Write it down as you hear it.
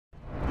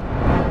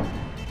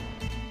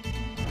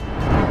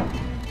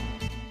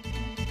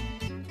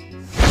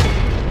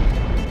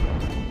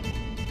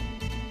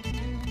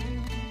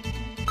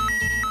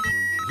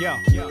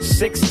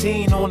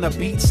16 on the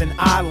beats and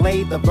I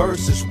lay the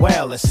verses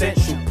well.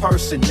 Essential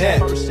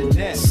personnel.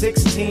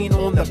 16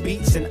 on the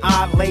beats and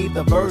I lay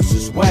the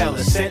verses well.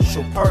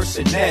 Essential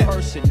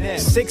personnel.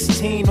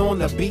 16 on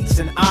the beats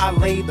and I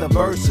lay the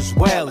verses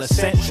well.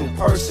 Essential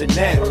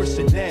personnel.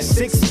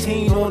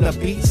 16 on the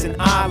beats and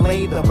I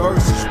lay the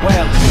verses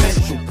well.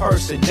 Essential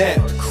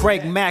personnel.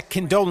 Craig Mack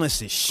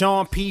condolences.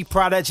 Sean P.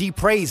 Prodigy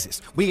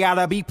praises. We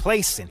gotta be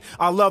placing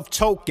our love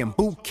token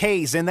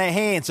bouquets in the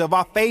hands of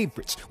our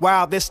favorites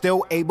while they're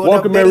still able to.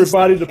 Welcome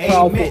everybody to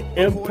Powaful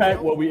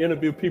Impact, where we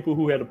interview people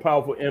who had a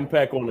powerful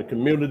impact on the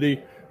community,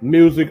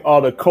 music,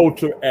 or the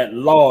culture at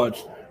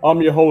large.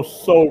 I'm your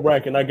host, Soul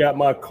Rack, and I got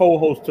my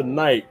co-host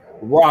tonight,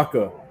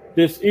 Rocker.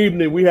 This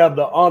evening, we have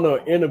the honor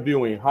of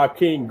interviewing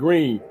Hakim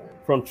Green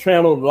from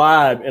Channel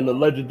Live and the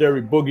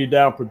legendary Boogie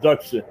Down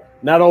production.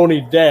 Not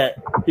only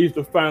that, he's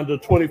the founder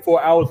of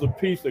 24 Hours of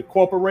Peace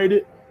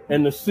Incorporated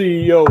and the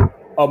CEO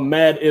of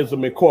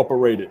Madism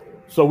Incorporated.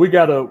 So we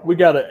got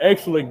an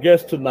excellent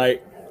guest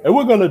tonight, and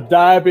we're going to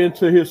dive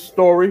into his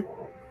story.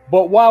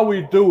 But while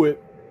we do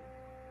it,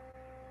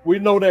 we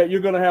know that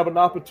you're going to have an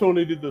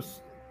opportunity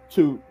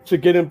to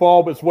get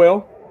involved as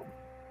well.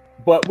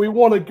 But we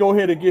want to go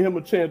ahead and give him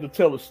a chance to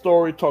tell a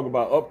story, talk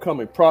about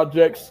upcoming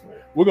projects.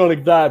 We're going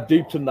to dive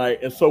deep tonight.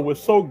 And so we're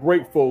so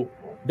grateful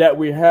that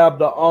we have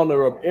the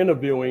honor of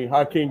interviewing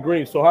Hakim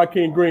Green. So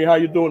Hakim Green, how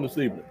you doing this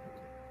evening?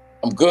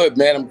 I'm good,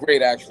 man. I'm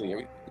great, actually.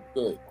 Everything's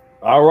good.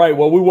 All right.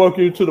 Well, we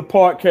welcome you to the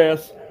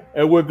podcast,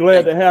 and we're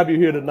glad to have you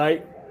here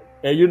tonight.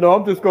 And, you know,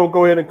 I'm just going to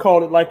go ahead and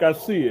call it like I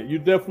see it. You're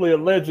definitely a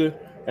legend,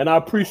 and I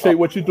appreciate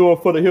what you're doing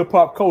for the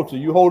hip-hop culture.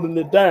 You're holding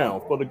it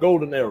down for the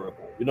golden era.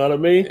 You know what I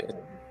mean? Yeah.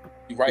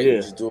 You're right. Yeah.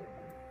 You just do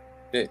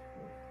it.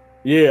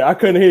 Yeah, I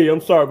couldn't hear you.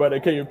 I'm sorry about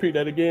that. Can you repeat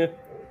that again?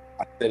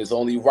 I said it's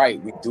only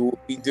right. We do what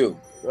we do.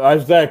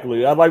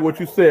 Exactly. I like what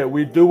you said.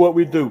 We do what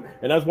we do.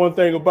 And that's one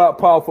thing about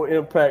Powaful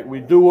Impact. We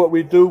do what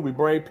we do. We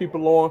bring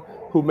people on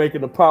who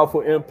making a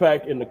powerful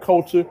impact in the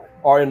culture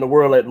or in the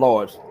world at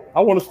large.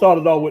 I want to start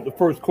it off with the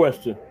first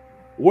question.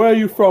 Where are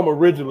you from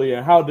originally,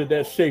 and how did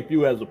that shape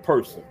you as a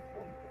person?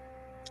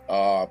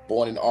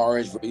 Born in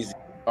Orange, raised in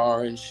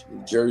Orange,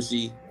 New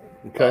Jersey.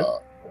 Okay.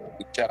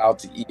 Shout out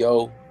to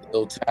EO,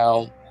 little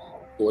town,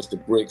 towards the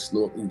Bricks,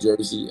 North New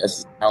Jersey,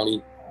 Essex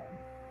County.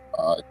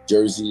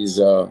 Jersey is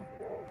in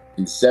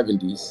the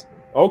 70s.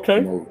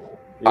 Okay.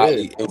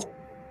 By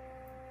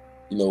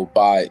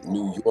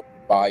New York,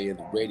 via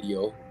the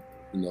radio.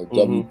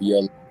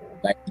 WBL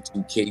 92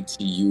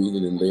 KTU,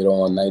 and then later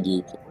on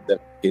 98.7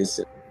 KISS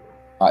at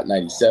Hot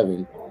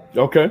 97.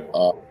 Okay.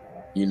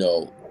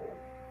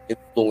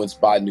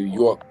 Influenced by New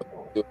York,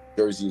 but New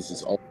Jersey is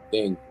its own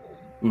thing.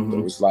 Mm-hmm.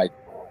 So it's like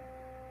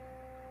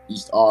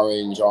East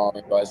Orange,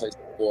 but it's like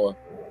more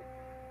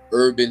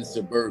urban,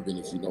 suburban,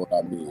 if you know what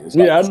I mean. It's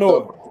like I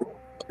know.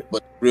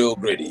 But real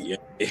gritty.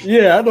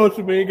 Yeah, I know what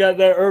you mean. Got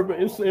that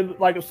urban, it's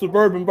like a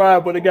suburban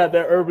vibe, but it got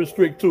that urban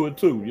streak to it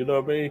too. You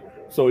know what I mean?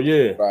 So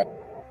yeah. Right.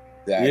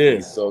 Exactly. Yeah.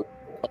 So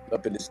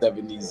up in the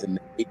 70s and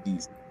the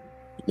 80s,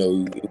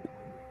 it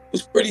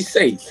was pretty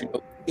safe.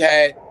 We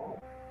had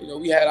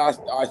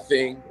our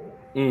thing.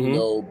 Mm-hmm.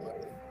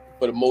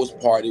 For the most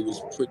part, it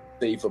was pretty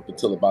safe up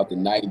until about the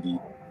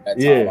 90s. That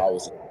time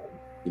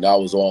Yeah. I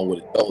was on with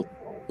adult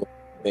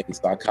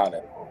things, so I kind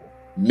of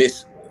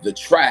missed the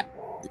trap.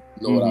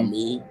 You know what I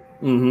mean?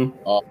 Mm-hmm.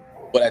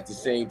 But at the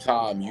same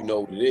time, you know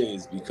what it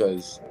is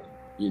because,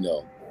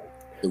 the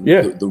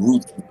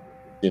roots.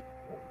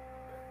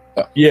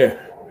 Yeah.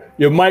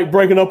 Your mic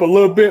breaking up a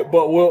little bit,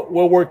 but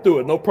we'll work through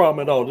it. No problem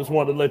at all. Just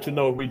wanted to let you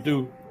know if we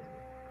do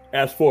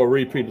ask for a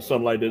repeat or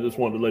something like that. Just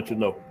wanted to let you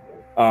know.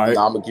 All right.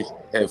 Now I'm gonna get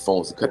your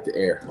headphones to cut the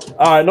air.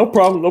 All right, no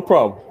problem.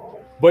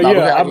 But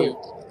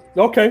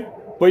okay.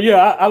 But yeah,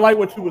 I like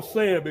what you were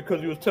saying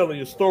because you was telling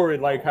your story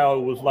like how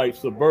it was like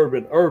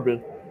suburban,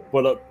 urban,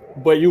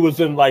 but you was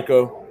in like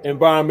a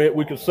environment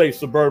we could say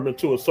suburban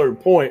to a certain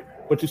point,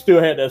 but you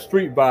still had that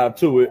street vibe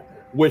to it,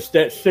 which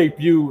that shaped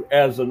you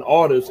as an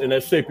artist and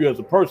that shaped you as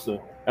a person.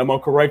 Am I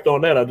correct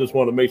on that? I just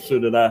want to make sure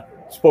that I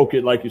spoke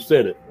it like you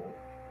said it.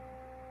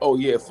 Oh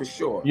yeah, for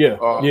sure. Yeah,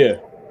 yeah.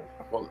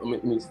 Well,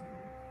 let me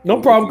no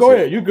problem. Go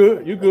ahead. You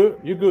good.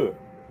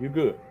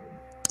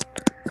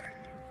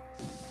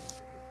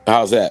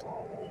 How's that?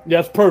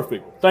 That's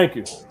perfect. Thank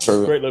you.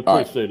 Sure. Greatly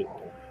appreciate it.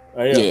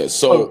 Yeah.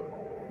 So,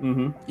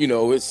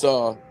 it's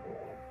I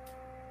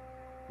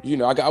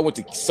went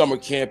to summer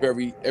camp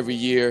every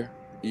year.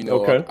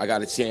 Okay. I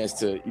got a chance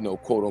to,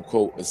 quote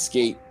unquote,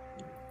 escape,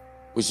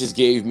 which just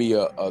gave me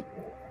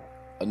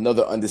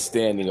another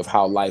understanding of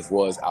how life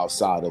was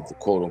outside of the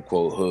quote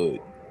unquote hood.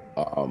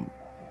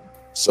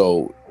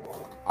 So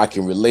I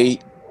can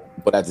relate,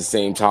 but at the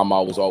same time,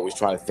 I was always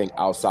trying to think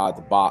outside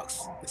the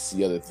box and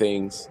see other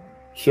things.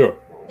 Sure.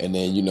 And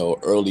then,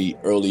 early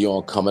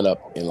on coming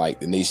up in like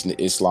the Nation of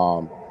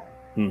Islam,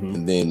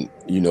 and then,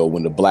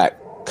 when the Black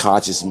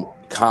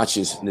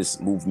consciousness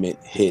movement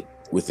hit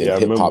within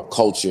hip hop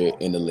culture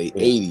in the late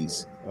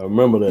 80s. I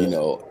remember that.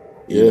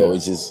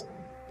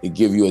 It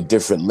give you a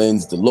different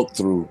lens to look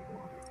through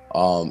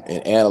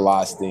and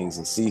analyze things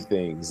and see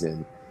things.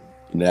 And,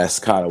 that's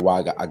kind of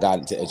why I got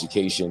into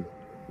education.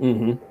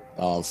 From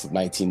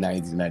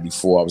 1990 to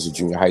 94, I was a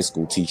junior high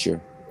school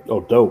teacher.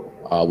 Oh, dope.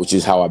 Which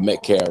is how I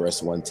met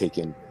KRS-One,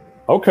 taking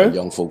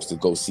young folks to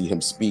go see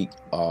him speak.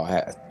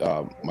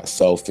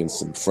 Myself and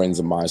some friends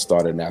of mine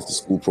started an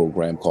after-school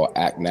program called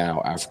Act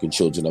Now, African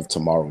Children of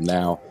Tomorrow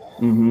Now.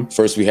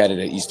 First, we had it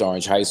at East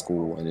Orange High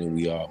School, and then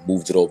we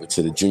moved it over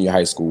to the junior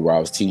high school where I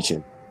was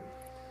teaching.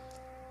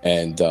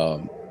 And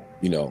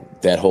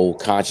that whole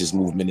conscious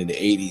movement in the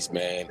 80s,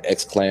 man.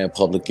 X-Clan,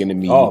 Public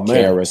Enemy,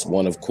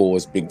 KRS-One, of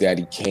course, Big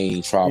Daddy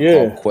Kane, Tribe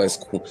Called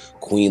Quest,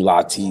 Queen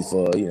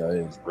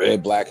Latifah,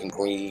 Red, Black, and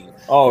Green.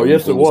 Oh,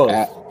 yes, it was.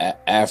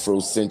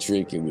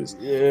 Afrocentric. It was,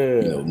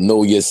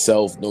 know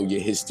yourself, know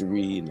your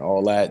history, and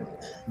all that.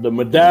 The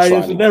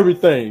medallions and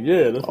everything.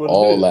 Yeah, that's what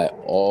all that.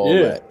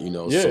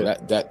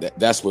 So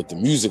that's what the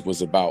music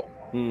was about.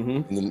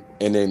 And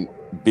then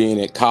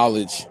being at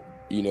college,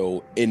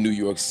 in New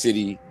York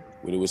City,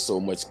 where there was so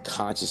much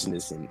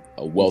consciousness and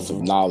a wealth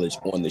of knowledge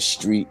on the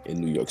street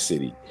in New York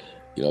City.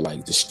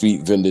 Like the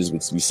street vendors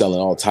would be selling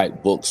all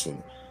type books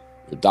from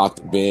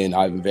Dr. Ben,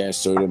 Ivan Van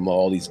Sertima,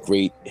 all these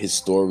great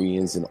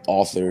historians and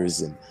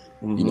authors. And,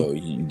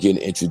 you get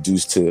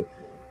introduced to,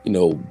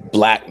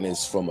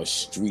 blackness from a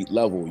street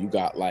level. You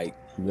got like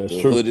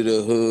hood of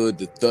the hood,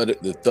 the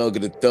thug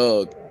of the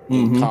thug,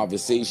 in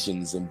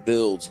conversations and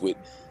builds with,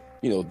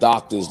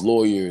 doctors,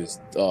 lawyers,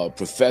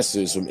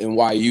 professors from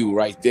NYU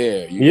right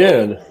there.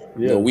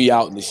 We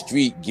out in the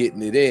street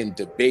getting it in,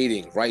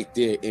 debating right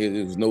there.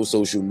 There was no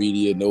social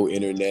media, no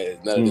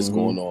internet, none of this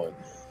going on.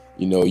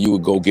 You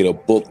would go get a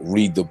book,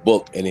 read the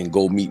book, and then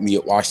go meet me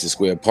at Washington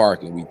Square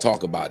Park, and we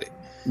talk about it.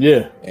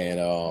 Yeah. And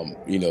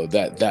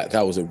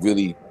that was a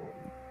really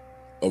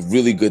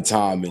good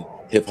time in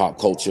hip hop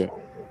culture.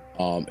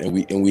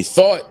 And we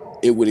thought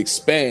it would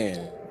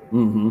expand.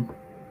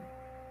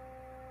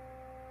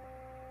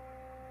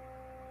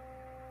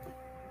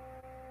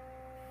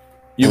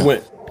 You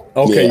went.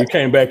 Okay, you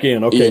came back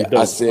in. Okay,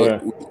 I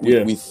said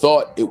we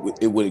thought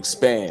it would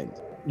expand.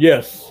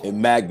 Yes,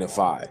 and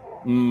magnify.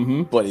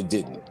 But it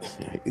didn't.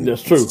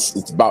 That's true.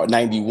 It's about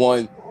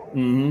 91.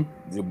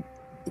 The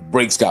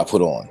brakes got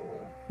put on.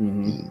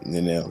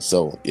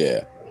 So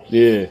yeah,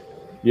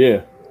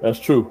 that's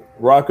true.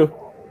 Rocker,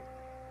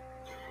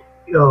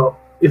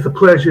 it's a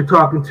pleasure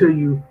talking to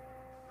you,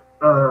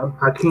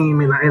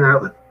 Hakim, and I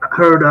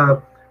heard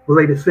the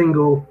latest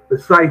single, The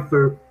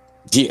Cipher.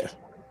 Yeah.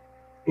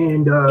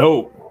 And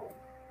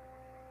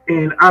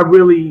and I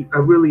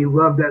really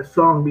love that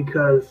song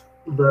because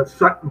the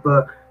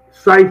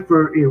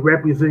cipher, it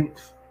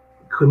represents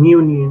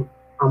communion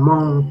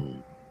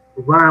among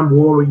rhyme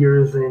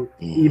warriors, and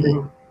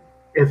even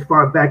as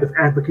far back as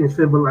African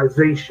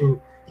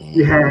civilization,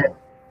 you had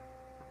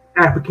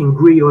African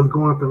griots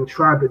going from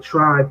tribe to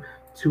tribe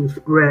to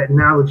spread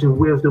knowledge and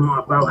wisdom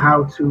about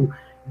how to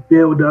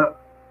build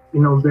up,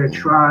 their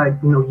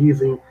tribe,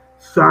 using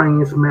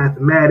science,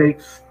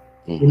 mathematics,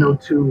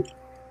 to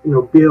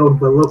build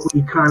the local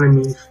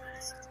economies.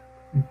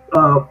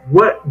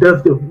 What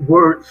does the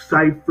word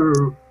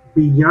cipher,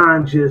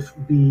 beyond just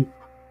the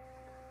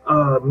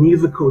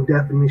musical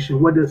definition,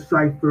 what does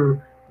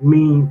cipher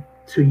mean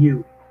to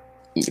you?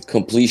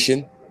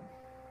 Completion.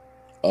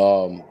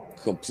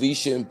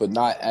 Completion, but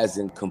not as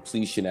in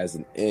completion as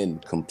an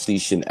end,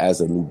 completion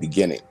as a new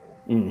beginning.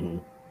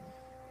 When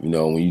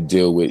you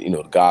deal with,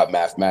 God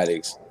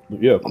mathematics,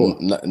 of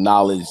course.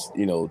 Knowledge,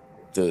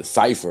 to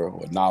cipher,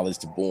 or knowledge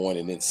to born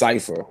and then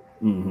cipher,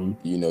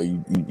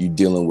 you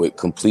dealing with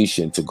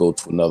completion to go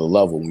to another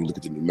level. When you look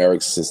at the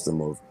numeric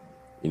system of,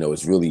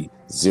 it's really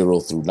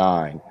 0 through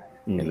 9.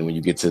 And then when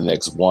you get to the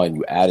next one,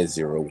 you add a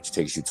 0, which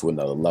takes you to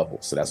another level.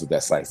 So that's what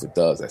that cipher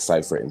does. That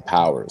cipher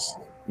empowers.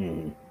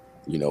 When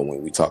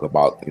we talk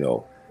about,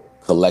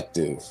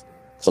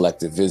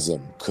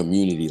 collectivism,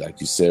 community, like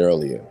you said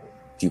earlier,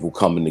 people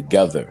coming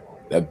together,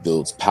 that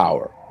builds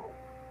power.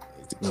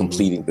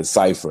 Completing the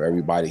cipher,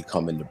 everybody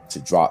coming to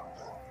drop,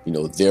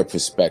 their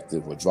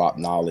perspective or drop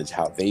knowledge,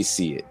 how they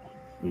see it.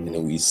 And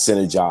then we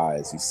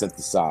synergize, we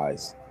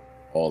synthesize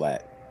all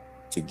that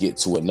to get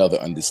to another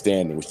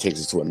understanding, which takes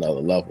us to another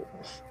level.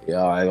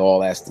 All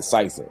that's the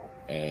cipher.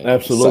 And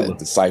absolutely,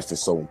 the cipher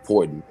is so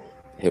important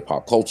in hip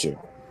hop culture,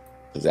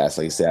 because that's,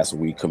 like you said, that's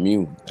what we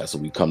commune. That's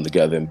what we come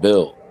together and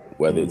build,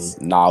 whether it's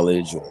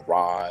knowledge or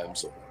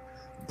rhymes or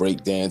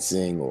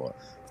breakdancing, or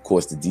of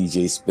course the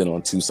DJ spin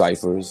on 2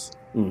 ciphers.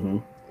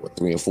 Or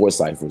 3 and 4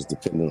 ciphers,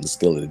 depending on the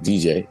skill of the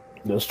DJ.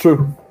 That's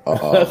true.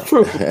 That's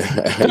true.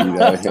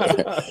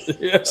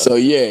 So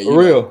yeah, for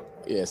real.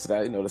 So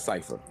that the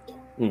cipher.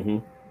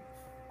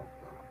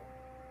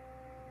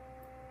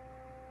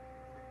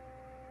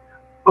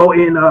 Oh,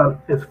 and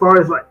as far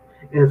as the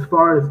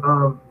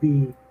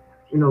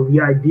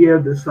the idea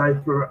of the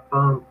cipher,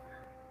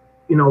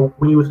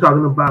 when you was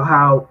talking about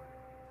how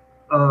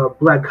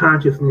Black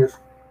consciousness,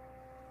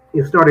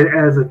 it started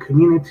as a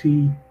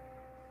community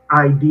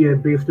idea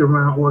based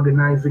around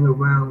organizing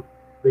around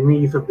the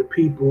needs of the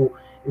people,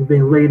 and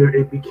then later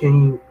it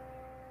became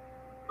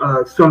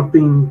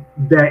something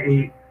that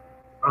it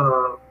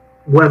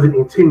wasn't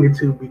intended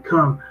to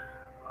become.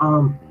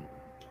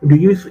 Do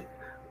you see,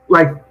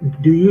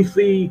 do you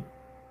see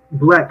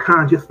Black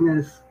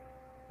consciousness,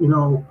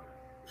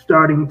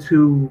 starting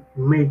to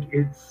make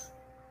its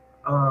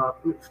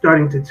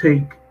starting to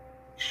take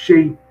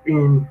shape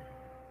in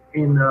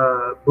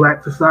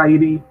Black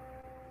society?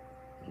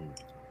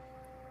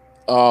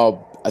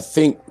 I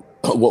think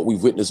what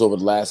we've witnessed over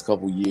the last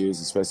couple of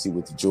years, especially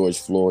with the George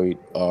Floyd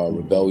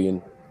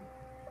rebellion,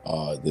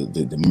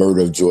 the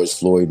murder of George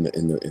Floyd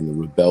and the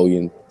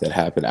rebellion that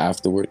happened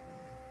afterward.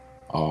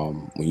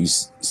 When you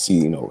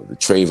see, the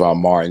Trayvon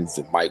Martins,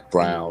 the Mike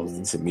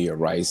Browns, the Tamir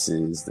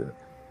Rices, the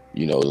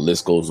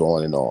list goes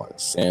on and on.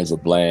 Sandra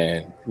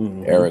Bland,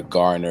 Eric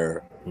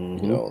Garner,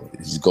 it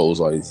just goes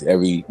on. It's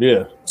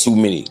too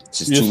many,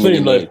 just too many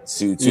names,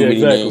 too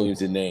many names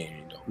to name.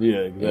 Yeah,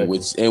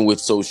 exactly. And with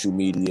social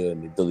media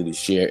and the ability to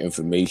share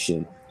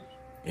information,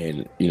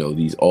 and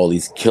all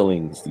these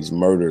killings, these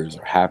murders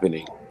are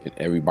happening, and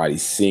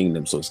everybody's seeing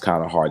them, so it's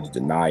kind of hard to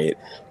deny it.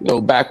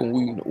 Back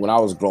when I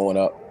was growing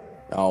up,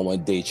 I don't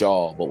want to date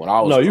y'all, but when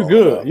I was you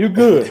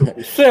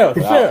good. Chef.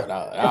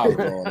 I was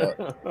growing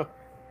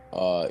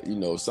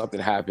up, something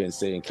happened,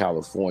 say in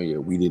California,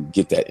 we didn't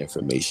get that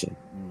information.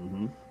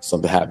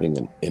 Something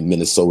happening in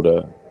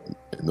Minnesota,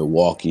 in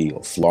Milwaukee,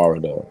 or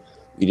Florida,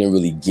 we didn't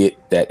really get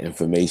that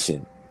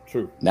information.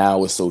 True. Now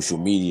with social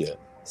media,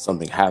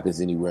 something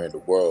happens anywhere in the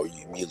world,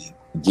 you immediately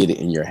get it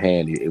in your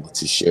hand, you're able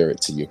to share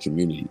it to your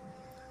community.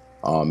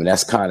 And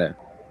that's kind of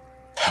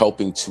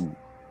helping to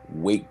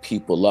wake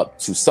people up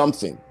to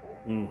something.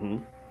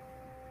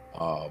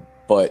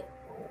 But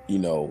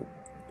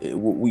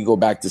we go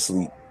back to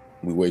sleep,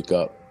 we wake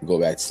up, we go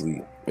back to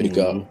sleep, wake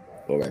up,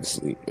 go back to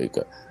sleep, wake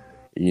up.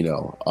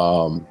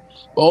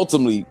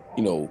 Ultimately,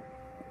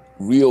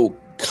 real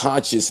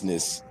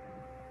consciousness,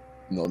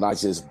 not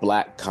just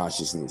Black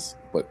consciousness,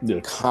 but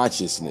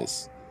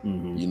consciousness,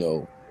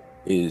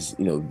 is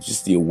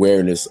just the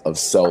awareness of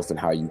self and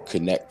how you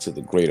connect to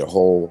the greater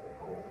whole,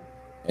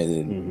 and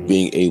then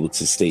being able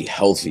to stay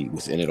healthy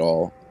within it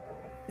all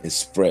and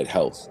spread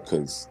health.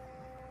 Because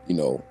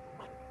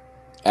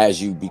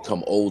as you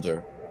become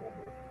older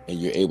and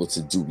you're able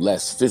to do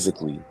less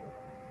physically,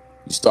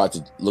 you start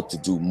to look to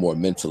do more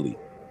mentally,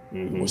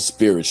 more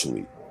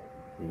spiritually.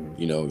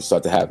 You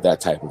start to have that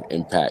type of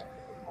impact.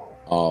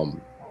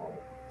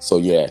 So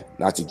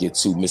not to get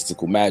too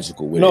mystical,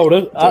 magical with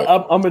it.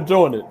 I'm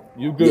enjoying it.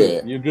 You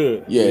good? You're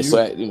good. Yeah. So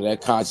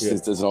that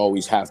consciousness doesn't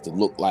always have to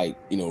look like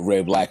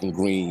red, black, and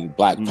green,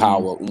 Black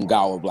Power,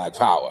 Ungawa, Black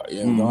Power. It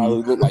don't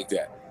always look like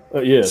that.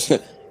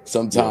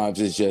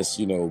 Sometimes it's just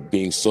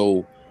being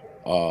so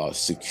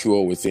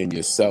secure within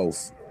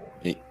yourself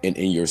and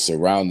in your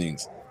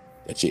surroundings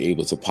that you're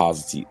able to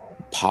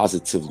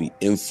positively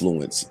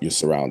influence your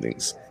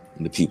surroundings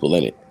and the people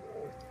in it.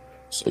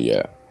 So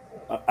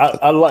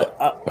I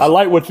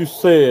like what you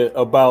said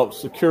about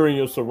securing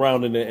your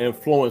surrounding and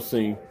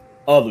influencing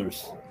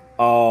others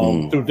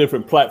through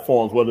different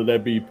platforms, whether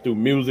that be through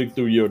music,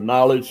 through your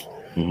knowledge,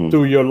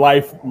 through your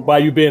life, by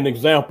you being an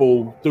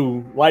example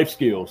through life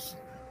skills,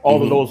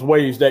 all of those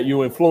ways that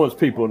you influence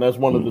people. And that's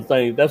one of the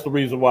things, that's the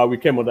reason why we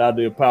came with the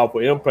idea of Powerful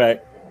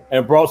Impact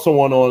and brought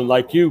someone on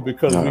like you,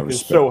 because we can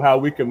show how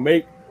we can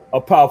make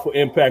a powerful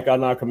impact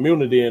on our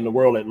community and the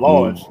world at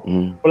large.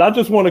 But I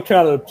just want to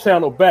kind of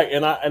channel back,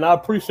 and I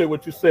appreciate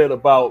what you said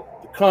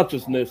about the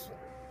consciousness,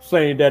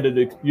 saying that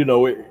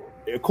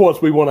of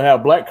course we want to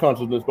have Black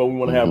consciousness, but we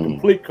want to have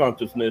complete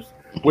consciousness,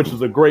 which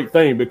is a great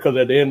thing, because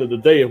at the end of the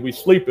day, if we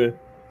sleeping,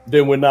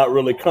 then we're not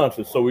really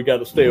conscious. So we got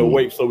to stay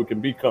awake so we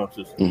can be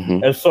conscious.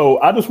 And so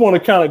I just want to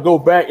kind of go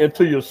back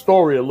into your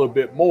story a little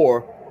bit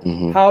more.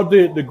 How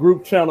did the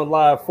group Channel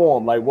Live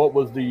form? Like, what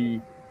was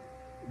the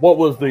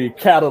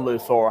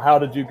catalyst, or how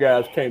did you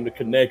guys came to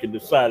connect and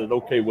decided,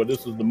 okay, well,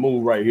 this is the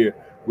move right here.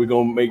 We're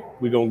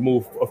gonna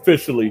move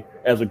officially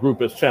as a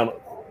group as Channel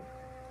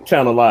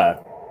Live.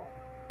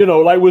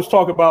 Like we was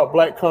talking about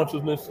Black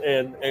consciousness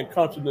and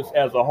consciousness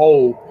as a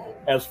whole,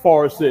 as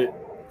far as it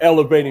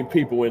elevating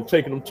people and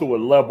taking them to a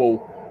level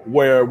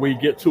where we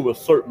get to a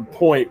certain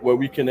point where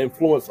we can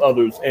influence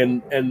others,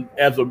 and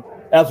as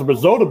a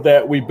result of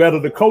that, we better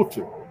the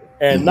culture,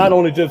 and not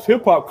only just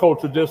hip hop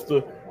culture, just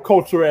the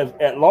culture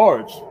at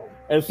large.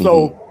 And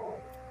so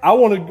I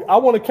want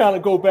to kind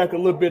of go back a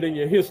little bit in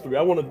your history.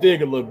 I want to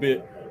dig a little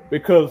bit,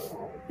 because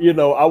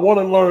I want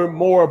to learn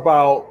more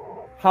about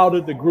how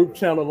did the group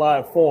Channel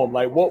Live form.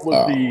 Like, what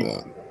was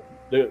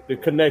the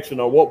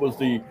connection, or what was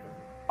the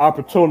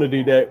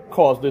opportunity that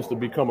caused this to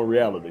become a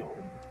reality?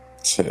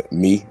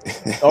 Me.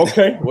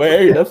 Okay, well,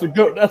 hey, that's a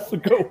good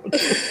one.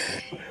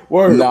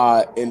 Word.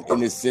 Nah, in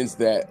the sense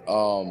that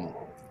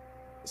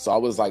so I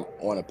was like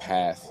on a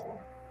path.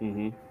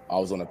 I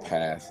was on a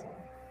path.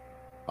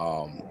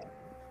 I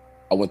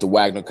went to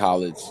Wagner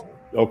College.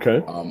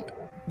 Okay.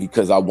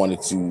 Because I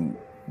wanted to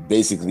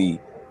basically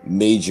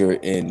major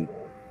in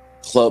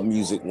club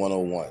music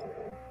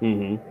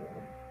 101.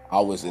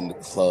 I was in the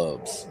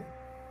clubs.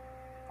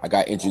 I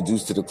got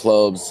introduced to the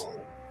clubs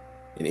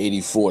in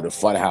 '84, the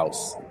Fun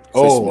House.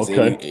 Oh, Christmas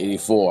okay.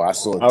 84. I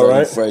saw All Dougie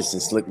right. Fresh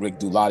and Slick Rick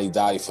do Lottie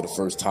Dottie for the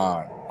first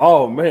time.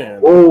 Oh man.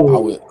 I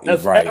Oh, was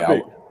That's right.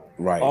 epic.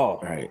 Right. Oh.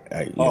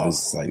 You know,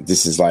 it's like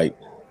this is like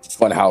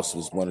Funhouse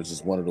was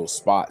one of those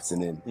spots,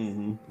 and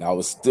then I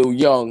was still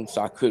young,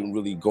 so I couldn't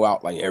really go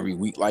out like every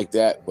week like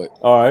that. But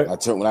all right.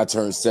 when I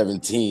turned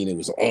 17, it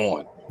was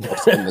on. I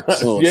was in the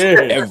clubs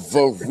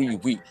every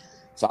week.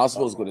 So I was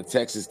supposed to go to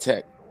Texas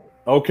Tech.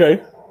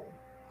 Okay.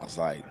 I was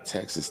like,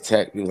 Texas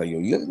Tech. He was like, yo,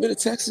 you ever been to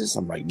Texas?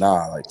 I'm like,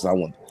 nah. Like, 'cause I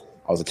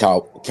was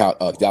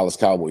a Dallas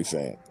Cowboy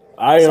fan.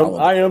 I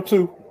am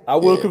too. I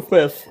will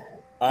confess.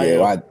 I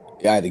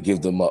had to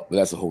give them up, but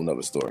that's a whole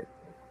nother story.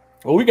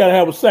 Well, we got to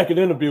have a second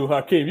interview,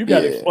 Hakim. You got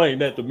to explain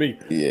that to me.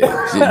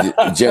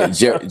 Yeah,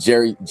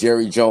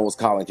 Jerry Jones,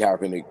 Colin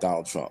Kaepernick,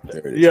 Donald Trump.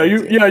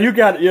 You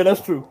got it. Yeah,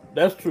 that's true.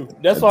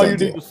 That's all you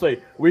need to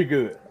say. We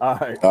good. All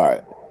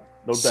right.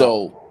 No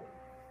doubt.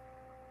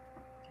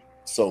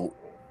 So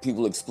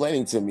people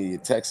explaining to me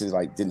that Texas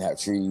like didn't have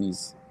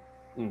trees,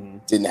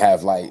 didn't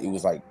have it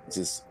was like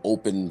just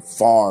open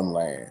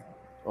farmland.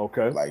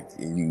 Okay. Like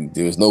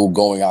there was no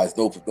going out,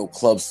 there's no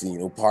club scene,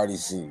 no party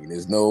scene.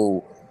 There's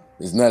none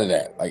of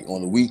that. Like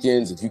on the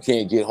weekends, if you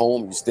can't get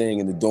home, you're staying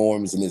in the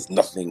dorms and there's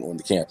nothing on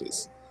the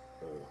campus.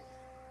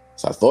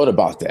 So I thought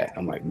about that.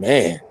 I'm like,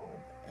 man,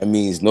 that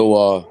means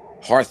no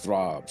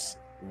heartthrobs,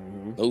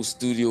 no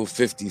Studio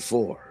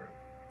 54.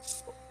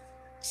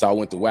 So I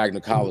went to Wagner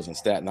College on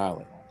Staten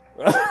Island.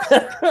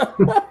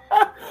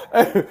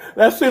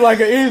 That seemed like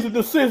an easy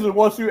decision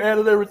once you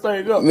added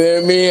everything up. You know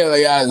what I mean?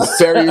 Like I had a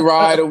ferry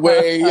ride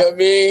away, you know what I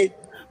mean?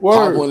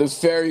 Word. Hop on the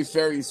ferry,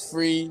 ferry's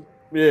free.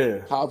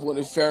 Yeah. Hop on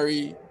the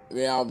ferry,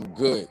 man, I'm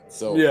good.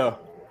 So yeah.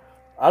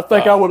 I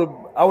think I would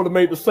have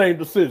made the same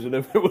decision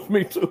if it was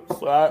me too.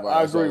 So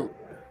I agree. So,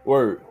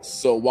 word.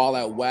 So while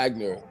at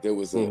Wagner, there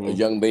was a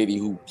young lady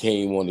who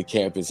came on the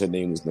campus. Her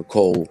name was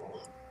Nicole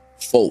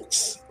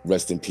Foltz,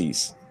 rest in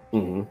peace.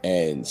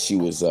 And she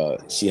was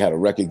she had a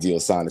record deal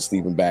signed to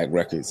Sleeping Bag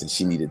Records, and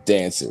she needed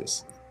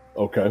dancers.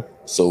 Okay.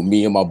 So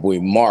me and my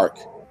boy Mark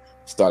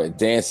started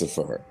dancing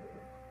for her.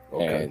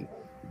 Okay. And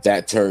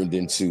that turned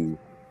into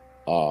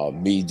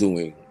me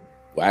doing.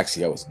 Well,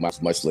 actually, that was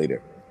much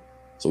later.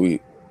 So we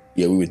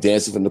were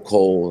dancing for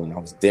Nicole, and I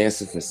was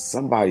dancing for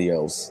somebody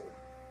else.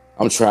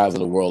 I'm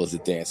traveling the world as a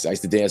dancer. I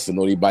used to dance for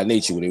Naughty by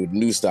Nature when they were the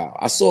New Style.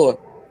 I saw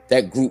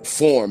that group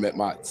form at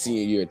my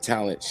senior year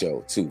talent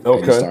show too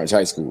at East Orange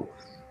High School.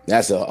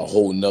 That's a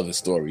whole nother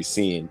story.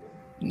 Seeing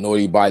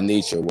Naughty by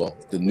Nature, well,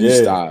 the New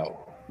Style,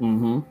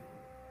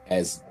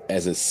 as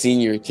a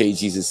senior,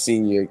 KG's a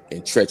senior,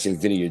 and Tretch and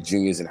Vinny are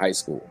juniors in high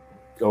school.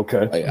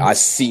 Okay, I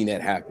seen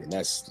that happen.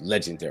 That's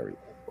legendary.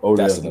 Oh,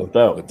 that's no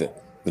doubt.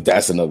 But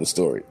that's another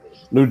story.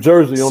 New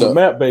Jersey on the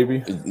map,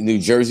 baby. New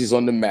Jersey's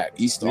on the map.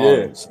 East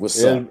Orange.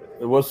 What's up?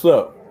 What's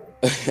up?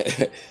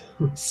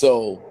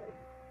 So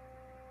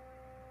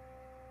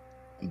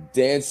I'm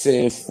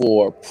dancing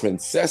for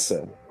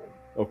Princessa.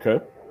 Okay.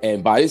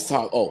 And by this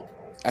time,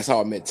 that's how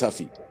I met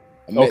Tuffy.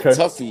 I met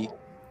Tuffy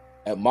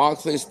at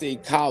Montclair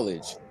State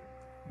College,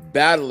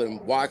 battling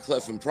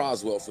Wyclef and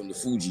Proswell from the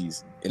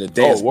Fugees in a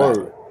dance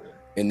battle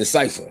in the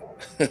cypher.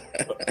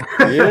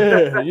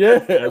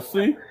 yeah.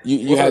 See,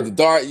 you had the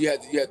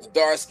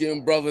dark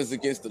skinned brothers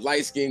against the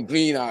light skinned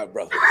green eyed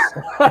brothers,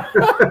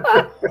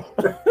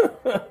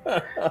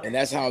 and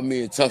that's how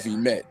me and Tuffy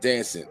met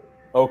dancing.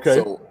 Okay.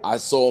 So I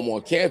saw him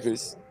on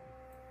campus,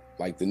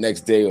 like the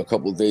next day or a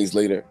couple of days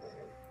later.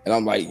 And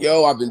I'm like,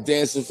 yo, I've been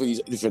dancing for these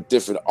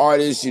different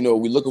artists. You know,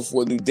 we're looking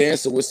for a new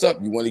dancer. What's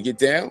up? You want to get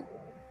down?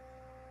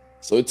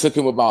 So it took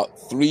him about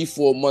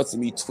 3-4 months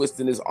of me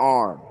twisting his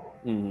arm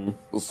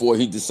before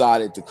he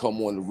decided to come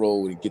on the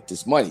road and get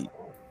this money.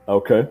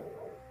 Okay.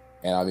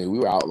 And I mean, we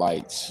were out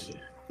like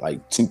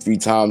 2-3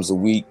 times a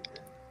week.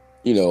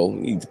 You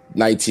know,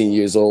 19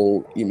 years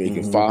old. You're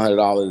making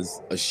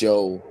 $500 a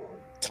show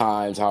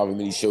times however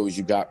many shows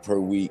you got per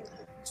week.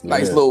 It's a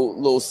nice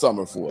little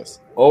summer for us.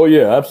 Oh,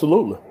 yeah,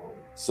 absolutely.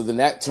 So then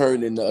that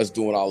turned into us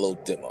doing our little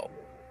demo.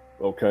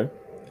 Okay.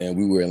 And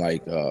we were in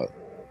like a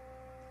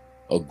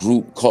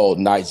group called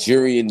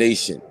Nigerian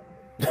Nation.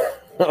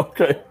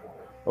 Okay.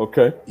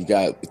 You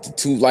got the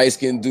 2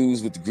 light-skinned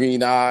dudes with the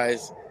green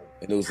eyes,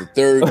 and there was a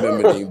third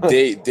member named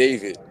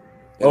David.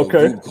 And a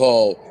group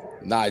called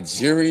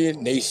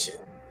Nigerian Nation.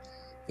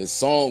 The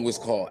song was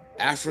called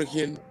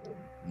African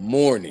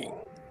Morning.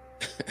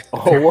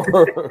 Oh,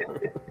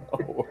 word.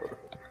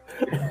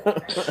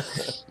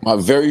 My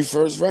very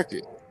first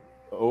record.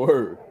 Oh,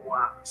 word.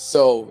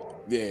 So,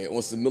 yeah,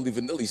 on some Milli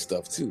Vanilli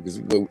stuff, too, because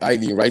I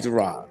didn't even write the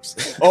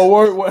rhymes. Oh,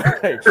 word.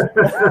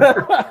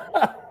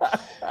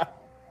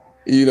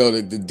 You know,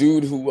 the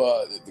dude who,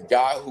 the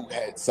guy who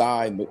had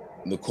signed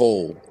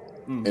Nicole,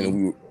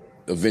 and we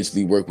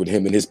eventually worked with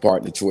him and his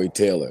partner, Troy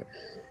Taylor.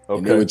 Okay.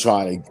 And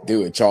they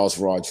were Charles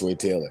Farrar, Troy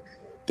Taylor.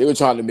 They were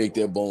trying to make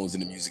their bones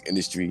in the music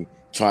industry,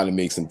 trying to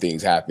make some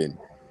things happen.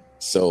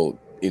 So,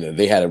 you know,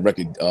 they had a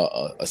record,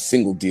 a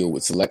single deal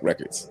with Select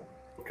Records.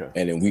 Okay.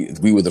 And then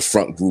we were the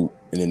front group,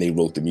 and then they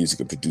wrote the music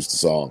and produced the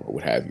song or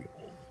what have you.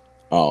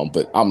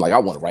 But I'm like, I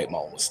want to write my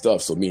own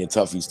stuff. So me and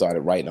Tuffy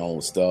started writing our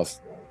own stuff.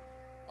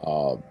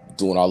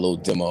 doing our little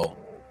demo.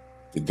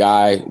 The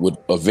guy would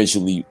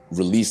eventually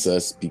release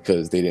us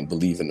because they didn't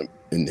believe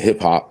in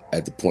hip hop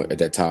at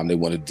that time. They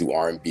wanted to do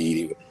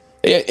R&B.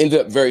 They ended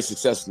up very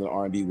successful in the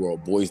R&B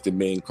world. Boyz II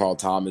Men, Carl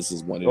Thomas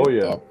is one of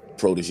their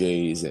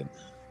proteges, and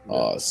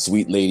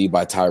Sweet Lady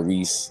by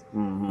Tyrese.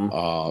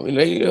 And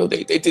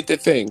they did their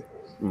thing,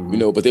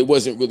 but they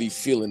wasn't really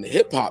feeling the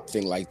hip hop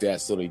thing like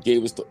that. So they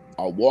gave us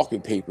our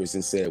walking papers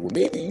and said, well,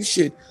 maybe you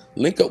should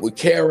link up with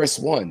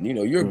KRS-One.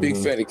 You're a big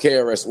fan of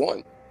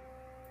KRS-One.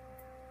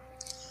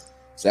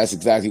 So that's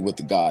exactly what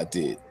the guy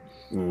did.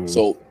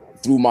 So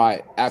through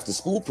my after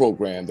school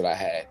program that I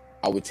had,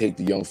 I would take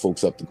the young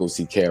folks up to go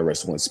see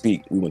KRS-One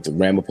speak. We went to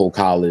Ramapo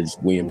College,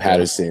 William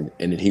Patterson,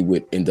 and then he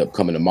would end up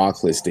coming to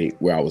Montclair State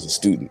where I was a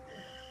student.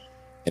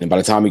 And then by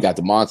the time he got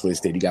to Montclair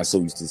State, he got so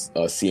used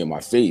to seeing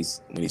my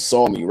face. When he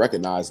saw me, he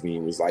recognized me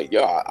and was like,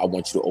 yo, I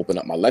want you to open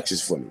up my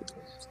lectures for me.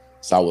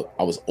 So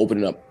I was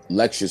opening up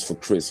lectures for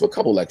Chris, for a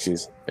couple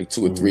lectures, like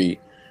 2 or 3.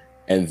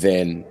 And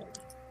then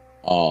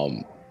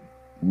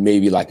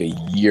maybe like a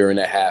year and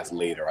a half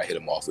later, I hit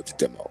him off with the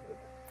demo.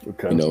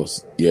 Okay.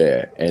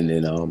 And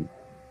then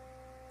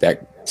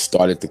that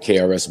started the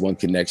KRS-One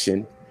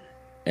connection,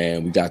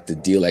 and we got the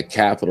deal at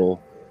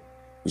Capitol.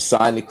 We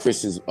signed to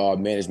Chris's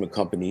management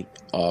company.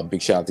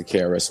 Big shout out to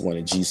KRS-One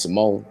and G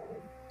Simone.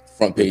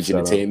 Front Page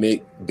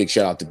Entertainment. Big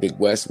shout out to Big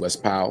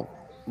West Powell.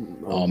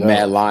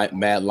 Mad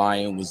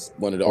Lion was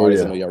one of the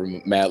artists. I know y'all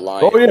remember Mad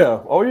Lion.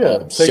 Oh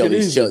yeah.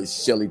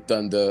 Shelly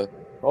Thunder.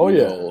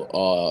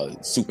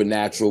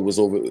 Supernatural was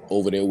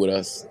over there with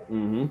us.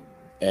 And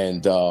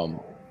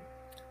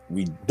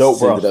we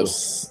dope up.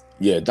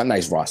 Yeah, that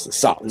nice roster.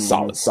 Solid.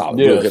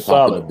 Yeah, real hip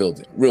hop in the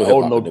building. Real hip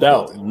hop no in the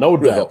doubt. building. No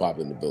real doubt. Hip hop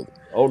in the building.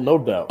 Oh, no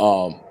doubt.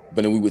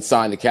 But then we would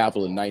sign the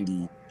Capitol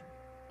in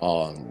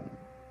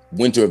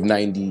winter of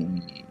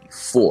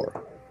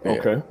 94.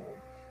 Okay.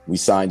 We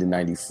signed in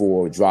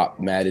 94,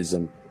 dropped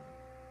Madism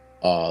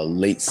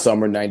late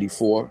summer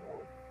 94.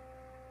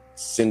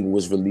 Single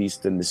was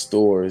released in the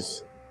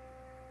stores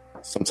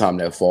sometime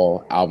that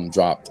fall. Album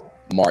dropped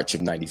March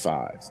of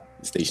 95.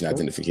 Station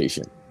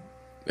Identification.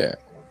 Yeah.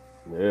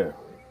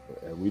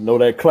 And we know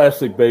that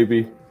classic,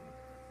 baby.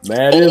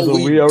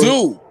 Madism.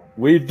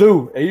 We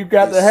do. And you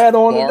got the hat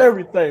on and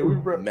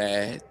everything.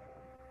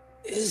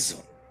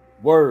 Madism.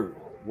 Word.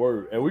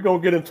 And we're going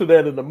to get into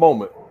that in a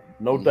moment.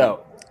 No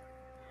doubt.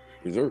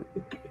 Reserve.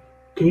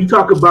 Can you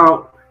talk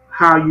about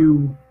how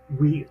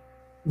the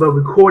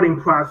recording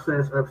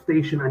process of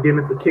Station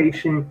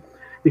Identification?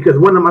 Because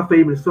one of my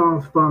favorite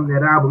songs from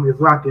that album is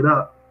Lock It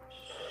Up.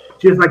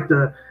 Just like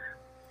the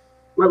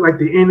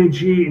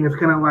energy, and it's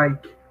kind of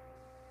like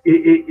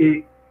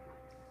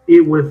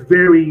it was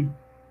very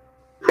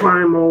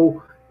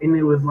primal, and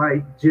it was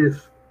like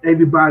just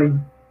everybody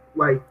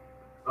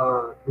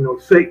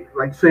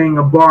saying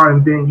a bar,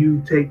 and then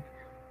you take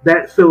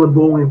that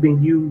syllable and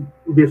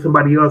then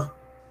somebody else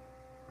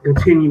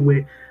continue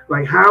with.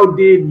 Like, how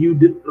did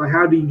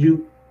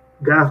you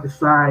guys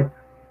decide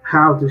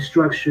how to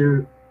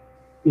structure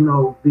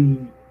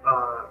the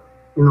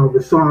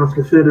songs,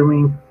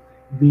 considering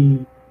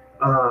the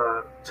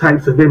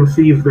types of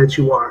MCs that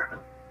you are?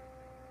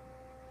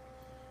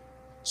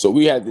 So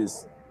we had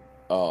this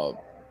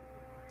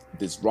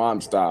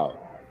rhyme style,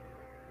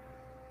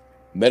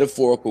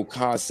 metaphorical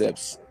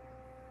concepts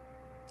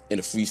in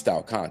a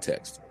freestyle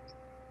context.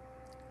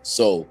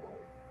 So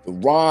the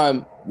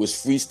rhyme was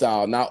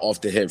freestyle, not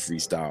off the head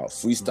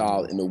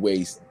freestyle in a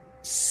way,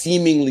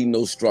 seemingly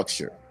no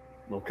structure.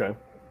 Okay.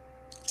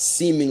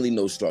 Seemingly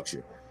no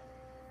structure.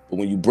 But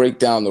when you break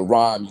down the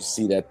rhyme, you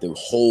see that the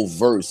whole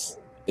verse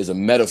is a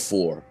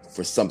metaphor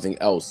for something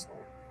else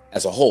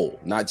as a whole,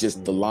 not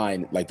just the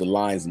line, like the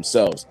lines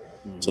themselves.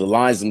 So the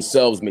lines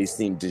themselves may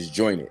seem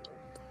disjointed,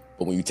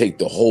 but when you take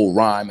the whole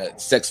rhyme,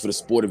 Sex for the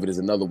Sport of It is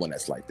another one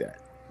that's like that.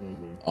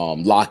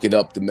 Lock It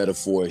Up, the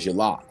metaphor is your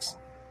locks.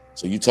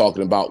 So you're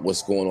talking about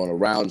what's going on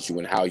around you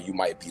and how you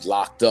might be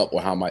locked up,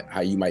 or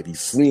how you might be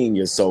freeing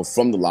yourself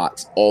from the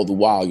locks, all the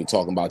while you're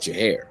talking about your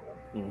hair.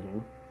 You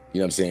know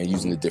what I'm saying?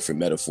 Using the different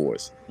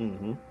metaphors.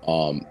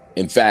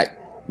 In fact,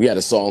 we had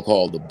a song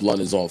called The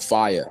Blunt Is On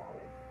Fire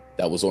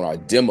that was on our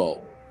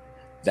demo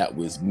that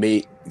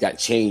got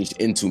changed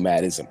into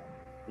Madism.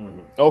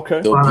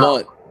 Okay.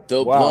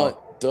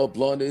 The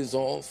blunt is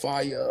on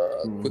fire.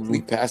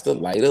 Quickly pass the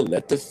lighter,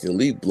 let the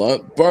Philly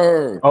blunt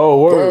burn.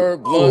 Oh,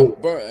 word.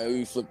 Burn. And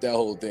we flipped that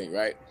whole thing,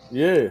 right?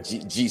 Yeah.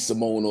 G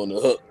Simone on the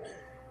hook.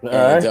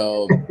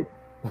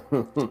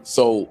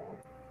 So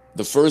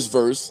the first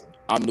verse,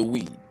 I'm the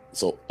weed.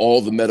 So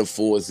all the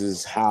metaphors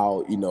is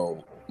how,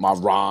 my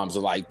rhymes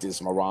are like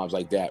this, my rhymes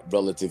like that,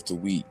 relative to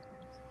weed.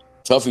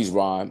 Tuffy's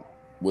rhyme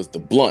was the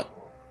blunt.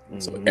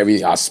 So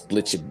everything, I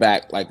split your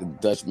back like a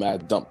Dutch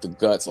man, dump the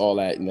guts, all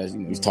that.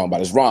 He's talking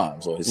about his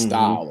rhymes or his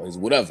style or his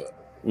whatever.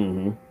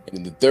 And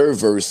then the third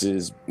verse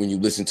is when you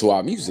listen to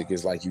our music,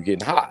 it's like you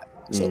getting hot.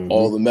 So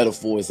all the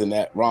metaphors in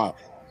that rhyme.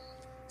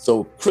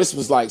 So Chris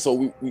was like,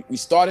 so we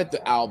started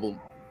the album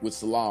with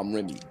Salam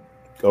Remy.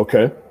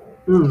 Okay.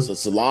 So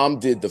Salam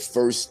did the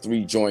first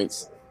 3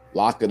 joints,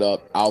 Lock It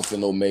Up, Alpha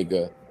and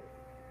Omega.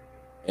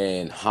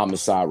 and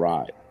Homicide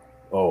Ride.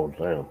 Oh,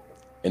 damn.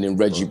 And then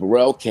Reggie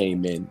Burrell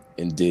came in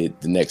and did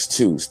the next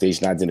two,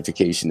 Station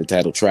Identification, the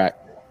title track,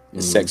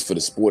 and Sex for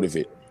the Sport of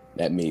It.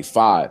 That made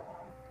 5.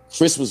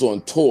 Chris was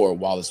on tour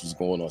while this was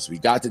going on. So we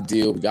got the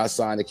deal. We got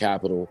signed to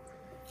Capitol.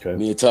 Okay.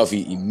 Me and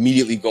Tuffy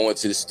immediately go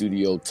into the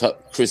studio.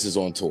 Chris is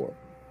on tour.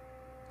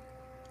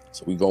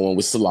 So we go in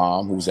with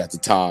Salam, who was at the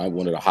time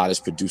one of the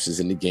hottest producers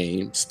in the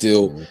game.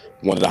 Still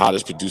one of the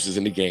hottest producers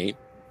in the game.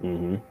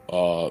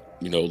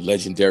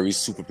 Legendary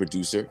super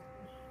producer.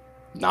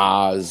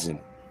 Nas and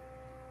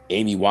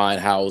Amy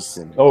Winehouse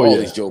and all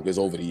these jokers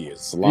over the years.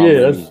 Salam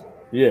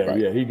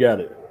right. He got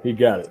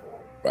it.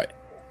 Right.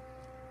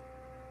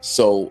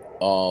 So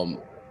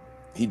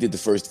he did the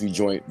first 3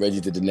 joint. Reggie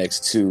did the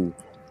next 2.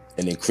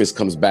 And then Chris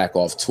comes back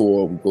off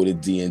tour. We go to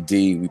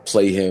D&D. We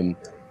play him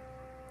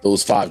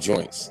those 5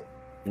 joints.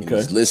 And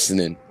he's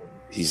listening.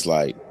 He's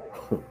like,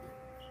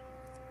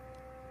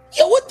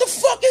 yo, what the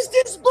fuck is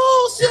this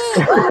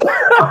bullshit?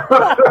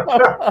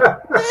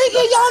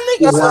 Nigga, y'all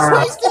niggas is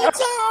wasting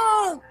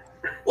time.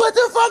 What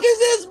the fuck is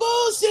this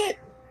bullshit?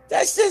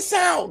 That shit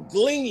sound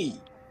glingy.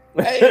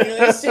 Hey,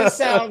 that shit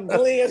sound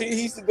glingy.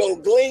 He used to go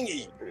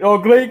glingy. Oh,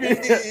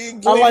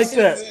 glingy? I like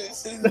that.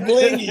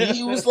 Glingy.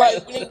 He was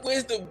like,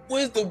 where's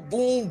the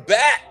boom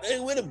bat?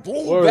 Where the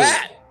boom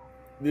bat?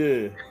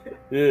 Yeah.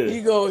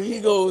 He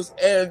goes,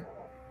 and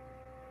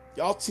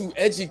y'all too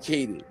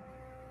educated.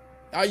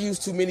 Y'all use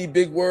too many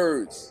big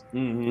words.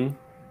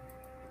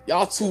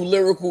 Y'all too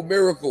lyrical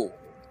miracle.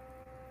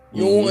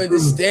 You don't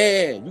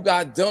understand. You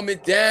gotta dumb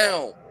it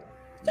down.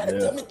 You gotta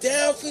dumb it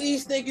down for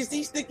these niggas.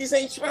 These niggas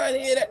ain't trying to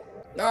hear that.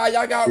 Nah,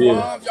 y'all got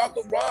rhymes. Y'all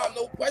can rhyme,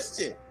 no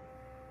question.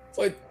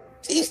 But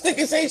these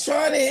niggas ain't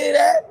trying to hear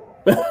that.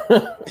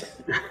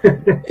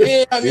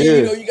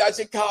 You got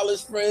your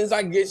college friends.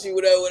 I get you,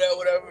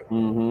 whatever.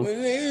 But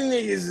these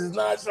niggas is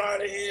not trying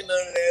to hear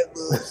none of that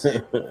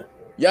bullshit.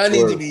 Y'all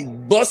need to be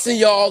busting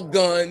y'all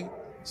gun,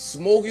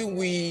 smoking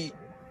weed.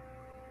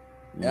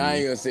 And I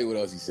ain't gonna say what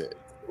else he said.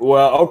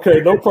 Well,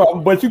 okay, no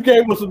problem. But you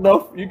gave us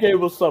enough. You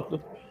gave us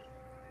something.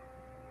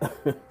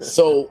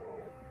 So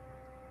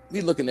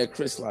we looking at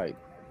Chris like,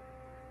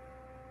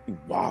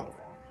 wow,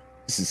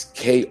 this is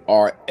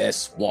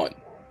KRS-One.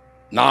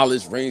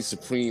 Knowledge reigns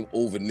supreme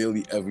over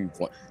nearly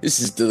everyone. This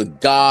is the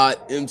God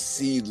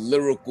MC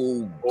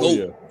lyrical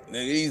GOAT.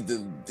 He's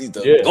the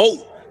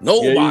GOAT.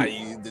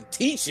 Nobody, the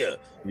teacher.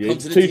 Come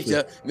to the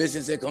teacher.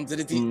 Mission said, come to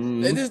the teacher.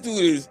 And this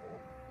dude is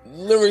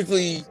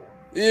lyrically,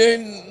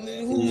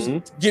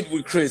 who's get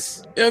with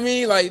Chris? You know what I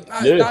mean? Like,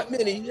 not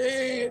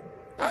many.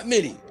 Not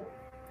many.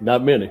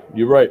 Not many.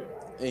 You're right.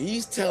 And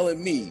he's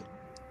telling me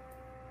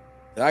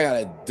that I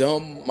gotta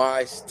dumb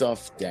my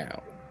stuff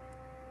down.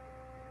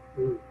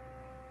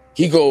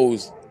 He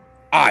goes,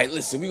 all right,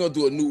 listen, we're gonna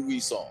do a new Wee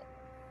song.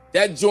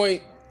 That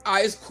joint,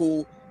 it's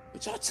cool,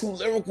 but y'all too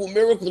lyrical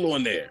miracle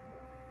on there.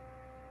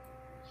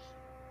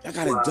 Y'all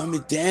gotta dumb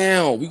it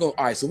down. We're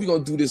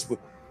gonna do this.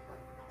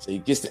 So he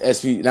gets the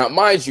SP. Now,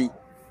 mind you,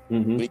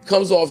 when he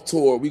comes off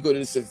tour, we go to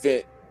this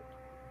event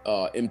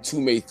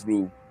M2 made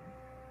through.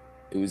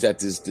 It was at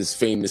this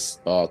famous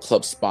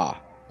club spa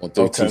on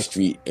 13th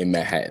Street in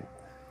Manhattan.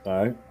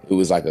 All right. It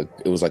was like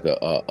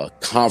a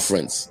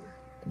conference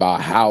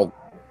about how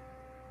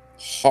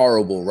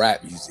horrible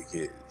rap music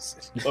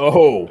is.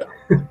 Oh.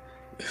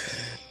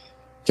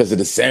 Because of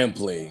the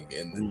sampling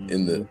and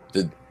the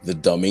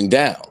dumbing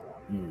down.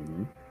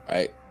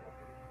 Right?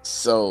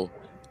 So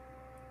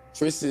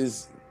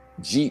Chris's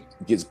Jeep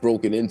gets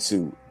broken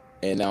into,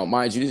 and now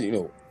mind you,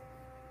 you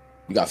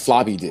got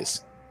floppy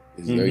disk.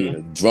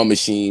 Drum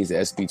machines. The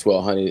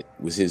SP1200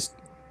 was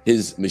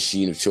his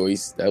machine of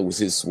choice. That was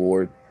his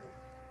sword.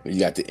 You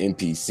got the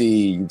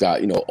MPC. You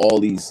got all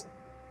these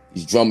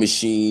drum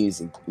machines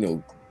and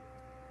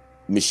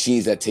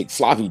machines that take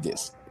floppy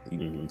disk.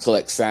 You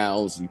collect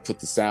sounds. You put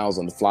the sounds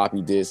on the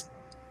floppy disk,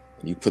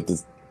 and you put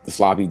the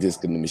floppy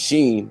disk in the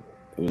machine.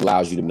 It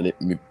allows you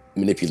to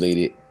manipulate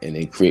it and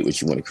then create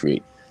what you want to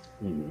create.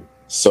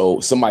 So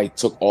somebody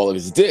took all of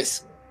his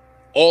discs,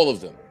 all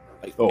of them.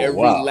 Like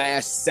every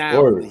last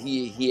sound that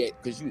he had,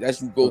 because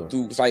that's you go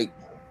through. It's like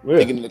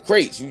thinking in the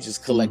crates. You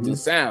just collecting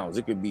sounds.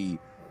 It could be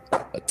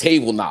a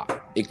table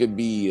knock. It could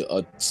be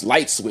a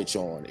light switch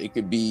on. It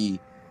could be,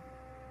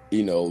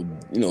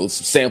 some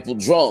sampled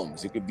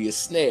drums. It could be a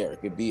snare.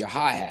 It could be a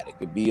hi-hat. It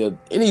could be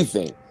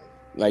anything.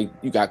 Like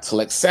you got to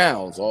collect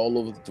sounds all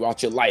over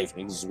throughout your life.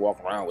 And you just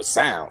walk around with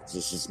sounds.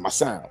 This is my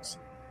sounds.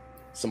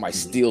 Somebody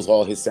steals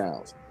all his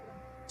sounds.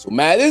 So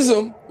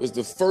Madism was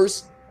the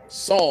first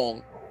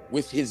song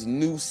with his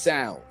new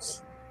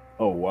sounds.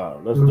 Oh wow,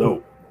 that's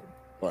dope.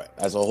 Right,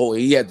 as a whole,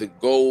 he had to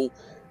go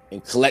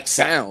and collect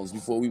sounds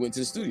before we went to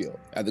the studio.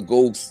 I had to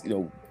go,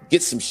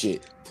 get some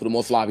shit, put them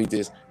on floppy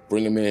disk,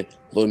 bring them in,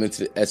 load them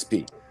into the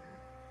SP.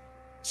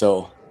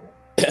 So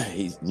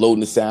he's loading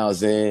the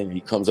sounds in.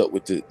 He comes up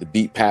with the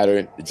beat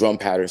pattern, the drum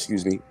pattern.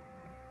 Excuse me,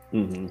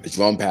 the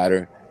drum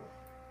pattern.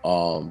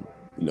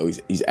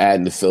 He's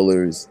adding the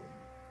fillers,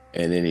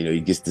 and then he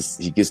gets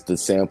the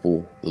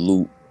sample, the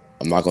loop.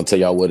 I'm not gonna tell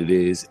y'all what it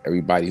is.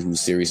 Everybody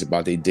who's serious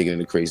about they digging in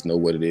the crates know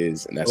what it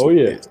is, and that's Oh what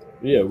yeah, it is.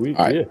 yeah, we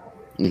All right. yeah.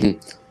 Mm-hmm.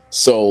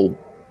 So,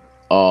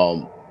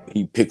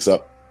 he picks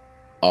up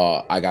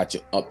 "I Got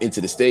You" up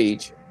into the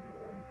stage,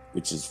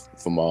 which is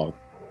from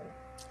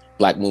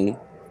Black Moon,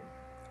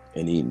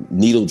 and he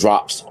needle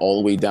drops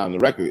all the way down the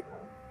record,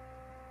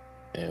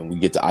 and we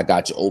get to "I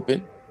Got You"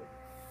 open.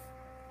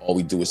 All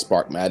we do is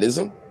spark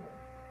madism.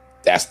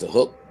 That's the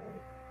hook.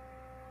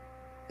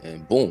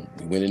 And boom,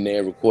 we went in there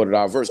and recorded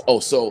our verse. Oh,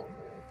 so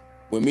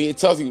when me and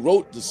Tuffy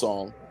wrote the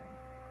song,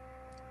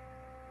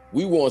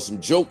 we want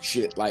some joke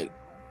shit. Like,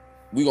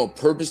 we gonna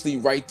purposely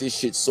write this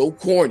shit so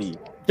corny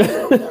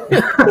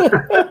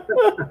that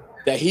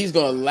he's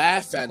gonna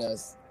laugh at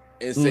us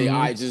and say, "All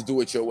right, just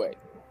do it your way."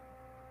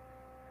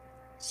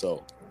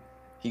 So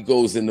he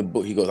goes in the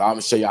book. He goes, "I'm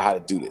gonna show y'all how to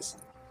do this.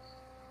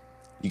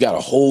 You gotta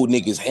hold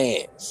niggas'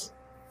 hands.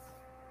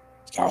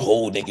 You gotta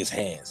hold niggas'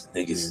 hands.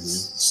 Niggas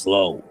is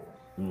slow.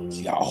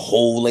 You gotta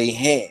hold a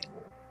hand.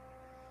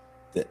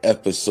 The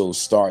episode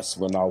starts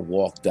when I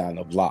walk down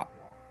the block.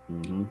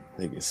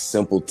 Niggas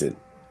simpleton.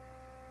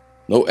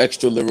 No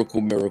extra lyrical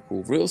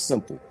miracle. Real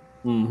simple.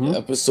 The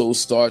episode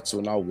starts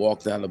when I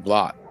walk down the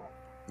block.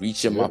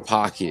 Reach in my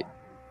pocket.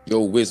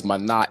 Yo, where's my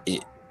knot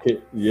it?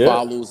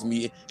 Follows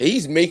me. And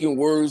he's making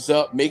words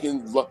up,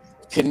 making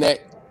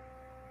connect.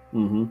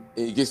 And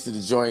he gets to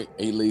the joint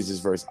and he lays his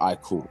verse. All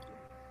right, cool.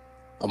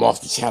 I'm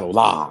off the channel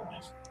live.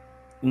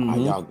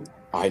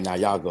 All right, now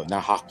y'all go. Now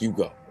Hawk, you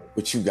go.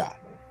 What you got?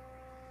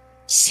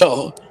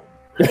 So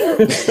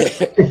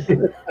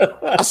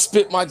I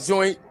spit my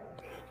joint.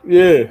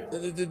 Yeah.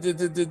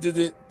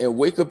 And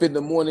wake up in the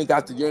morning,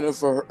 got the yearning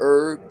for her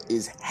herb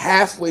is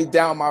halfway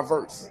down my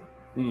verse.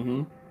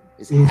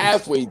 It's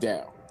halfway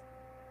down.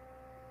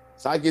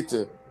 So I get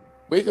to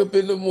wake up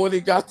in the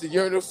morning, got the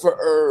yearning for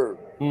herb.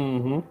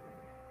 Yo,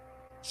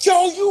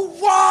 you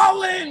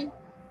wildin'!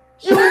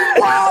 You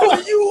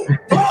wildin'! You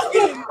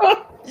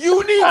bugging!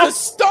 You need to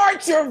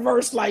start your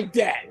verse like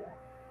that.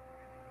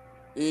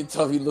 And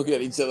Tuffy look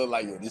at each other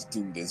like, yo, this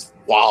dude is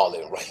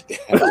wilding right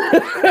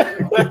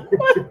there.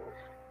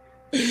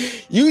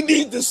 You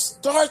need to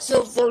start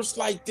your verse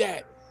like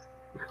that.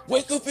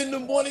 Wake up in the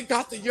morning,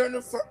 got the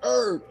yearning for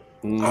herb.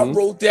 I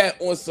wrote that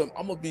on some,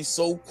 I'm gonna be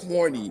so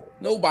corny.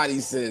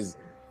 Nobody says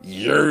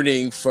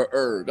yearning for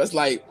herb. That's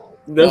like,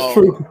 that's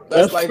true.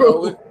 That's like,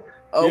 true.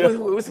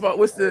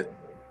 What's the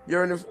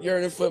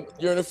yearning for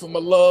my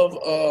love?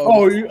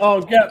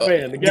 Gap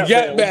Band. The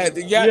Gap Band.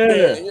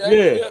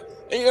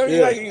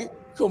 Yeah. Like,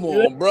 come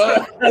on,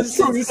 bro. That's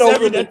true. That's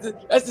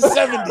the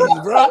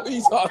 70s, bro. What are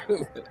you talking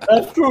about?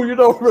 That's true. You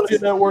don't really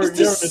get that word.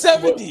 It's the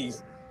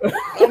 70s.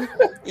 I'm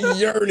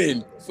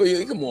yearning for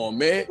you. Come on,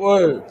 man.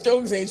 Word.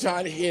 Jokes ain't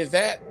trying to hear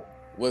that.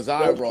 Was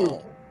I wrong?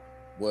 True.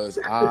 Was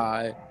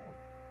I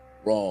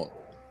wrong?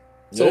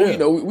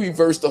 So, we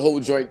versed the whole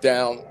joint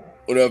down,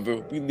 whatever.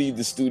 We leave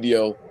the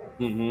studio.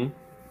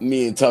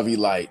 Me and Tuffy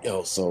like,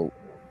 yo, so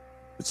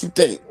what you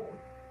think?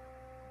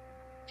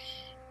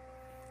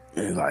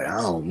 And like,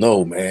 I don't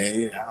know,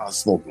 man. I'm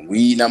smoking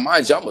weed. Now,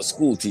 mind you, I'm a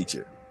school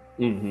teacher.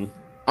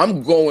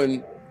 I'm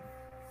going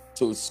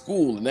to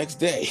school the next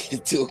day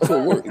to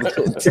go work and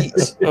go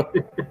teach.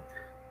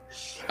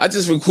 I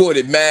just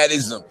recorded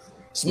Madism,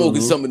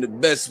 smoking some of the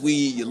best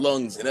weed your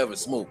lungs had ever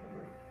smoked.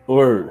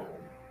 Word.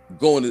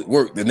 Going to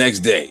work the next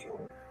day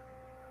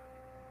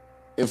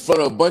in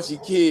front of a bunch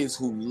of kids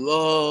who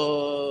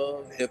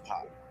love hip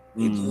hop.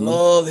 They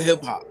love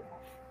hip hop,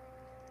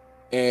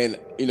 and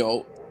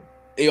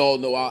they all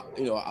know I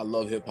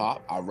love hip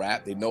hop. I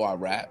rap. They know I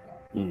rap.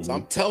 So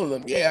I'm telling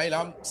them,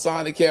 I'm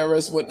signed to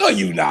KRS-One. No,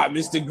 you not,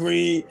 Mr.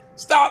 Green.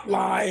 Stop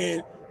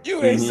lying.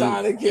 You ain't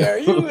signed to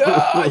KRS.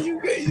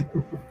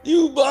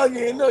 You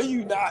bugging. No,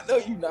 you not. No,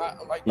 you not.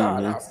 I'm like,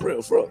 nah, for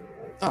real.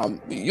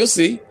 You'll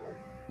see.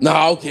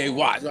 Nah, okay,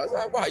 watch. I was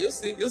like, wow, you'll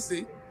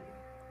see.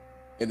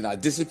 And then I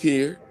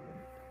disappeared.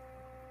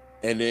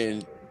 And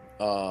then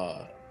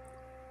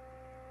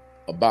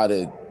about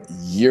a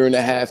year and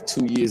a half,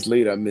 2 years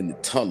later, I'm in the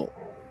tunnel.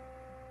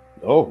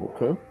 Oh,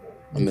 okay.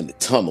 I'm in the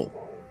tunnel.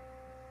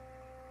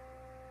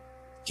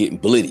 Getting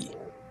blitty.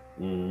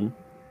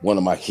 One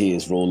of my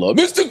kids roll up.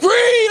 Mr. Green!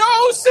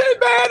 Oh, shit,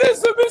 man.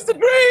 It's Mr.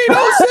 Green!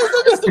 Oh,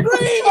 shit, Mr.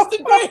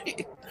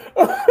 Green!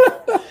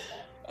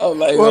 I'm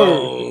like,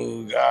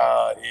 oh,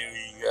 God, here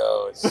we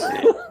go.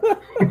 Shit.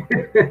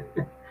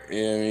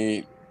 You know what I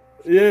mean?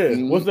 Yeah.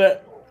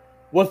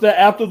 Was that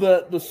after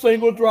the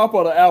single drop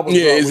or the album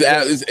drop?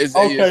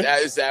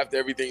 It's after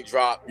everything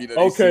dropped.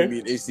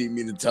 They see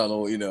me in the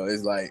tunnel.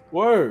 It's like,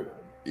 word.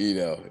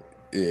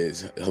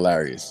 It's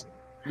hilarious.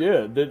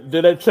 Yeah. Did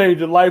that change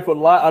your life a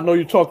lot? I know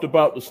you talked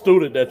about the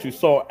student that you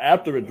saw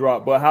after it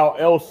dropped, but how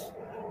else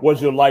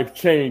was your life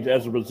changed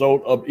as a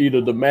result of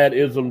either the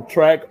Madism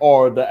track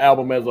or the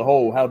album as a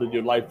whole? How did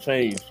your life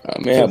change? I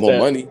may have more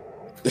money.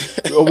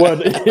 Well,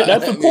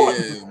 that's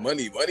important.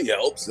 Money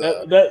helps.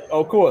 That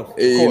of course.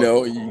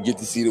 You get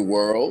to see the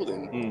world,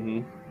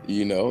 and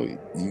you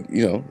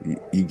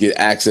get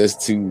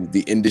access to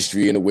the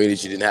industry in a way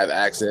that you didn't have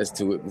access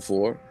to it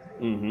before.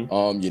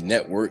 Your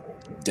network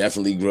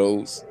definitely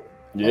grows.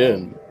 Yeah.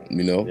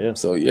 You know. Yeah.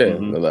 So yeah,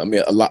 I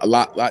mean, a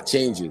lot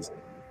changes.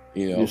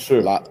 You know, Yeah, sure.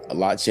 a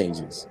lot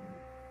changes,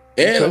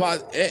 and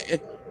Okay.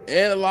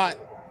 a lot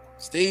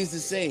stays the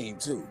same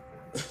too.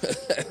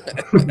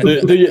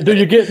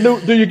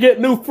 do you get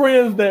new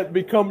friends that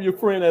become your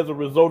friend as a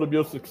result of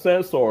your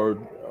success, or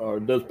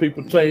does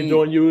people change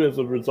on you as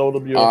a result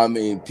of your? I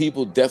mean,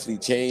 people definitely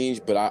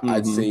change, but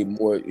I'd say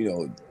more. You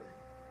know,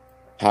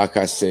 how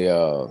can I say?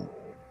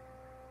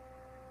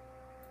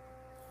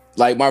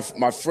 Like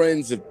my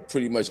friends have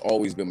pretty much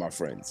always been my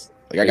friends.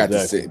 Like I got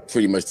to say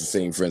pretty much the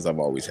same friends I've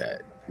always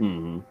had.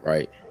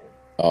 Right.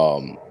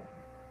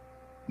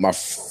 My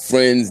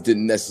friends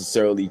didn't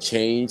necessarily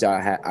change.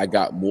 I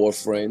got more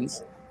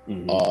friends.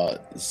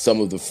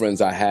 Some of the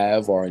friends I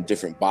have are in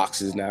different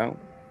boxes now.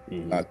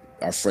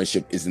 Our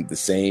friendship isn't the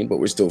same, but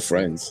we're still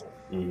friends.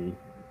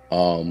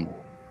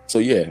 So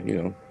yeah,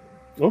 you know.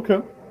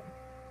 Okay.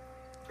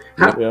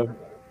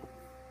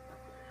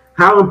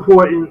 How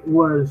important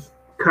was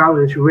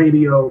college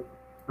radio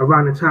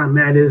around the time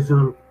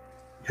Madism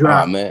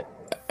dropped? Man,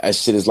 that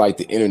shit is like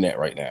the internet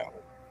right now.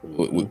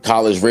 With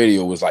college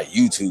radio was like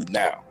YouTube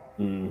now.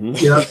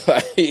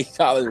 Like,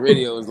 college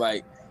radio was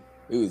like,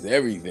 it was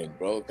everything,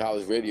 bro.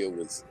 College radio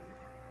was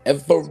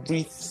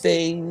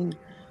everything.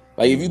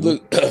 Like if you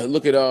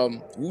look at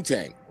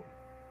Wu-Tang,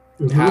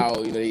 how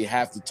they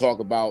have to talk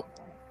about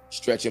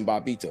Stretch and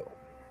Bobbito,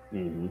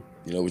 you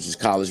know, which is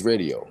college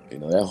radio. You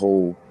know, that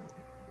whole,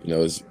 you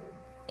know,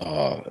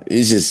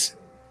 it's just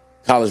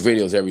college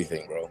radio is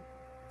everything, bro.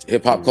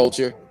 Hip hop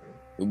culture.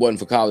 If it wasn't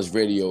for college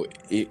radio,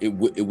 it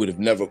would have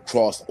never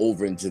crossed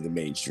over into the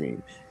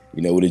mainstream.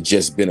 You know, it would have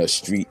just been a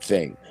street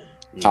thing.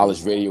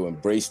 College radio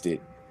embraced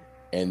it.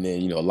 And then,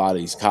 you know, a lot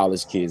of these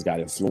college kids got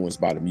influenced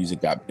by the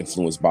music, got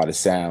influenced by the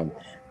sound.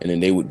 And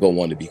then they would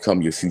go on to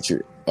become your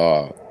future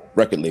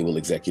record label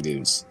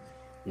executives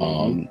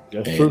and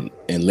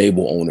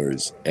label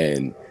owners.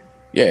 And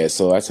yeah,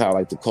 so that's how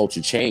like the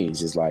culture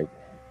changed. It's like,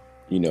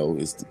 you know,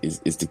 it's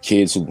the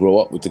kids who grow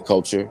up with the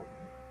culture,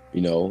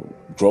 you know,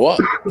 grow up.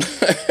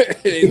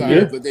 But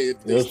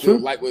they still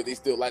like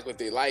what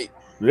they like.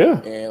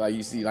 Yeah. And like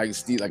you see, like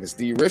a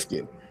Steve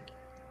Rifkin,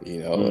 you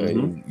know,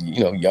 and,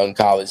 you know, young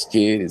college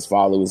kid, his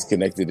father was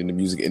connected in the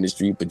music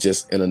industry, but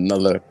just on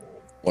another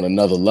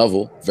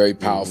level, very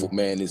powerful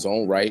man in his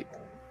own right.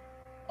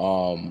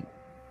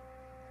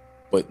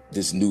 But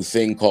this new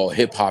thing called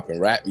hip hop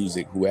and rap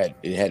music,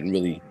 it hadn't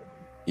really,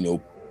 you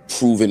know,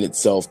 proven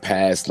itself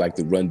past like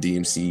the Run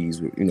DMCs,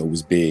 you know,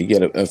 was big. He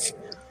had a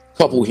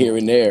couple here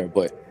and there,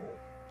 but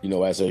you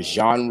know, as a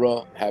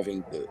genre,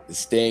 having the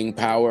staying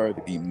power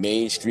to be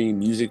mainstream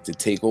music, to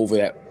take over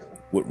that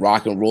what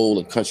rock and roll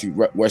and country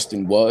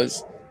western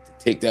was, to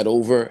take that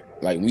over,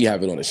 like we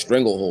have it on a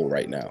stranglehold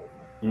right now.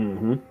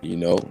 You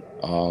know,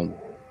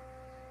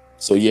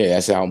 so yeah,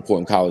 that's how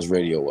important college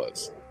radio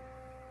was.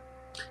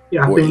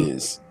 Yeah, I think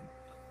is.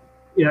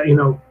 Yeah, you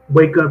know,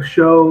 Wake Up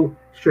Show,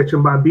 Stretch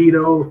and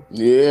Bobbito,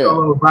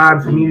 Solo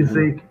Vibes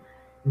Music,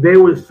 they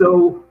were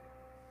so.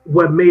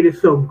 What made it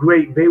so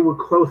great, they were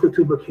closer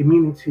to the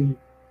community,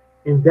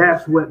 and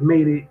that's what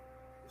made it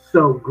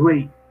so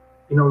great.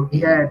 You know, he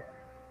had,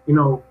 you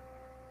know,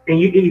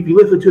 and if you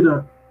listen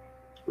to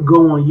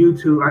go on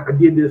YouTube, I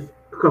did this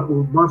a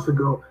couple of months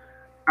ago.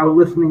 I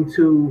was listening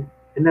to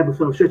an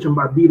episode of Stretch and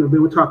Bobbito. They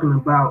were talking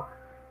about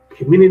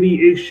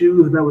community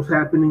issues that was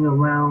happening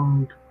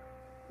around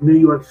New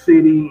York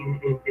City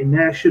and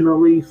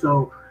nationally.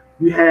 So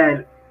you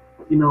had,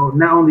 you know,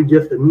 not only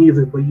just the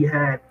music, but you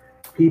had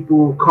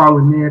people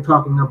calling in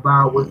talking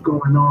about what's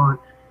going on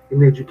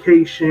in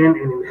education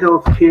and in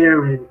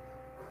healthcare, and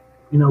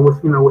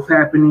what's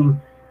happening,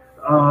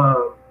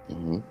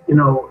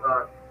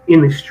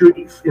 in the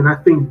streets. And I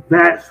think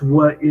that's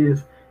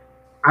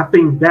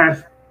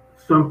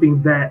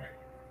something that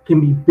can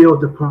be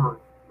built upon.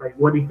 Like,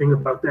 what do you think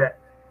about that?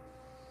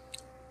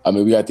 I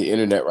mean, we got the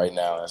internet right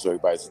now. That's where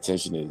everybody's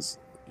attention is.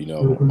 You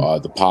know,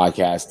 the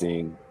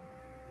podcasting.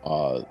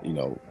 You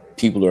know,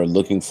 people are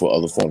looking for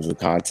other forms of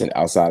content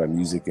outside of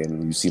music,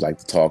 and you see like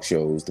the talk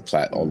shows,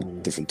 all the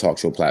different talk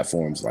show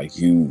platforms, like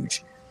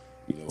huge.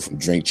 You know, from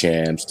Drink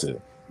Champs to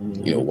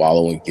you know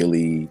Wallow and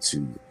Gilly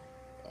to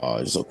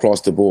just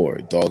across the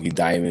board, Doggy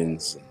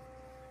Diamonds, and,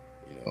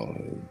 you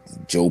know,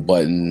 Joe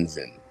Buttons,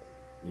 and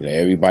you know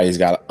everybody's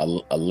got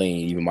a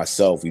lane. Even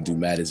myself, we do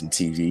Madism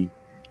TV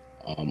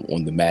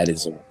on the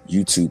Madism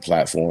YouTube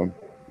platform.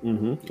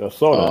 I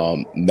saw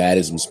that.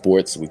 Madism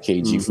Sports with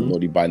KG from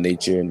Naughty by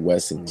Nature and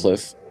Wes and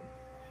Cliff.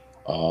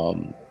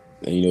 And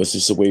you know, it's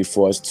just a way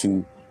for us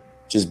to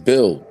just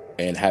build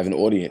and have an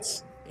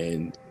audience.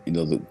 And you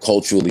know,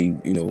 culturally,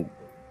 you know,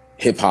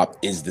 hip hop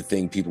is the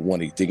thing people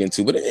want to dig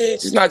into, but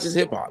it's just not just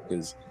hip hop,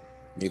 because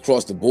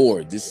across the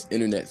board, this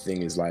internet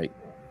thing is like,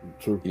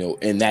 you know,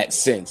 in that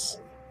sense,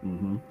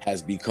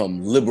 has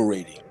become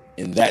liberating.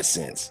 In that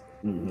sense,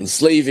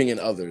 enslaving in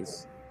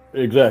others.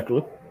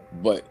 Exactly.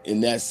 But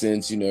in that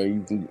sense, you know,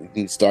 you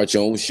can start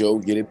your own show,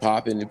 get it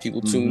popping, and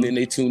people tune in.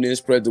 They tune in,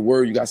 spread the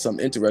word. You got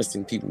something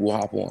interesting, people will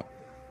hop on.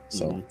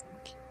 So,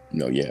 you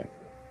know, yeah.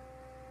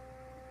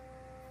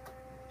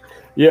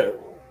 Yeah.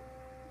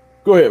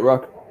 Go ahead,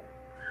 Rock.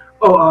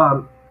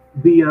 Oh,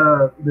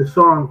 the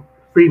song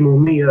 "Free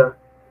Mumia,"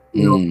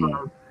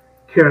 from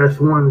KRS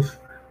One's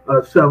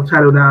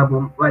self-titled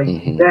album, like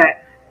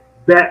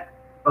that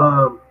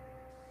um,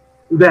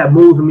 that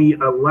moved me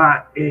a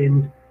lot,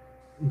 and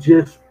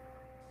just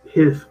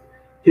his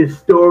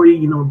story,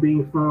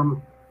 being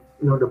from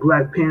the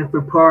Black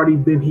Panther Party.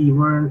 Then he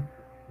learned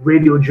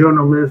radio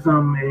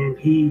journalism, and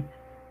he,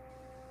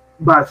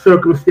 by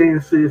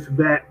circumstances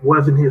that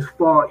wasn't his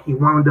fault, he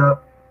wound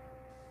up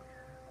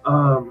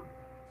um,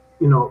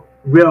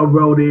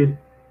 railroaded,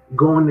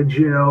 going to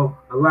jail.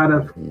 A lot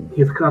of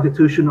his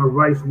constitutional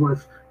rights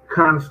was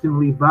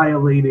constantly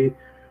violated.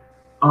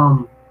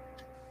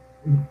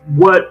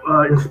 What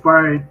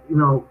inspired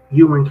you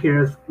and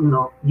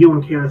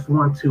KRS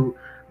One to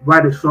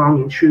write a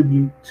song in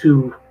tribute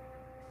to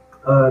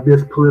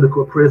this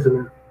political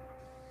prisoner?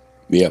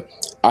 Yeah,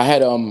 I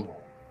had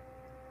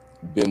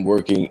been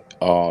working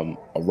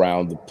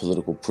around the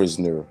political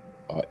prisoner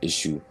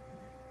issue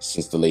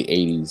since the late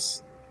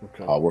 80s.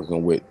 Okay.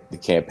 Working with the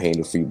campaign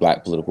to free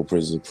Black political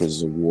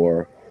prisoners of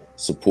war,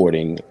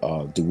 supporting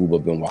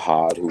Daruba bin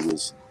Wahad, who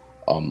was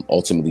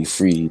ultimately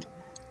freed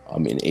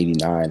in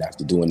 89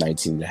 after doing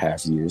 19 and a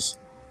half years.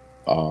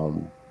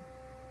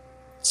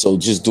 So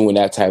just doing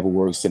that type of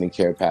work, sending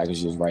care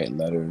packages, writing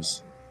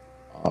letters,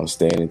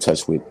 staying in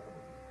touch with,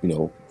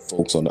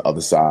 folks on the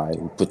other side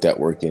who put that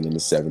work in the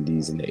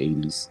 70s and the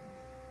 80s.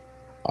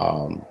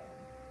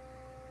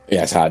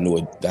 That's how I knew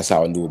it. That's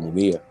how I knew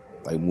Mumia.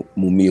 Like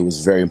Mumia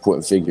was a very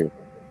important figure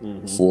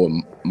for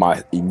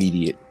my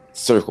immediate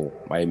circle,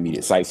 my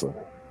immediate cipher.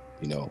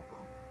 My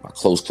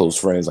close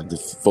friends, like the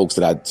folks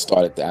that I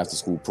started the after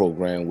school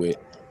program with.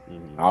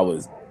 I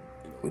was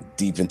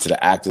deep into the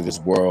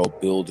activist world,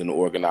 building,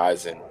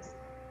 organizing,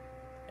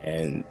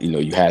 and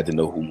you had to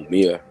know who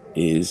Mumia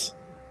is,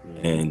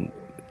 and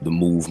the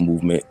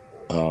movement.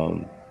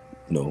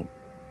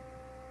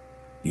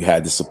 You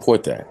had to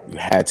support that. You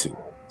had to.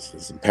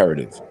 It's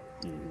imperative.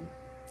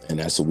 And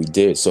that's what we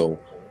did. So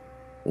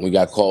when we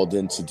got called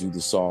in to do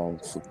the song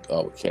for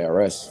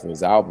KRS for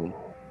his album,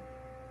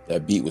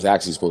 that beat was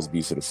actually supposed to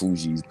be for the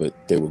Fugees, but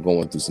they were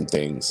going through some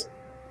things.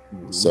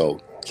 So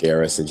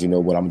KRS said, "You know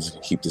what? I'm just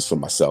gonna keep this for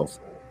myself.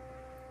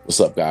 What's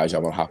up, guys?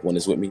 Y'all wanna hop on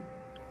this with me?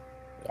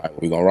 All right,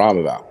 what we gonna rhyme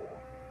about?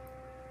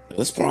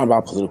 Let's rhyme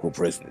about political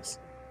prisoners.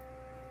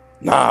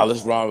 Nah,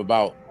 let's rhyme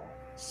about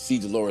C.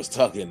 Dolores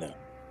Tucker in there.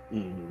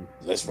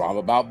 Let's rhyme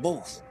about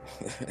both."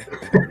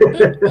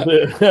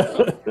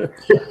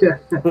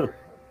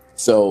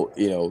 So,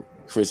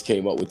 Chris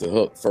came up with the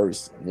hook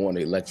first. One,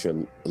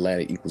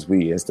 Atlantic equals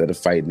we, instead of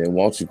fighting. Then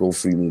why don't you go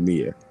free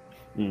Mumia?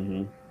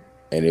 And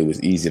it was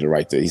easy to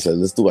write there. He said,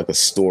 let's do like a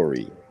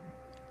story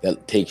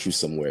that takes you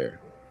somewhere.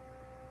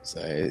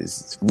 So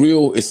it's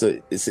real. It's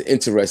an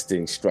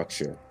interesting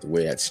structure, the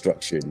way that's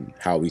structured and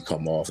how we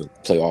come off and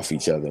play off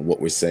each other and what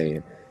we're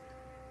saying.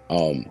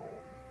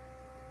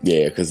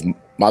 Because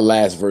my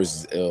last verse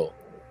is ill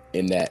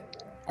in that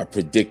I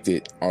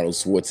predicted Arnold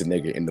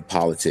Schwarzenegger into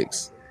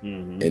politics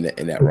in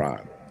that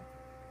rhyme.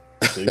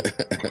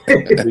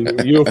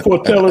 You're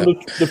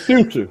foretelling the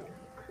future.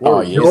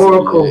 Oh yeah,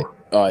 Oracle.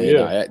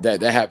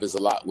 That happens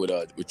a lot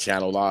with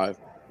Channel Live.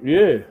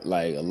 Yeah,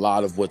 like a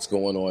lot of what's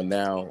going on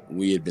now,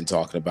 we had been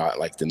talking about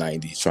like the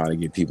 90s, trying to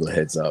give people a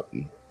heads up,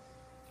 and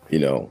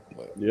Yeah.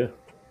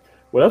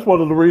 Well, that's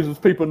one of the reasons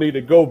people need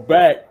to go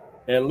back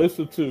and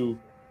listen to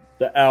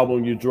the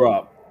album you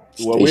dropped.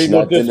 Well, we're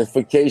not just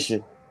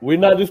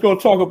going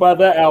to talk about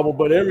that album,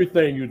 but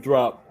everything you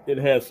drop, it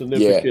has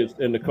significance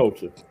in the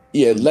culture.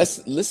 Yeah,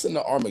 let's listen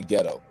to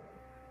Armageddon.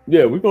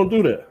 Yeah, we're going to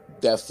do that.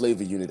 That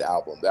Flavor Unit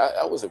album.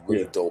 That was a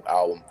really dope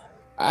album.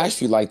 I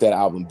actually like that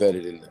album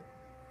better than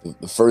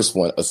the first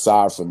one,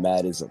 aside from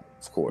Madism,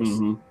 of course.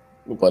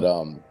 But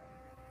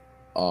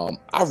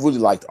I really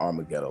liked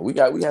Armageddon. We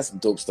had some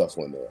dope stuff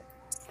on there.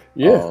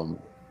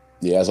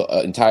 As an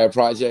entire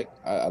project,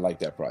 I like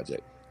that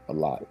project a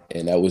lot.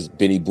 And that was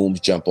Benny Boom's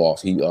Jump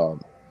Off.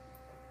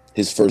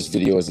 His first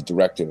video as a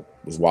director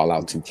was Wild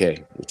Out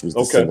 2K, which was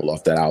the single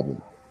off that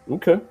album.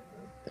 Okay.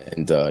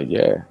 And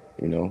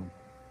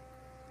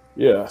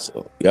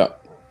So,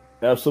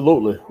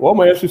 absolutely. Well, I'm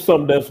gonna ask you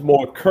something that's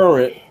more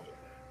current,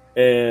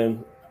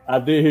 and I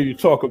did hear you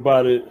talk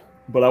about it,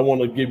 but I want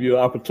to give you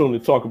an opportunity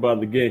to talk about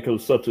it again because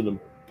it's such an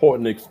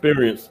important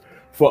experience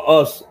for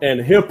us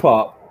and hip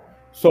hop.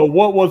 So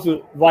what was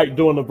it like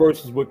doing the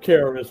verses with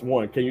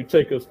KRS-One? Can you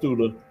take us through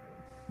the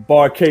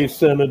Barcade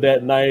Center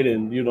that night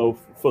and,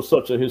 for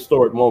such a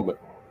historic moment?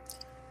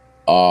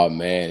 Oh,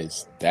 man,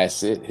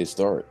 that's it,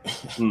 historic.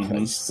 I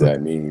mean,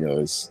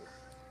 it's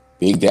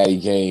Big Daddy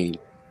Kane,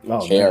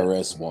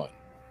 KRS-One.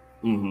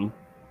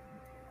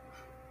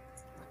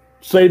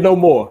 Say no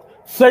more.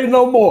 Say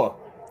no more.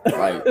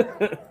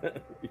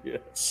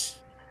 That's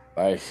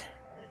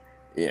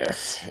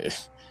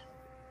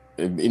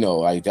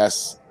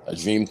a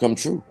dream come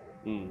true.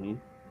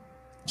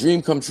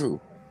 Dream come true.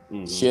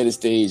 Share the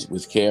stage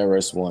with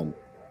KRS-One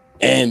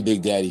and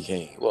Big Daddy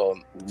Kane. Well,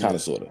 kind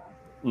of, sort of.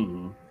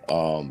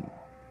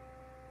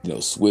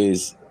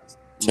 Swizz,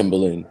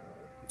 Timbaland,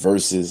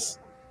 Versus,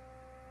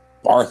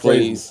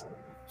 Barclays.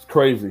 It's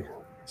crazy.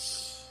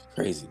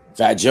 Crazy.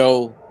 Fat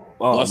Joe,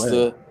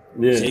 Buster,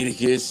 yeah.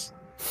 Jadakiss,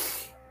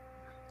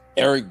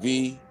 Eric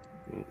B.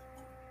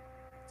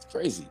 It's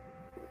crazy.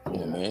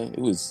 Yeah, man. It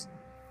was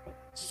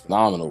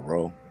phenomenal,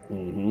 bro.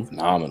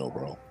 Phenomenal,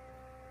 bro.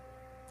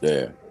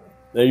 Yeah.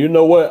 Now, you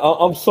know what?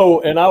 I'm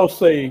so, and I would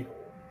say,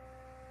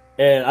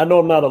 and I know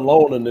I'm not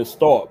alone in this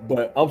thought,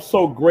 but I'm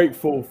so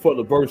grateful for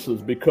the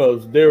verses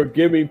because they're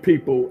giving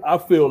people, I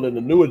feel, in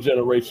the newer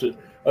generation,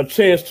 a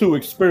chance to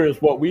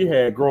experience what we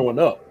had growing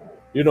up.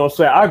 You know what I'm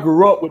saying? I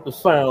grew up with the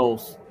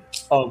sounds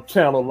of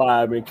Channel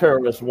Live and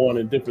KRS-One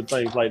and different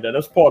things like that.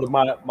 That's part of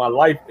my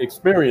life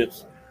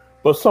experience.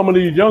 But some of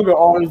these younger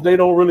artists, they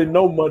don't really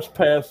know much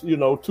past,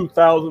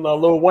 2000 or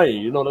Lil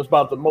Wayne. That's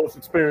about the most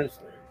experience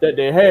that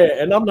they had.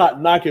 And I'm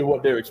not knocking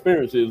what their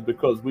experience is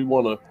because we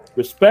want to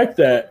respect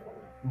that.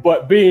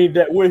 But being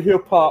that we're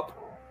hip-hop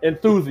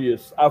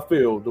enthusiasts, I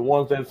feel, the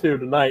ones that's here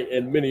tonight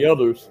and many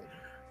others,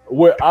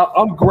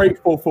 I'm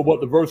grateful for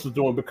what the verse is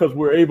doing because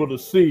we're able to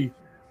see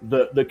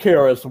the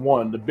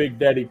KRS-One, the Big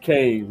Daddy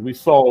Kanes. We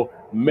saw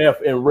Meth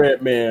and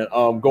Redman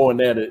going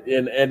at it,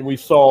 and we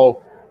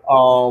saw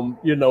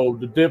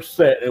the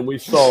Dipset, and we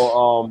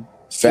saw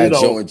Fat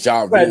Joe and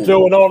Ja Rule. Fat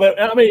Joe and all that.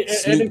 I mean,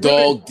 Snoop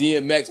Dogg,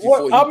 DMX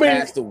before he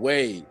passed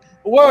away.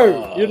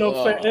 Word, you know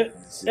what I'm saying?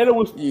 And it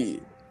was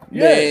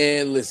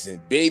Man,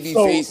 listen,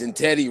 Babyface and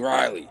Teddy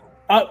Riley.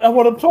 I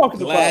what I'm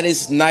talking about.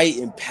 Gladys Knight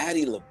and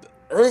Patti LaBelle.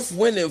 Earth,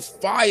 Wind, and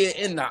Fire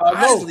and the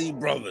Isley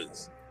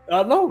Brothers.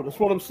 I know. That's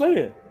what I'm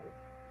saying.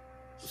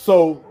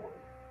 So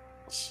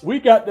we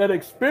got that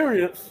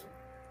experience,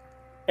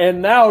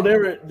 and now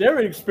they're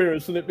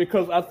experiencing it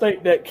because I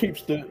think that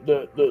keeps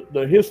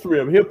the history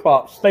of hip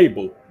hop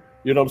stable.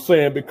 You know what I'm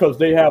saying? Because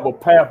they have a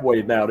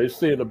pathway now. They're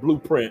seeing the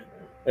blueprint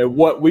and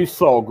what we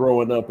saw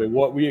growing up and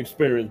what we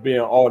experienced being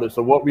artists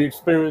and what we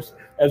experienced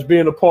as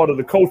being a part of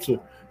the culture.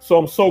 So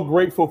I'm so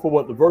grateful for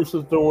what the verse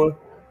is doing.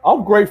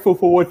 I'm grateful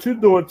for what you're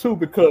doing too,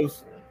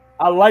 because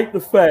I like the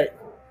fact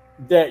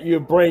that you're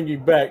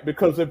bringing back,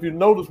 because if you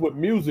notice with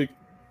music,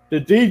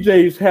 the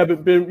DJs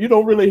haven't been, you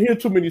don't really hear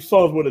too many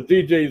songs where the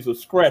DJs are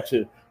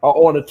scratching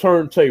or on the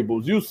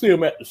turntables. You'll see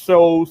them at the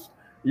shows.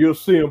 You'll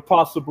see them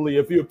possibly,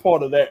 if you're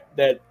part of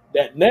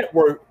that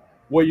network,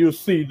 where you'll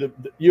see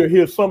you'll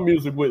hear some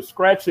music with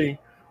scratching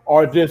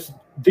or just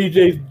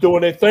DJs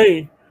doing their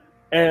thing.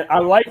 And I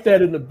like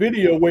that in the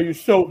video where you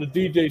showed the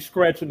DJ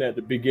scratching at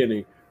the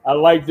beginning. I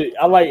like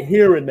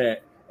hearing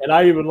that, and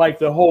I even like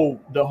the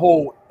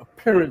whole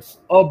appearance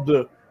of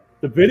the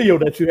video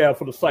that you have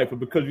for the cypher,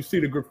 because you see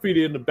the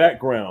graffiti in the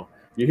background,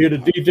 you hear the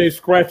DJ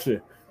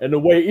scratching, and the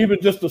way even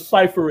just the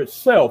cypher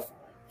itself,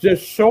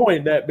 just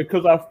showing that,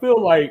 because I feel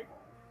like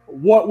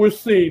what we're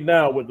seeing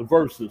now with the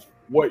verses,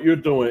 what you're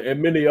doing,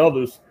 and many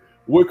others,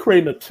 we're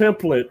creating a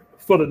template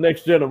for the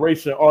next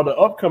generation or the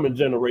upcoming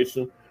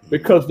generation,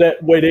 because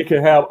that way they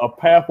can have a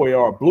pathway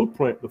or a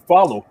blueprint to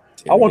follow.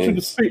 I want you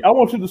to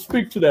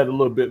speak to that a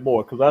little bit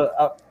more, because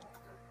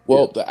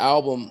the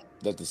album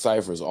that the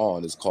Cypher is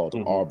on is called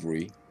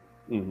Aubrey.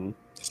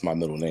 That's my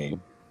middle name.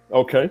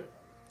 Okay.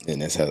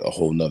 And this has a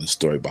whole nother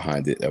story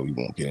behind it that we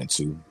won't get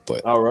into.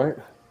 But all right.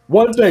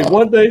 One day.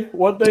 One day.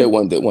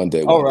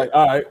 All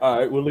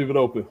right. We'll leave it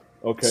open.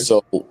 Okay.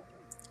 So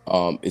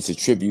it's a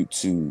tribute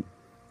to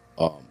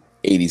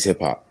 80s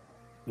hip hop.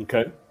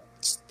 Okay.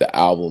 The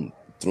album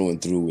through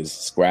and through is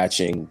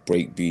scratching,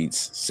 break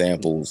beats,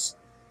 samples,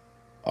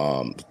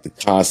 the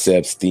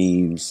concepts,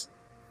 themes,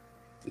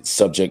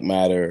 subject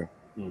matter.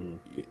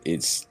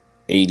 It's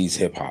 80s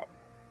hip hop,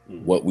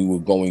 what we were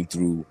going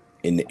through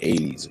in the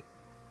 80s.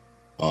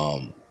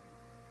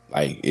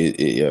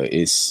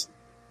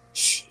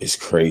 It's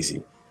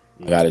crazy.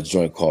 I got a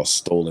joint called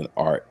Stolen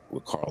Art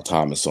with Carl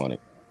Thomas on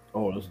it.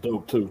 Oh, that's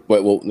dope too.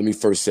 But let me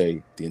first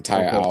say the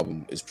entire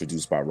album is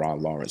produced by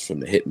Ron Lawrence from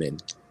the Hitmen.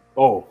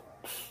 Oh,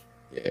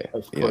 yeah,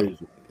 that's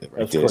crazy.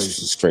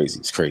 That's crazy.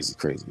 It's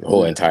crazy. The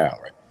whole entire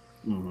album,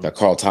 right? Got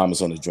Carl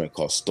Thomas on the joint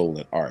called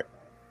Stolen Art.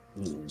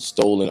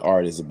 Stolen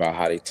Art is about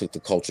how they took the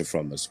culture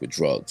from us with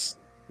drugs.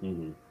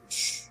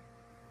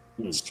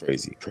 It's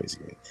crazy.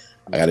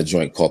 I got a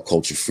joint called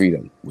Culture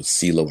Freedom with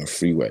CeeLo and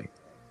Freeway.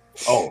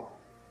 Oh,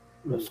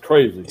 that's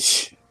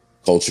crazy.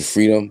 Culture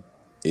Freedom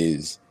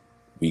is,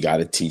 we got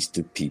to teach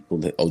the people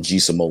that. Oh, G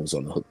Simone was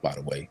on the hook, by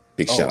the way.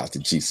 Big shout out to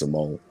G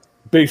Simone.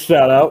 Big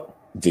shout out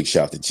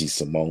to G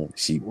Simone.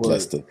 She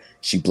blessed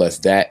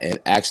that. And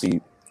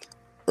actually,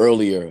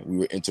 earlier we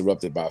were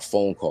interrupted by a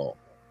phone call.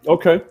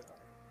 Okay.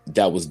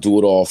 That was Do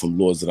It All from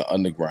Lords of the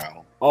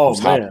Underground. Oh,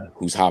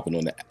 who's hopping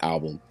on the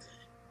album.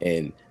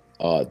 And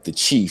the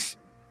chief,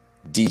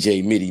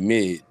 DJ Mitty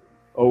Mid,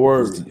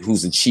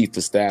 who's the chief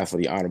of staff for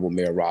the Honorable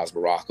Mayor Ras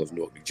Baraka of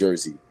Newark, New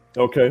Jersey.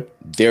 Okay.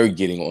 They're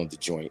getting on the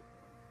joint.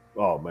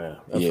 Oh, man.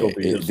 That's going to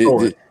be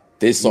historic.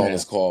 This song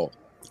is called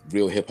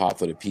Real Hip Hop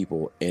for the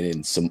People.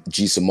 And then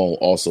G Simone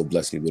also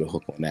blessed me with a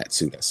hook on that,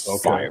 too. That's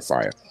fire. So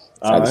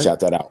I had to shout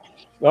that out.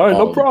 All right,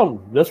 no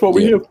problem. That's what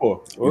we're here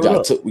for. We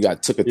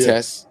got Took a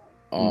Test,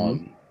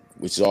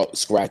 which is all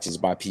scratches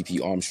by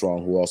P.P.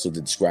 Armstrong, who also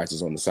did the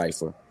scratches on the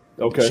Cypher.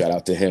 Okay. Shout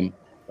out to him.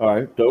 All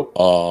right, dope.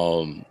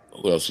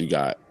 What else we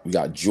got? We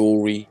got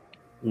Jewelry,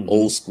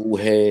 Old School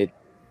Head,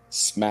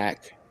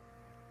 Smack,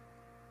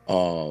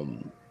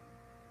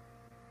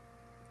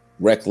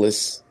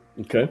 Reckless.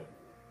 Okay.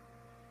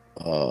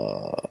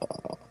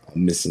 I'm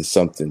missing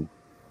something.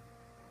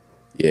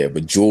 Yeah,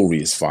 but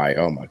Jewelry is fire.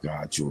 Oh my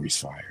God, Jewelry's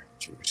fire.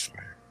 Jewelry's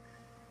fire.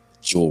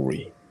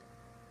 Jewelry.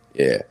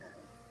 Yeah.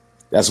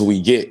 That's what we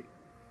get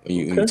when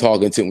you're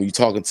talking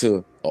to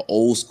an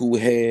old school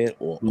head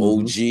or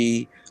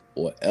OG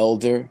or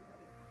elder.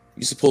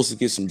 You're supposed to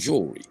get some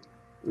jewelry.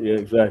 Yeah,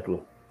 exactly.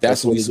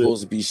 That's what we're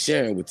supposed to be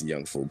sharing with the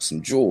young folks,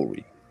 some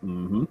jewelry.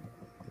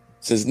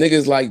 Since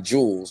niggas like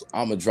jewels,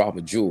 I'ma drop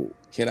a jewel.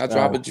 Can I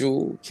drop a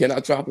jewel? Can I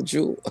drop a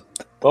jewel?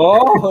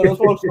 Oh, that's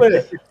what I'm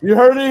saying. You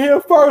heard it here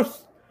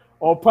first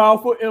on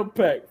Powaful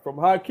Impact from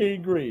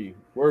Hakim Green.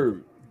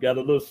 Word. Got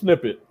a little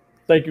snippet.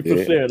 Thank you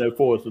for sharing that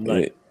for us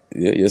tonight.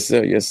 Yeah, yes,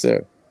 sir. Yes,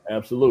 sir.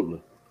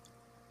 Absolutely.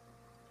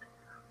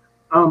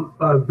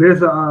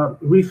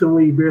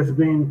 Recently there's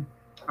been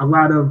a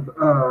lot of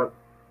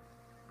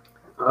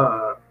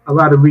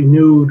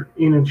renewed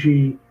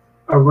energy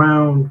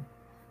around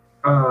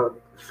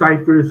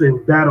ciphers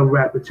and battle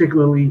rap,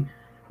 particularly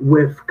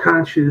with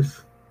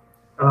conscious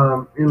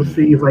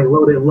MCs like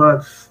Loaded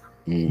Lux,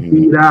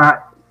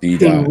 B-Dot,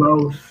 King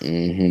Los.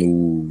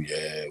 Ooh,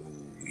 yeah.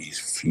 Ooh,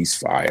 he's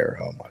fire.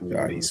 Oh my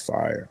God, he's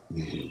fire.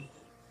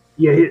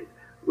 Yeah,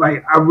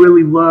 I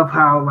really love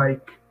how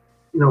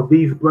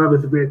these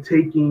brothers they're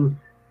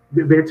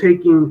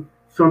taking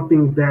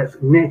something that's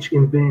niche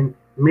and then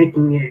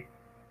making it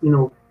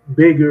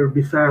bigger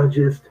besides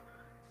just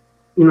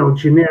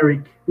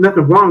generic.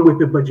 Nothing wrong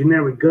with it, but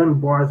generic gun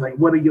bars. Like,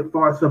 what are your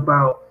thoughts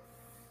about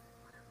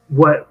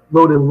what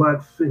Loaded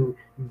Lux and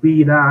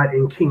B-Dot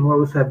and King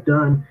Los have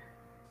done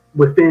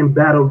within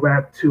battle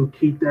rap to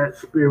keep that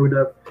spirit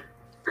of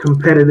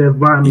competitive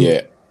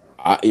rhyming?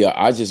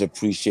 I just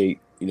appreciate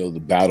the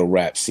battle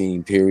rap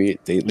scene. Period.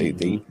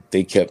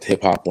 They kept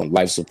hip hop on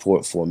life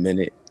support for a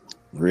minute.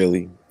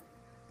 Really,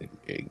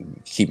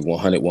 keep it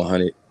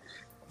 100.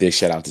 Big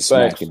shout out to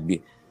Smack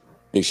and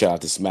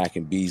Smack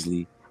and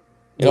Beasley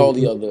and all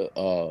the other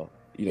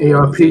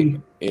ARP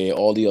and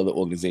all the other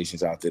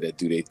organizations out there that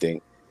do their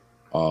thing.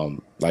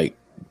 Like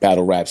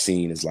battle rap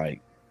scene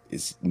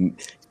is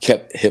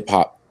kept hip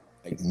hop,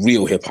 like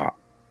real hip hop.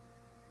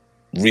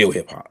 That's real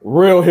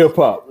right.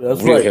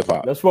 Hip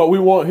hop. That's what we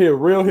want here.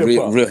 Real hip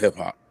hop. Real hip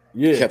hop.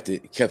 Yeah. Kept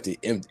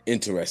it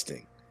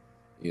interesting.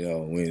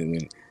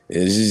 When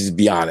just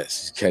be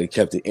honest,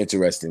 kept it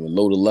interesting. When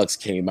Loaded Lux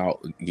came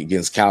out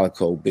against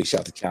Calico, big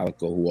shout to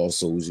Calico, who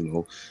also was he's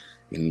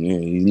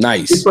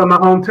nice. He's from my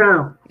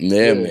hometown.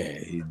 Yeah,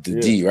 man.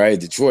 D, right?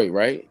 Detroit,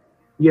 right?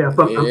 Yeah,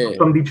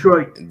 from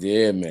Detroit.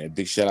 Yeah, man.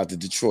 Big shout out to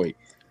Detroit.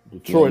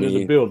 Detroit in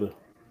the building.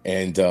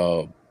 And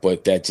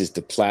but that just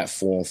the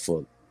platform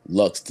for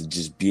Lux to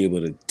just be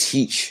able to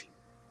teach.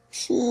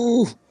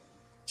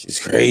 She's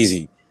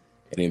crazy.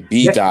 And then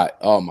B-Dot,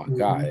 oh my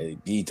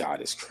God,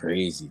 B-Dot is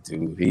crazy,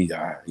 dude.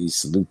 He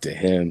salute to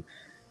him.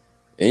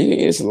 And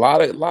there's a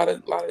lot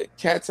of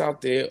cats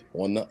out there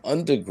on the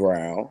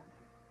underground,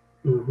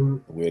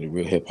 where the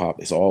real hip hop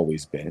has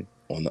always been,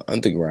 on the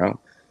underground,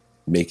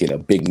 making a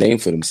big name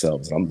for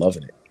themselves. I'm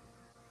loving it.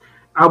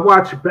 I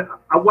watch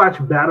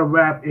battle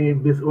rap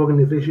in this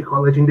organization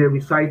called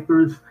Legendary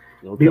Ciphers.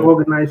 They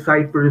organize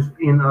ciphers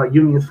in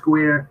Union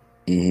Square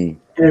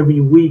every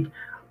week.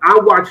 I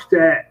watch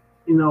that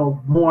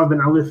more than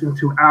I listen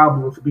to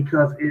albums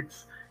because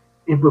it's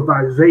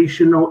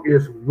improvisational,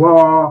 it's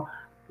raw,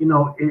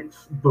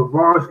 it's the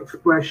rawest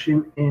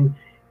expression in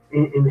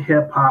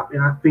hip hop.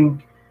 And I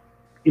think,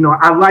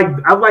 I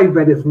like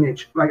that it's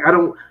niche. Like, I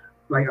don't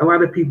like, a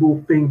lot of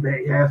people think that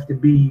it has to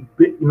be,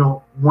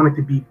 want it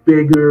to be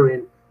bigger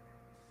and,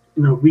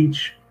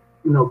 reach,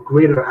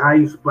 greater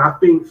heights. But I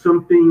think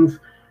some things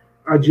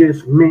are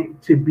just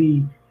meant to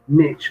be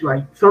niche.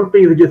 Like, some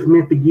things are just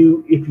meant for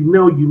you. If you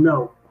know, you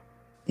know.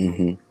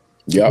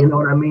 Yeah, you know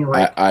what I mean.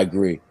 Like, I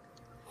agree.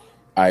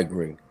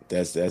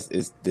 There's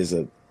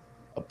a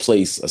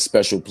place, a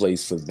special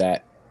place for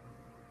that.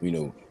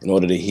 In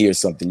order to hear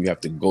something, you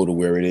have to go to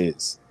where it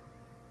is.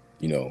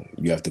 You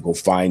have to go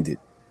find it.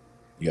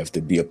 You have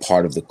to be a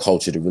part of the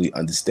culture to really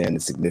understand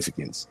the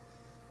significance.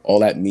 All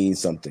that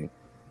means something.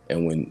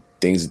 And when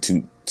things are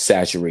too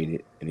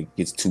saturated and it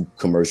gets too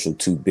commercial,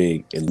 too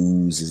big, it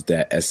loses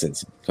that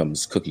essence. It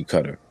becomes cookie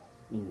cutter.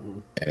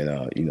 And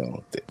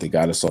they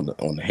got us on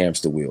the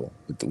hamster wheel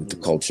with the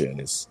culture, and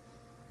it's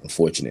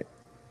unfortunate.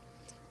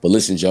 But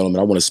listen, gentlemen,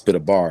 I want to spit a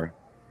bar.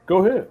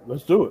 Go ahead,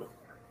 let's do it.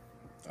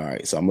 All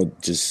right, so I'm gonna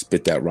just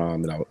spit that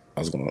rhyme, and I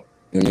was gonna.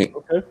 Okay,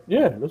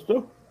 yeah, let's do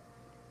it.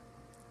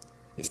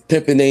 If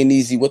pimping ain't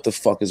easy, what the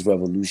fuck is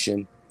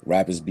revolution?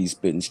 Rappers be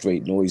spitting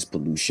straight noise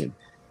pollution.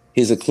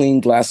 Here's a clean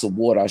glass of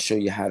water. I'll show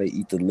you how to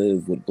eat to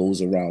live. What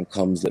goes around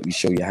comes. Let me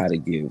show you how to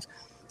give.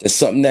 There's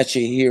something that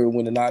you hear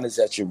when the nine is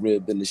at your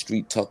rib. In the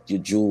street, tuck your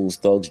jewels.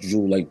 Thugs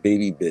drool like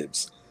baby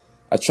bibs.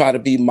 I try to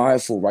be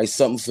mindful, write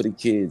something for the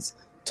kids.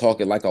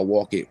 Talk it like I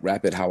walk it,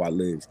 rap it how I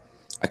live.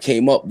 I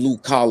came up blue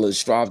collar,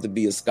 strived to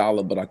be a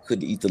scholar, but I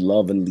couldn't eat the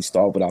love and really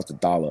starve without the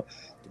dollar.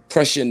 The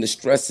pressure and the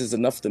stress is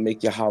enough to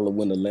make you holler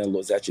when the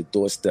landlord's at your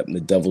doorstep and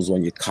the devil's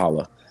on your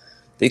collar.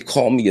 They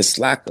call me a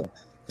slacker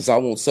because I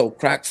won't sell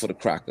crack for the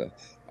cracker.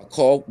 I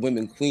call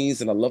women queens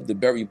and I love to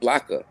bury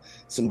blacker.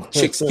 Some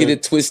chicks get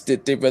it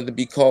twisted. They'd rather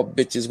be called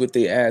bitches with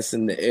their ass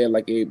in the air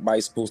like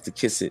everybody's supposed to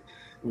kiss it.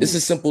 It's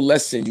a simple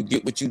lesson. You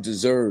get what you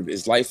deserve.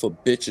 Is life a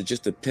bitch or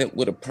just a pimp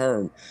with a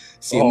perm?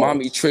 See,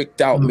 mommy tricked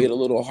out, made a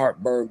little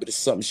heartburn, but it's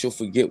something she'll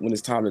forget when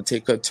it's time to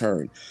take her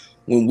turn.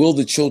 When will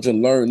the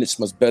children learn it's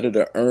much better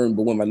to earn?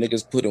 But when my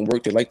niggas put in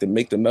work, they like to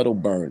make the metal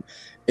burn.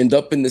 End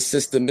up in the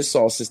system, it's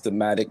all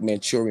systematic.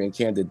 Manchurian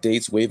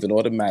candidates, waving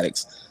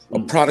automatics. A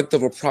product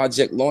of a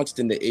project launched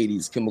in the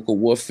 80s. Chemical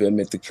warfare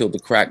meant to kill the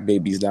crack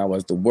babies. Now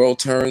as the world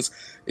turns,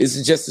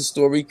 it's just a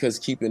story because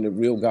keeping it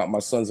real got my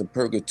sons in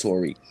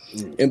purgatory.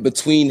 In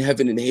between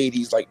heaven and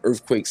Hades, like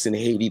earthquakes in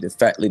Haiti, the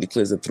fat lady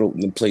clears her throat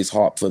and then plays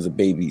harp for the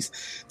babies.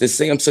 They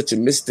say I'm such a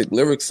mystic,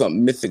 lyrics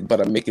something mythic,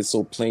 but I make it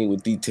so plain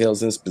with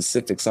details and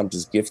specifics. I'm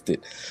just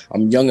gifted.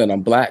 I'm young and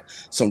I'm black.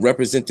 Some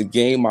represent the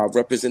game. I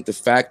represent the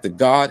fact that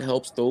God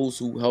helps those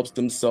who helps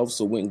themselves.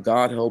 So when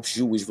God helps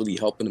you, he's really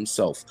helping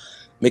himself.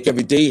 Make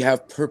every day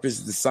have purpose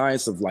is the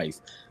science of life.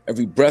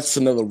 Every breath's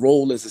another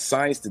roll is a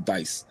science to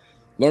dice.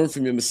 Learn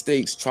from your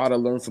mistakes. Try to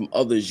learn from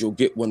others. You'll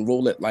get one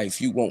roll at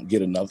life. You won't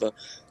get another.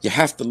 You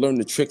have to learn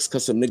the tricks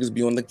because some niggas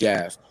be on the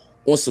gaff.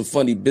 On some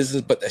funny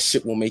business, but that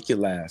shit won't make you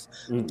laugh.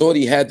 Thought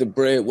he had the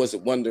bread.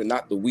 Wasn't wonder,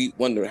 not the wheat.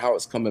 Wonder how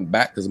it's coming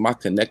back because my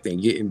connect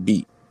ain't getting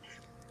beat.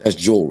 That's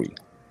jewelry.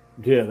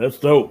 Yeah, that's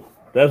dope.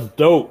 That's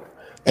dope.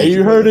 And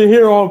you heard it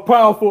here on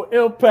Powaful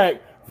Impak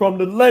from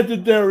the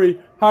legendary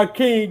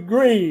Hakim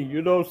Green.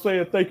 You know what I'm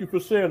saying? Thank you for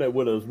sharing that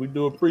with us. We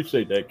do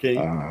appreciate that, King.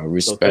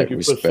 Respect, so thank you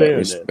respect, for sharing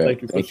respect. that.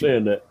 Thank you for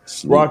sharing that.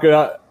 Sweet.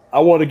 Rocket, I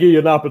want to give you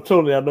an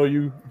opportunity. I know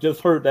you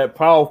just heard that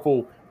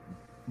powerful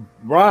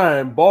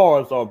rhyme,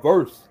 bars, or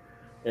verse.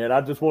 And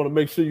I just want to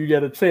make sure you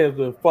get a chance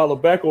to follow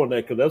back on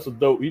that because that's a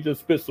dope. He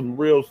just spit some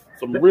real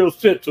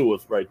shit to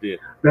us right there.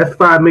 That's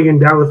 $5 million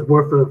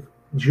worth of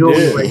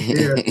jewelry right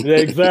there. Yeah,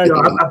 exactly.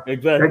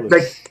 Exactly.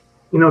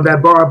 That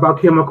bar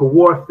about chemical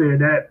warfare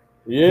that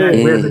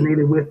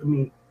resonated with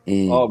me.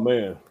 Oh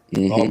man.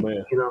 Oh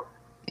man.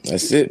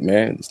 That's it,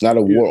 man. It's not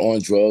a war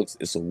on drugs.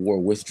 It's a war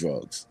with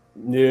drugs.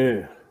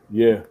 Yeah.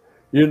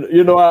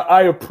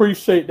 I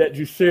appreciate that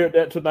you shared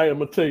that tonight. I'm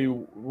gonna tell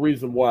you the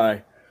reason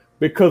why.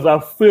 Because I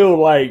feel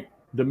like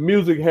the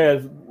music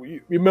has.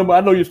 Remember,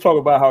 I know you was talking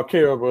about how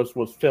KRS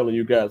was telling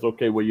you guys,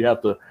 okay, well, you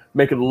have to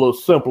make it a little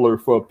simpler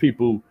for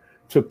people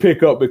to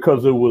pick up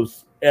because it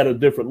was at a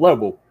different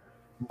level.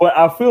 But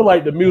I feel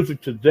like the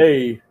music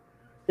today,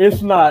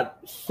 it's not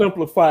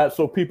simplified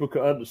so people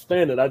can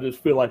understand it. I just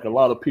feel like a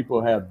lot of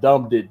people have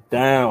dumbed it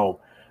down.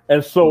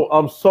 And so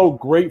I'm so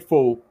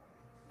grateful,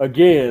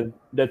 again,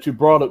 that you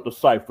brought up the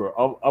cipher.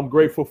 I'm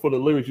grateful for the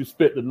lyrics you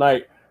spit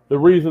tonight. The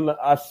reason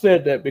I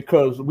said that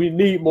because we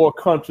need more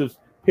conscious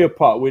hip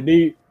hop. We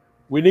need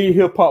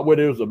hip hop where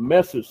there's a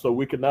message, so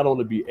we can not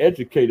only be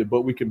educated,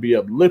 but we can be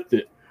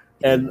uplifted.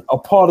 And a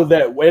part of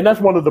that, and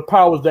that's one of the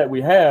powers that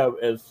we have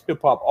as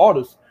hip hop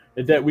artists,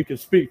 is that we can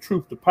speak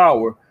truth to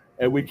power,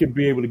 and we can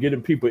be able to get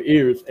in people's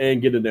ears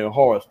and get in their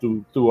hearts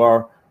through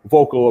our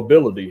vocal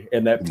ability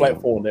and that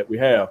platform that we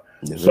have.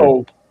 Yes,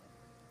 so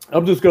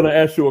I'm just going to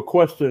ask you a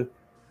question.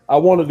 I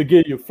wanted to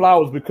give you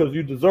flowers because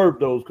you deserve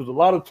those. Because a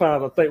lot of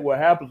times, I think what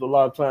happens a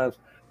lot of times,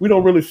 we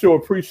don't really show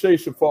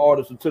appreciation for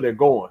artists until they're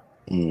gone.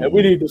 And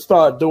we need to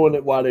start doing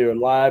it while they're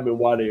alive and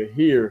while they're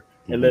here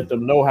and let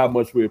them know how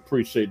much we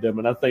appreciate them.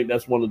 And I think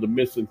that's one of the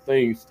missing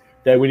things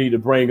that we need to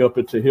bring back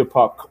into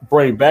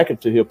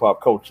hip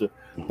hop culture.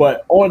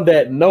 But on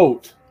that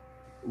note,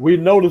 we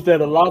noticed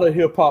that a lot of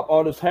hip hop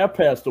artists have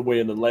passed away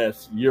in the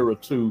last year or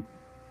two.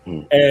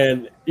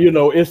 And,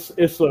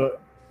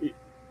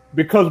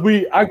 because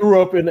I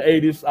grew up in the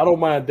 80s. I don't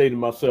mind dating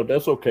myself.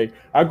 That's okay.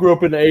 I grew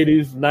up in the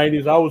 80s,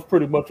 90s. I was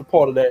pretty much a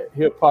part of that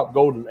hip hop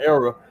golden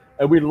era.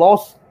 And we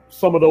lost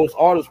some of those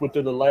artists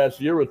within the last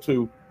year or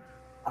two.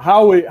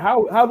 How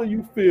do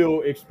you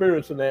feel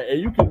experiencing that? And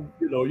you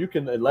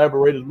can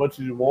elaborate as much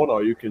as you want,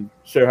 or you can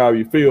share how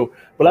you feel.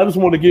 But I just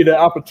want to give that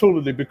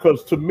opportunity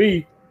because to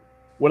me,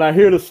 when I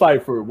hear the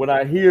cipher, when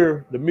I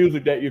hear the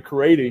music that you're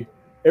creating,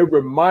 it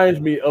reminds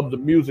me of the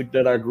music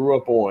that I grew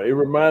up on. It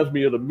reminds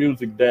me of the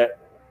music that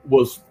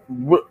was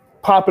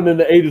popping in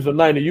the 80s and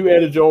 90s. You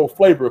added your own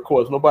flavor, of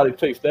course. Nobody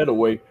takes that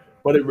away.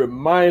 But it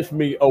reminds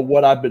me of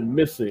what I've been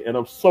missing. And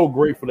I'm so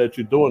grateful that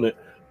you're doing it.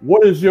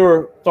 What is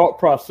your thought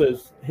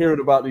process hearing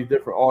about these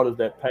different artists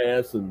that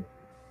pass and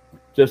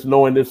just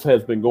knowing this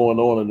has been going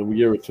on in a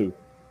year or two?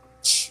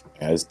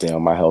 It's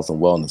down my health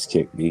and wellness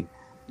kick, B.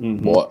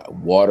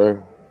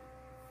 Water,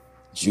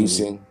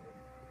 juicing,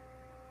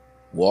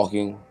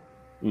 walking.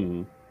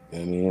 In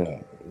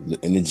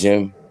the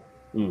gym.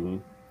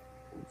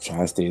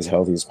 Trying to stay as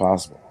healthy as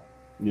possible.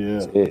 Yeah.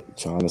 That's it.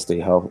 Trying to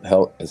stay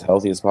as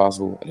healthy as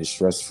possible and as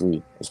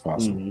stress-free as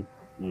possible.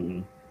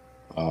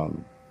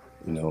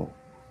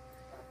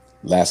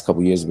 Last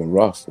couple of years have been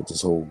rough with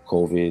this whole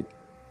COVID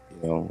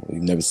You know,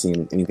 we've never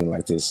seen anything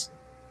like this.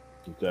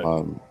 Exactly.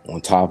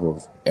 On top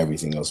of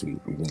everything else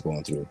we've been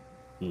going through.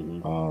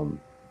 Mm-hmm.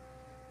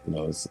 You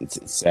know,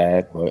 it's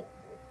sad, but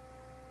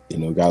you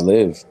know, gotta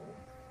live.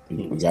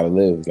 We gotta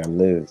live. You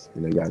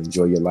know, you gotta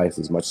enjoy your life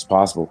as much as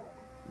possible,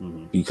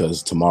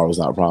 because tomorrow's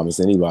not promised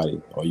to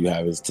anybody. All you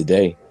have is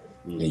today.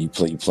 And you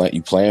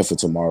plan for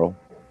tomorrow.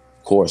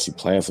 Of course, you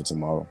plan for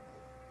tomorrow,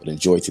 but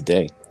enjoy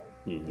today.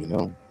 You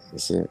know,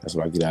 that's it. That's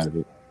what I get out of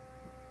it.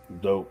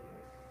 Dope.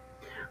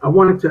 I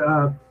wanted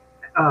to.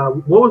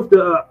 What was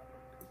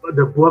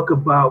the book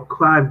about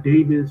Clive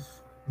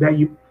Davis that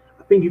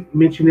I think you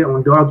mentioned it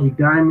on Doggy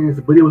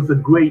Diamonds, but it was a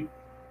great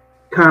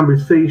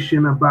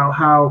conversation about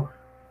how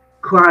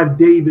Clive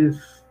Davis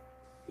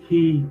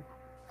he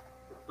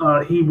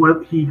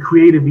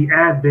created the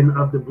advent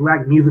of the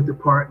black music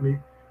department,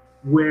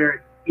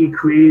 where it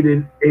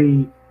created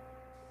a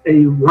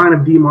line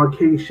of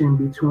demarcation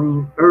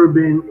between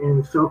urban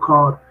and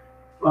so-called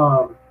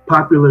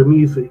popular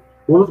music.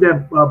 What was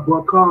that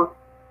book called?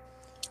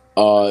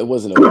 It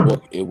wasn't a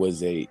book. It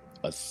was a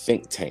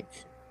think tank.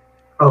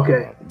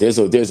 Okay. There's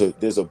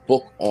a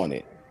book on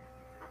it,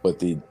 but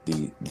the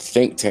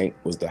think tank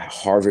was the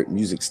Harvard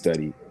Music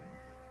Study,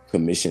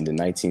 commissioned in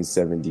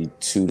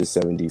 1972 to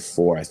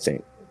 74, I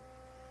think,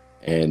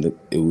 and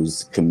it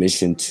was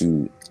commissioned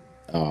to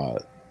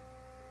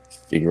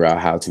figure out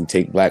how to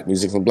take black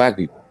music from black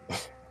people,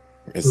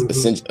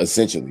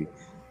 essentially,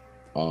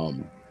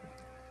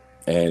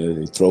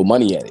 and throw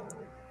money at it.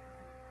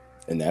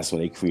 And that's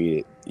when they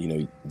created, you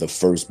know, the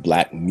first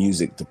black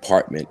music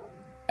department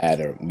at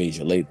a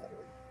major label.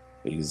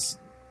 Because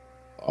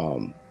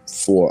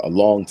for a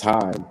long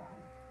time,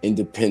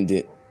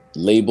 independent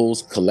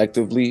labels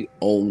collectively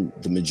owned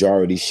the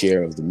majority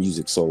share of the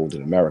music sold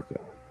in America.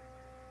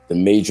 The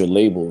major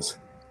labels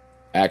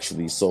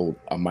actually sold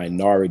a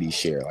minority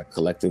share, like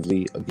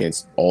collectively,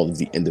 against all of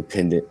the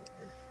independent.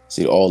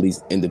 See, all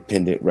these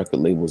independent record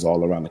labels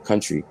all around the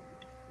country,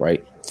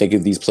 right? Think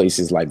of these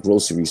places like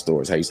grocery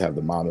stores. How you used to have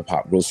the mom and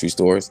pop grocery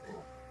stores.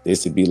 There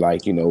used to be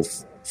like, you know,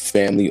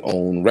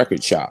 family-owned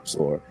record shops,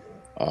 or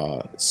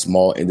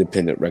small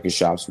independent record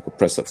shops who could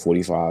press up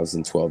 45s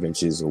and 12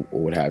 inches or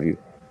what have you.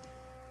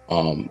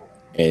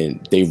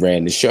 And they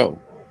ran the show.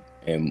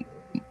 And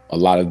a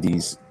lot of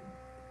these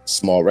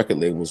small record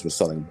labels were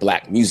selling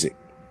black music.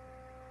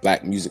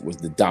 Black music was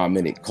the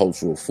dominant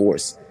cultural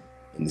force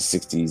in the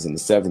 60s and the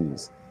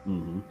 70s.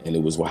 And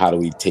it was, well, how do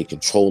we take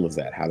control of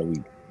that? How do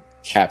we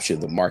capture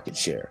the market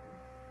share?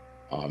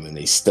 And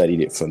they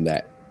studied it from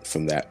that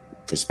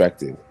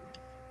perspective.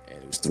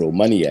 And it was throw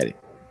money at it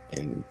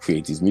and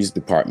create these music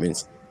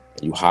departments.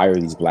 And you hire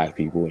these black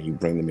people and you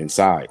bring them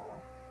inside.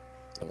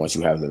 And once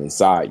you have them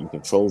inside, you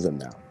control them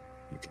now.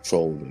 You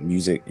control the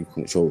music, you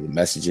control the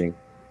messaging.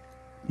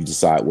 You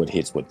decide what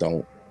hits, what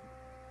don't.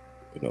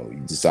 You know, you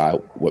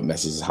decide what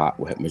message is hot,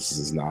 what message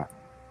is not.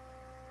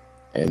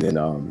 And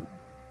then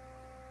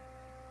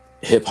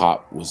hip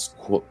hop was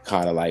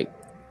kind of like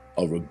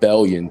a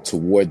rebellion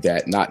toward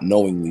that, not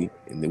knowingly,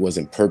 and it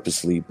wasn't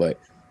purposely, but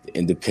the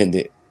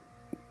independent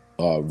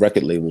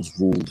record labels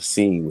ruled the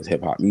scene with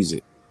hip hop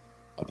music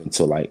up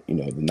until, like, you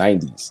know, the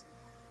 90s.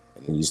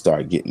 And then you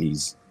start getting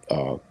these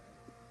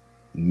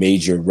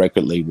major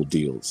record label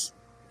deals,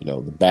 you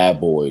know, the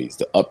Bad Boys,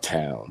 the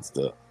Uptowns,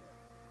 the,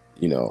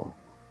 you know,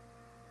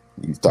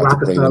 you start to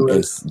bring them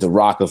in, the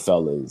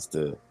Rockefellers,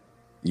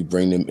 you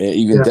bring them in,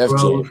 even Def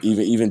Jam,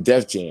 even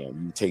Def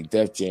Jam. You take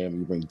Def Jam,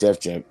 you bring Def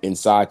Jam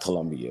inside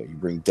Columbia, you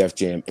bring Def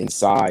Jam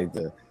inside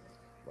the,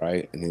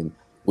 right? And then,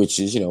 which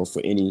is, you know,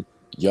 for any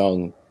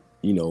young,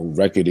 you know,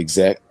 record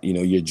exec, you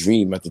know, your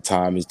dream at the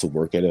time is to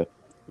work at a,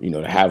 you know,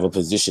 to have a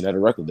position at a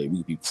record label.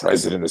 You be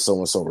president of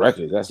so-and-so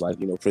records. That's like,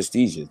 you know,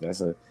 prestigious.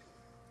 That's a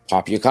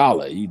pop your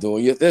collar. You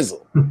doing your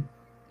thizzle.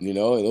 You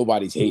know, and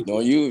nobody's hating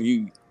on you.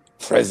 You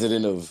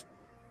president of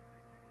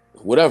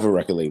whatever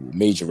record label,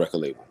 major record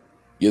label.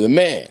 You're the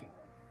man,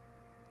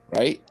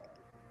 right?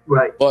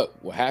 Right. But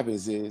what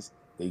happens is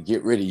they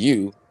get rid of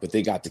you, but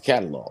they got the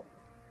catalog.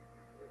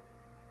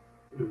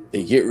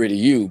 They get rid of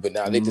you, but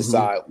now they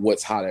decide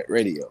what's hot at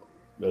radio.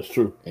 That's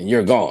true. And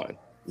you're gone.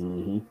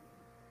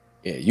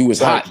 Yeah, you was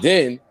hot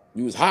then.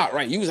 You was hot,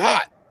 right? You was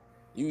hot.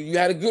 You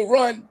had a good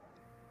run.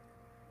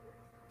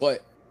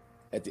 But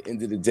at the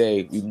end of the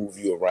day, we move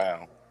you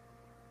around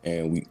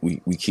and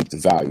we keep the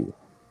value.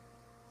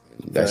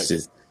 And that's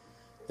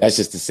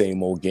just the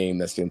same old game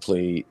that's been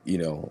played, you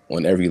know,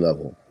 on every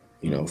level,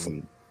 you know,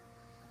 from,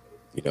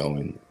 you know,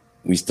 and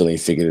we still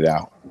ain't figured it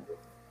out,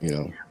 you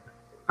know.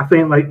 I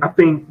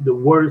think the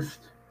worst.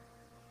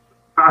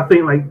 I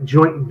think like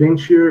joint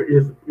venture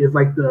is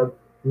like the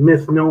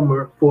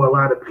misnomer for a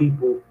lot of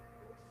people.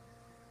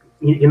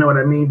 You know what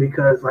I mean?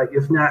 Because like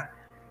it's not.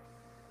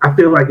 I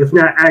feel like it's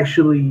not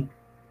actually,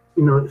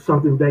 you know,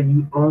 something that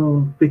you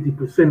own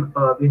 50%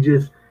 of. It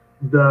just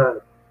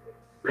the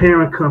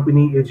parent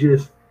company is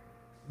just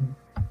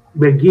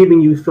they're giving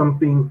you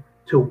something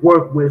to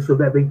work with so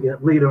that they can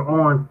later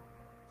on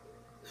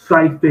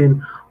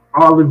siphon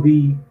all of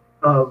the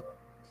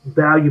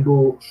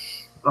valuable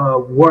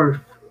worth,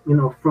 you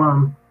know,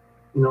 from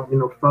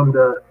from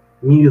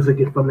music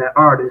and from that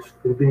artist.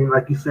 And then,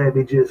 like you said,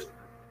 they just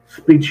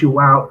spit you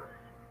out,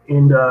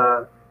 and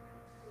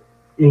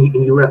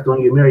you left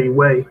on your merry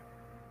way.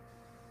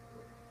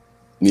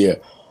 Yeah.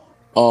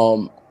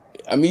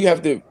 I mean, you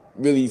have to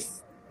really,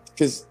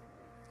 because,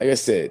 like I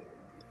said,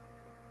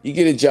 you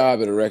get a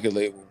job at a record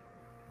label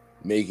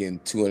making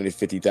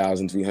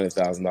 $250,000,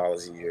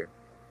 $300,000 a year,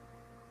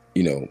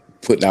 you know,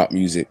 putting out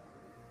music.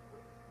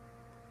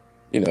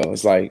 You know,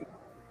 it's like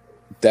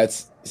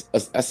that's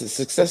a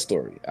success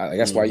story.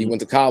 That's why you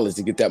went to college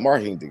to get that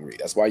marketing degree.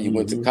 That's why you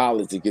went to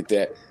college to get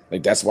that.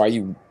 Like, that's why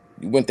you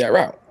went that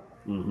route.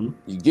 You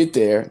get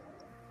there,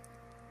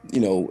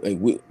 you know,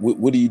 and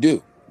what do you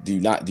do? Do you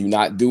not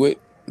do it?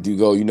 Do you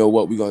go, you know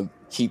what, we're going to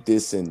keep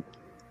this and,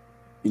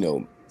 you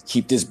know,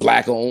 keep this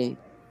black owned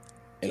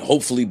and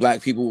hopefully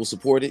black people will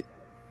support it?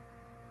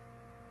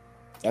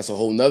 That's a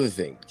whole nother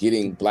thing.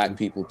 Getting black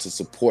people to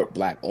support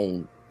black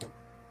owned,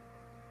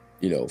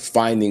 you know,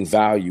 finding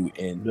value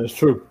in. That's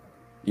true.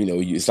 You know,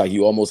 it's like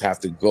you almost have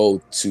to go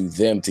to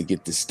them to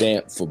get the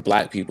stamp for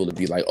black people to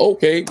be like,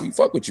 okay, we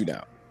fuck with you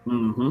now.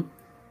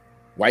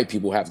 White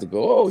people have to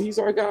go, oh, he's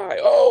our guy.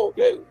 Oh,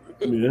 okay.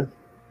 Yeah.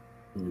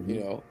 You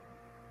know,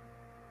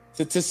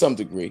 to some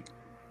degree,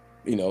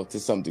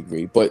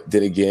 But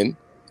then again,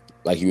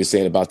 like you were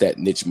saying about that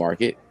niche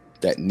market,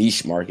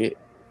 you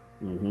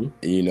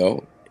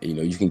know,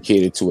 you can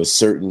cater to a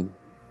certain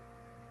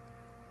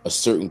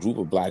group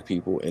of black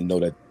people and know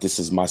that this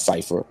is my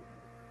cipher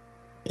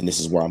and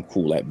this is where I'm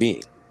cool at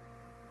being.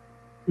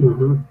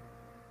 You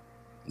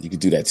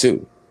could do that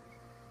too.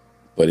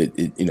 But it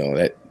you know,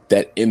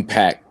 that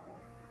impact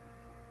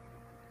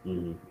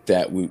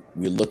that we're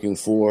looking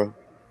for,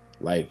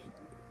 like,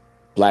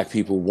 black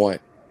people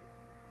want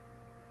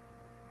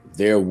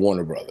their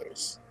Warner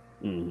Brothers.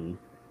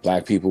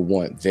 Black people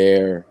want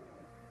their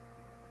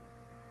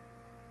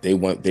their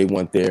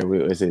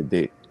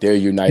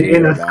United,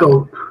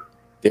 Interscope.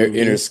 Their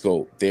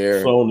Interscope,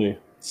 their Sony,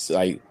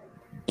 like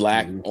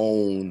black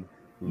owned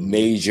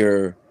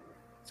major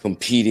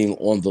competing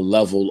on the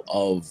level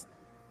of,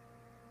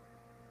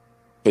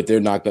 but they're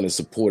not going to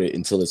support it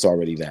until it's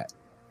already that.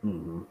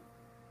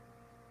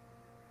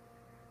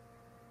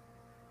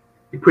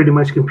 They're pretty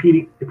much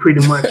competing. They're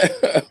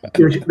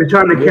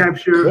trying to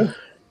capture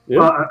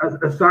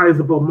a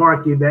sizable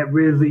market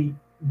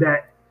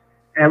that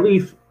at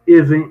least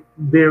isn't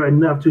there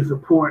enough to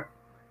support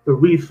the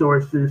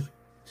resources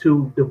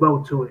to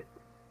devote to it.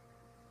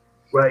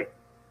 Right.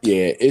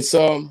 Yeah, it's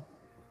I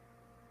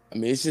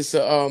mean, it's just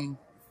you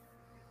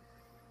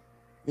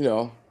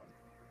know,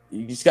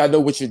 you just gotta know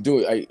what you're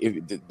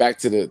doing. Back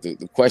to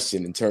the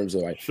question in terms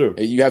of, like, sure,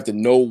 you have to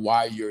know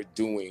why you're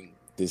doing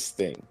this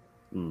thing,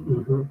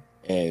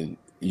 and,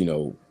 you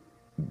know,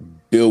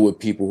 build with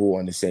people who are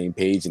on the same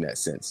page in that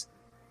sense.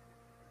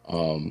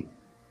 You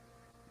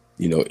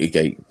know,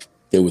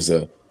 there was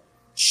a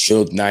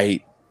Suge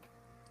Knight,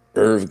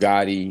 Irv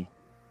Gotti,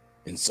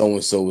 and so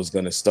was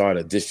going to start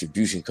a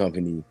distribution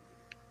company,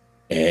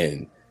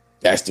 and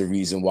that's the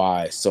reason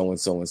why so and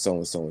so.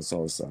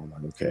 I'm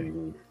like, okay.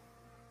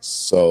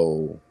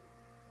 So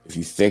if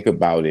you think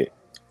about it,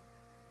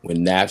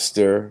 when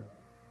Napster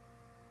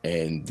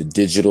and the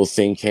digital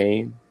thing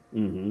came,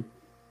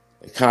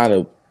 it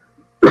kind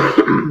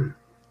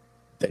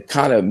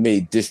of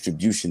made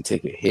distribution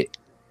take a hit.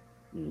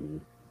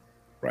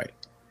 Right.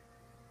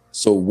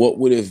 So what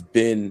would have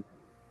been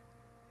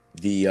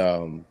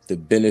the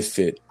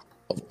benefit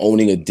of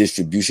owning a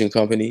distribution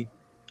company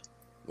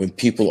when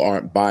people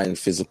aren't buying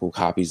physical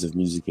copies of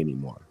music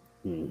anymore?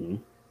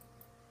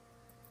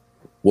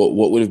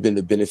 What would have been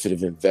the benefit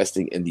of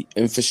investing in the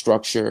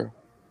infrastructure,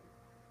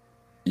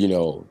 you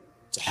know,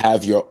 to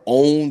have your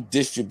own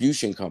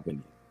distribution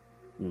company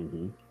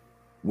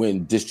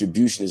when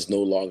distribution is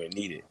no longer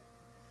needed?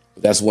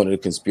 But that's one of the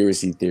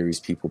conspiracy theories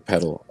people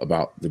peddle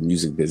about the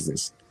music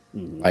business.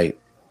 Like,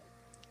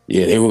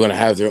 yeah, they were going to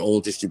have their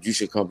own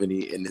distribution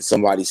company, and then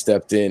somebody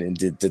stepped in and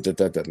did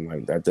that. I'm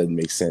like, that doesn't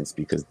make sense,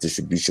 because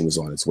distribution was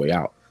on its way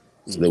out.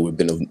 So there would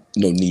have been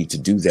no need to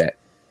do that.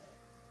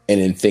 And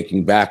in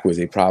thinking backwards,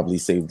 they probably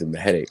saved them the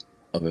headache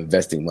of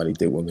investing money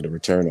they weren't going to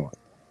return on.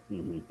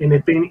 And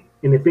if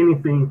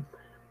anything,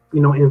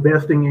 you know,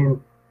 investing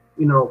in,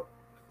 you know,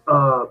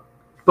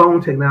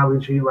 phone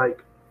technology,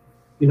 like,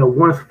 you know,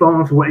 once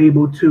phones were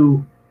able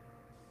to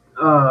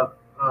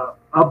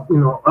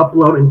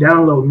upload and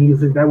download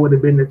music, that would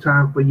have been the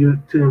time for you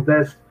to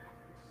invest,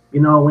 you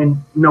know,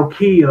 in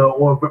Nokia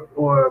or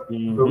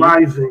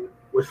Verizon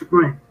or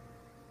Sprint.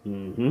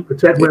 The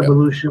tech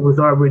revolution was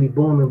already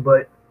booming,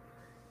 but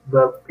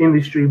the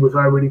industry was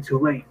already too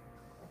late.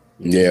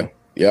 Yeah.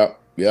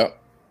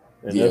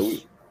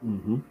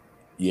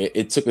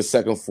 It took a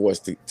second for us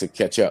to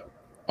catch up.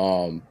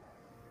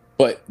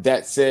 But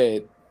that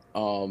said,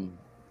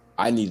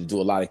 I need to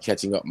do a lot of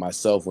catching up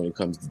myself when it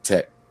comes to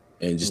tech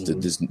and just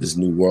this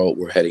new world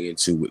we're heading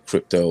into with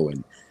crypto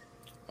and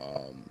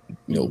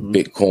you know,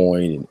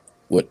 Bitcoin, and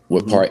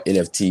what part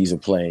NFTs are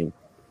playing.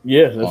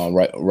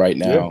 Right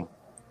now.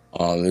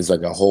 There's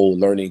like a whole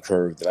learning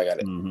curve that I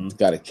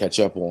gotta catch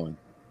up on.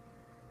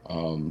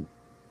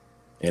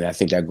 And I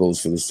think that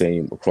goes for the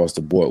same across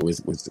the board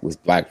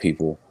with Black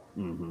people.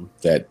 Mm-hmm.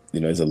 That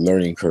there's a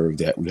learning curve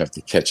that we have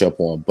to catch up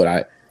on.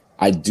 But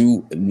I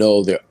do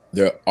know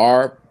there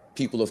are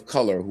people of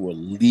color who are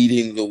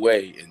leading the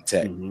way in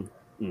tech. Mm-hmm.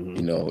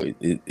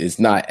 Mm-hmm. It's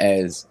not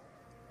as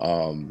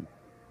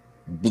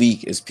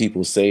bleak as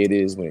people say it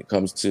is when it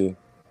comes to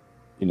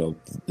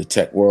the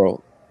tech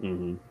world.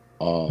 Mm-hmm.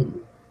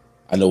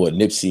 I know what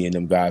Nipsey and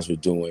them guys were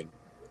doing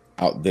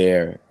out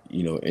there,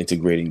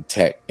 integrating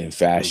tech and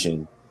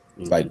fashion.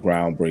 Mm-hmm. It's like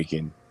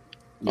groundbreaking.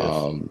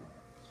 Yes.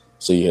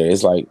 So yeah,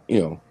 it's like,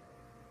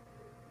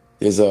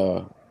 there's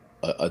a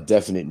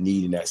definite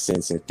need in that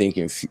sense and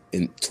thinking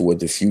toward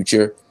the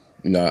future.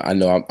 I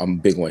know I'm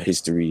big on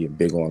history and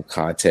big on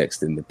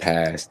context in the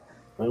past.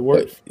 That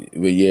works. But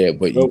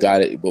we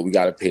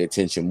gotta pay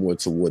attention more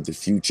toward the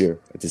future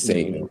at the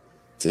same,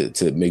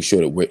 to make sure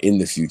that we're in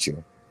the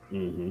future.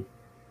 Mm-hmm.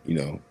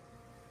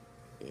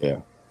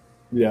 Yeah.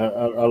 Yeah,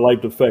 I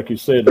like the fact you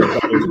said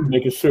that,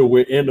 making sure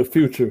we're in the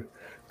future,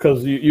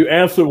 because you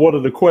answered one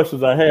of the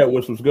questions I had,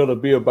 which was going to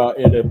be about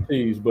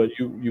NFTs, but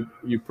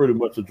you pretty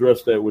much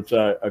addressed that, which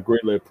I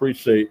greatly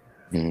appreciate.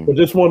 Mm-hmm. But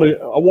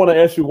I want to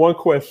ask you one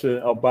question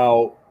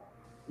about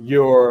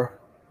your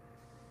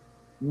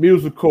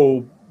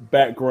musical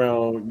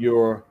background,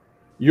 your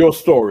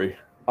story.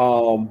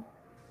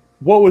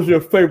 What was your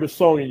favorite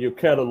song in your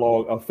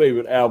catalog, or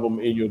favorite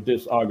album in your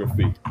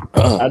discography?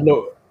 I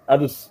know. I'm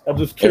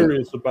just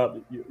curious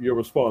about your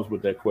response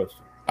with that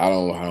question. I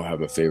don't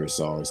have a favorite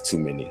song. It's too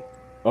many.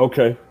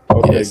 Okay.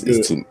 Yeah,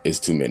 it's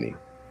too many.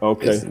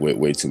 Okay. It's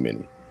way too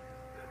many.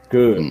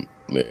 Good.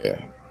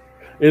 Yeah.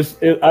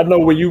 I know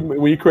when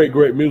you create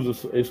great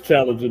music, it's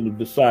challenging to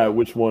decide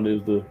which one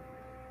is the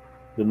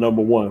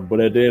number one. But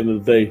at the end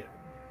of the day,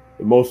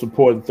 the most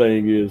important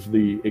thing is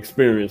the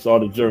experience or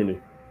the journey.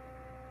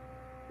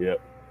 Yep.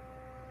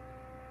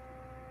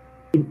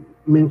 You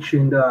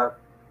mentioned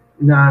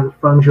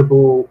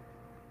non-fungible,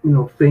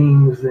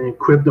 things and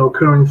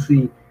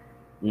cryptocurrency.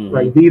 Mm-hmm.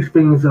 Like, these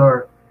things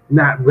are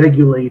not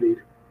regulated,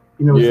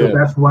 so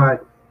that's why,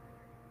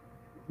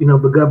 the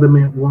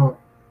government won't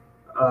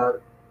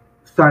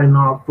sign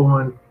off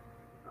on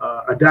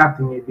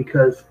adopting it,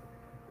 because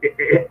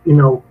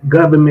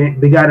government,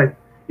 there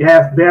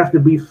has to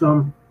be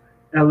some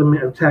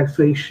element of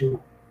taxation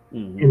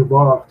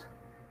involved.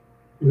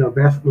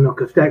 That's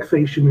because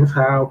taxation is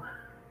how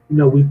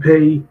we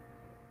pay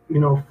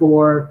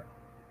for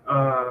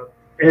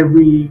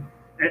everything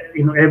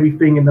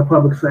in the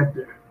public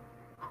sector.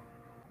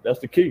 That's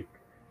the key.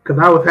 Because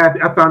I was happy,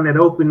 I found that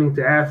opening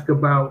to ask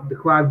about the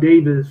Clive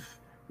Davis.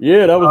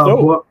 Yeah, that was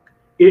dope. Book.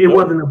 It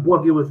wasn't a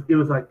book. It was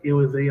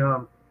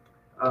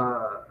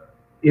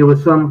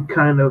some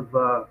kind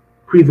of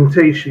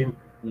presentation.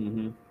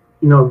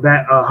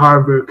 That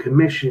Harvard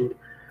commissioned.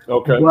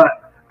 Okay.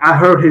 But I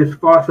heard his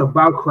thoughts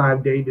about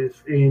Clive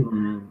Davis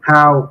and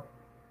how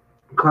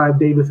Clive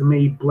Davis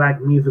made Black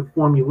music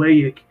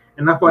formulaic,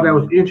 and I thought that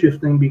was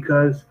interesting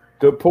because.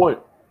 Good point.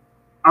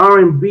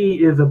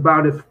 R&B is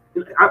about as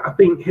I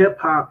think hip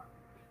hop.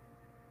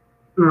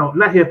 No,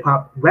 not hip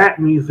hop. Rap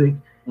music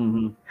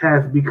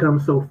has become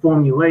so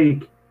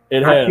formulaic. I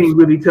can't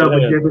really tell the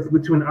difference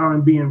between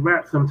R&B and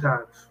rap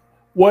sometimes.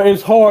 Well,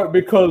 it's hard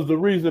because the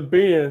reason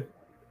being,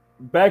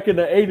 back in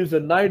the 80s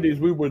and 90s,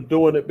 we were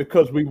doing it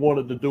because we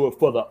wanted to do it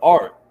for the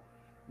art.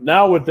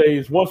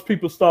 Nowadays, once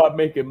people start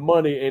making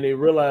money and they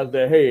realize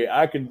that, hey,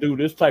 I can do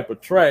this type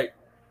of track,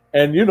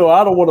 and I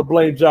don't want to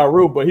blame Ja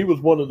Rule, but he was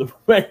one of the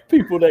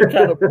people that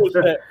kind of pushed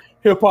that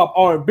hip hop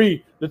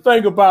R&B. The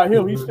thing about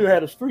him, he still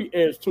had a street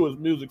edge to his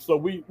music, so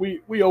we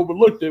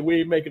overlooked it. We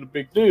ain't making a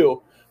big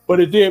deal, but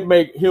it did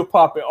make hip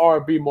hop and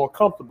R&B more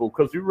comfortable,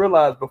 because you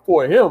realize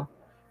before him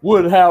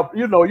would have,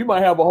 you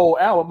might have a whole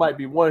album, might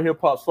be one hip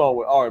hop song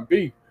with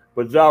R&B,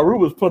 but Ja Rule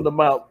was putting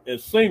them out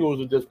as singles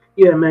and just.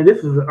 Yeah, man,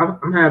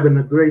 I'm having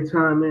a great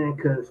time, man,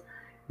 because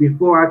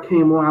before I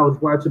came on, I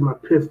was watching my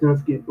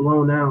Pistons get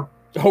blown out.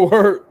 Oh,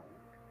 word.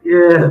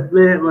 Yeah,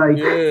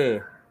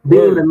 man,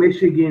 being in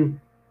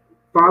Michigan,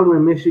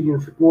 following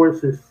Michigan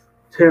sports is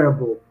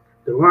terrible.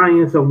 The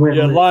Lions are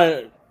winning.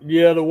 The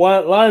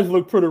Lions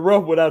look pretty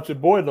rough without your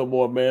boy no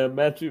more, man.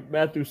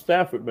 Matthew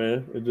Stafford,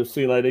 man. It just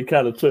seemed like they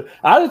kind of took.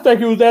 I didn't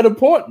think it was that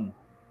important,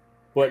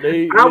 but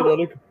they're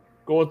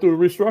going through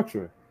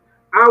restructuring.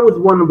 I was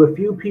one of the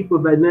few people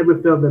that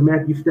never felt that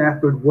Matthew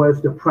Stafford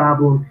was the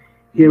problem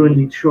here in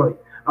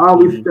Detroit. I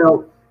always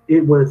felt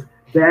it was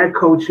bad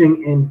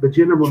coaching and the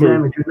general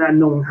manager not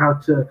knowing how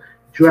to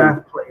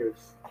draft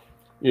players.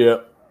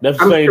 Yeah, that's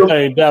the same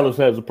thing Dallas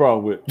has a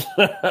problem with.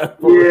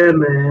 Yeah,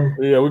 man.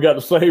 Yeah, we got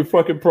the same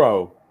fucking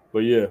problem.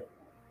 But yeah.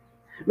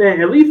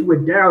 Man, at least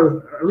with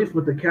Dallas, at least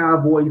with the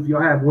Cowboys, y'all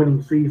have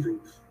winning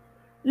seasons.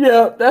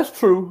 Yeah, that's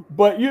true.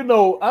 But,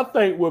 I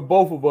think with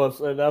both of us,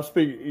 and I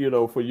speak,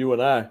 for you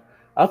and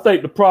I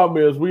think the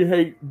problem is we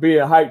hate being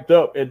hyped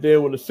up, and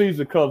then when the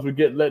season comes, we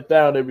get let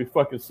down every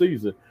fucking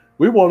season.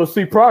 We want to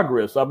see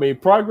progress. I mean,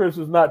 progress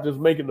is not just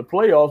making the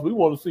playoffs. We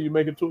want to see you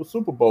make it to a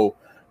Super Bowl.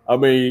 I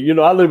mean,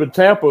 I live in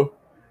Tampa,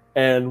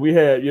 And we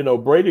had,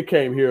 Brady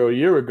came here a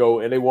year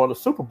ago and they won a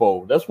Super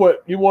Bowl. That's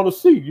what you want to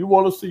see. You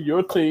want to see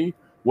your team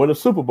win a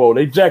Super Bowl.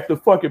 They jacked the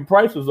fucking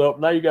prices up.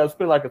 Now you got to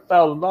spend like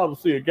 $1,000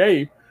 to see a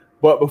game.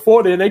 But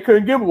before then, they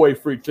couldn't give away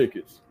free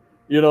tickets.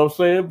 You know what I'm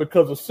saying?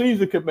 Because the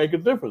season could make a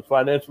difference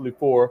financially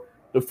for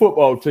the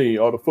football team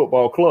or the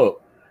football club.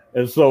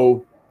 And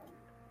so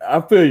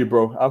I feel you,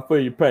 bro. I feel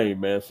your pain,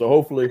 man. So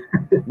hopefully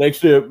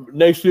next year,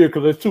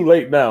 because it's too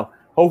late now,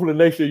 hopefully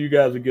next year you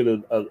guys will get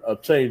a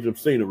change of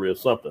scenery or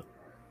something.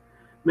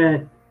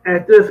 Man,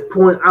 at this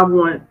point, I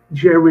want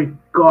Jared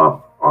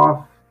Goff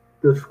off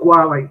the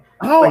squad.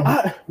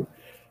 I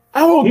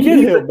don't get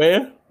him,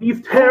 man.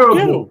 He's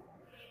terrible.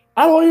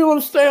 I don't even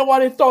understand why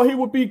they thought he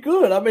would be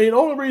good. I mean, the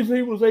only reason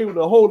he was able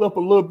to hold up a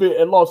little bit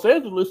in Los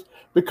Angeles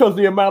because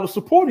the amount of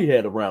support he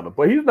had around him.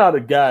 But he's not a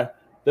guy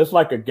that's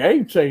like a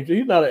game changer.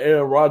 He's not an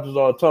Aaron Rodgers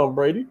or a Tom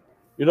Brady.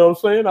 You know what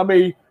I'm saying? I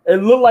mean, it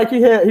looked like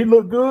he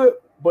looked good,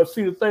 but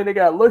see, the thing they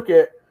got to look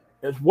at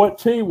is what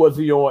team was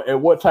he on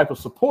and what type of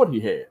support he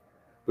had.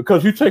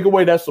 Because you take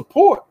away that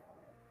support,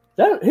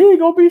 he ain't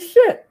gonna be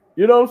shit.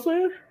 You know what I'm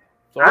saying?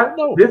 So I don't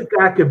know. This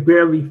guy could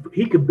barely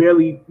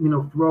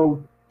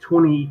throw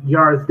 20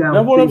 yards down.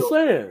 That's what I'm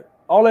saying.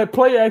 All that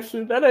play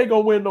action, that ain't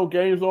gonna win no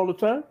games all the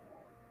time.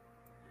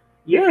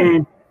 Yeah,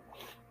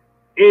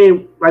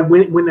 and like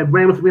when the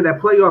Rams made that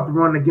playoff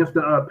run against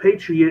the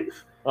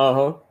Patriots,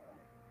 I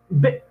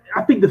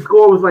think the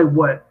score was like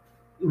 6-3.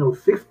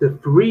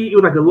 It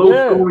was like a low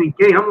scoring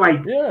game. I'm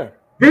like,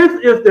 this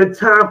is the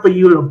time for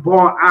you to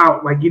ball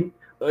out. Like,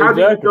 how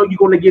do you know you're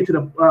going to get to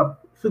the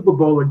Super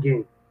Bowl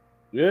again?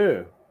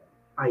 Yeah.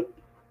 Like,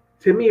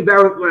 to me, that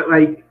was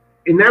like,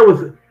 and that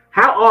was,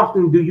 how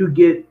often do you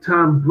get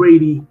Tom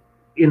Brady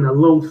in a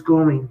low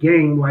scoring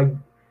game? Like,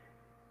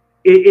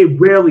 it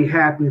rarely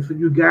happens. So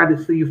you got to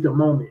seize the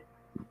moment.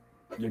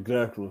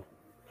 Exactly.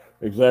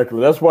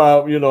 That's why,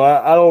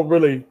 I don't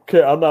really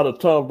care. I'm not a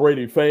Tom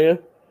Brady fan,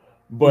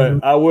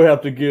 but I will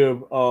have to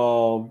give,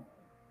 I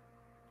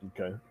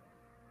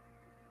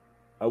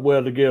will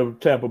have to give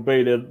Tampa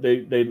Bay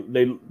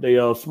that they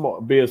are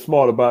smart, being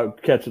smart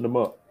about catching them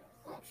up.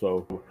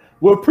 So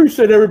we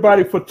appreciate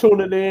everybody for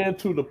tuning in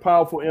to the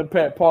Powaful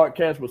Impact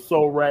podcast with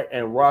Soul Rack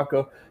and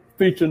Rocka,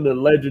 featuring the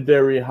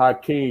legendary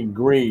Hakim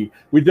Green.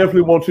 We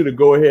definitely want you to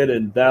go ahead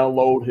and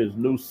download his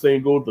new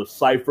single, The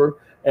Cipher,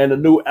 and the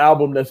new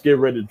album that's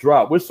getting ready to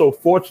drop. We're so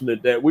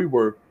fortunate that we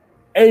were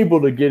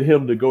able to get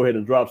him to go ahead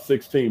and drop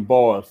 16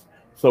 bars.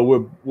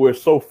 So we're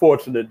so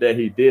fortunate that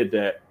he did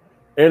that.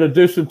 In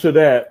addition to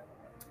that,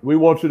 we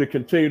want you to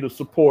continue to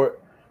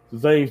support the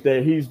things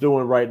that he's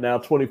doing right now,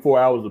 24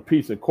 Hours of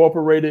Peace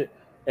Incorporated,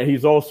 and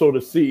he's also the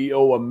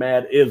CEO of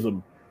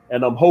Madism.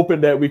 And I'm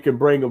hoping that we can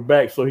bring him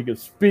back so he can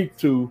speak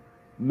to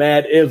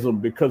Madism,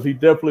 because he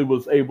definitely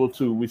was able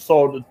to. We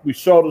saw the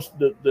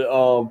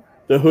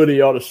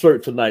hoodie or the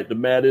shirt tonight, the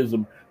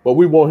Madism, but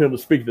we want him to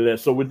speak to that.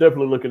 So we're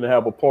definitely looking to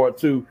have a part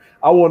 2.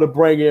 I want to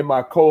bring in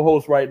my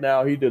co-host right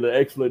now. He did an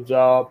excellent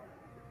job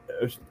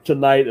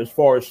tonight as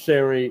far as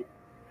sharing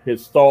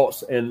his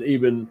thoughts and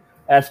even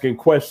asking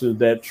questions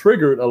that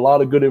triggered a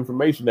lot of good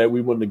information that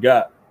we wouldn't have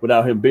got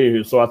without him being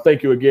here. So I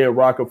thank you again,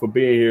 Rocka, for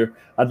being here.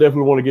 I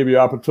definitely want to give you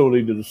an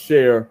opportunity to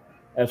share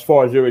as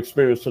far as your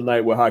experience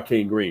tonight with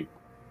Hakim Green.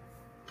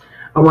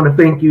 I want to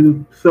thank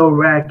you, Soul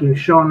Rack and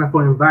Shauna,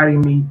 for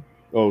inviting me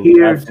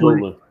here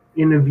to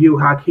interview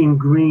Hakim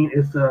Green.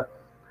 It's an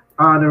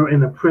honor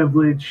and a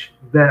privilege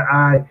that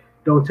I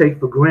don't take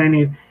for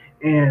granted.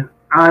 And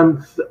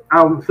I'm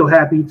so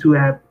happy to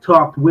have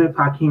talked with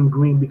Hakim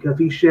Green, because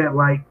he shed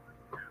light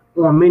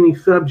on many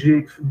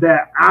subjects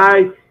that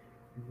I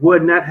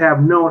would not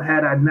have known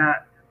had I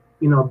not,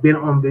 been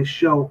on this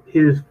show.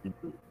 His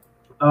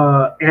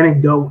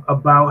anecdote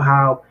about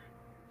how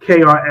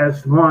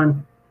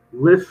KRS-One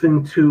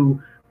listened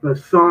to the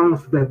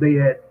songs that they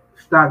had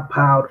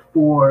stockpiled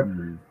for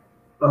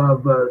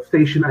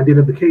station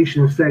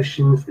identification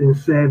sessions and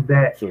said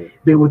that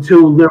they were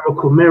too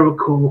lyrical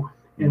miracle,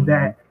 and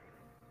that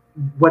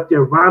what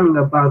they're rhyming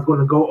about is going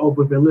to go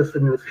over their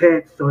listeners'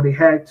 heads. So they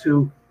had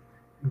to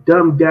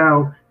dumb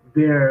down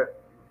their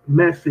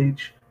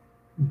message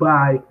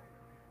by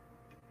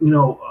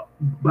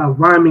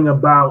rhyming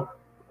about,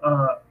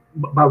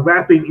 by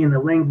rapping in a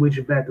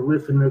language that the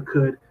listener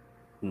could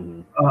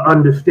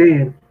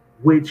understand,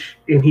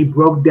 and he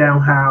broke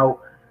down how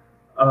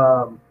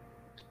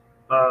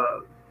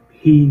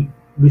he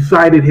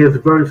recited his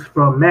verse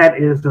from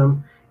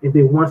Madism, and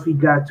then once he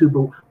got to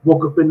the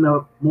woke up in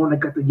the morning,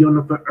 got the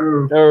unit for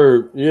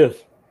herb. Yes.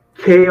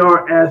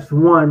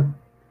 KRS-One,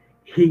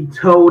 he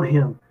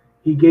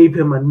gave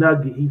him a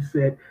nugget. He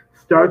said,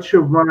 start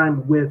your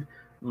rhyme with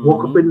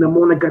woke up in the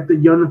morning, got the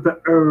unit for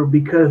herb,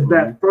 because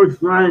that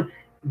first line,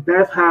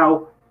 that's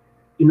how,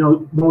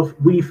 most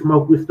weed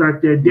smokers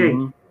start their day.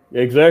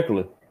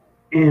 Exactly.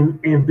 And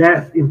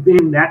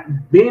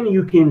then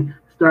you can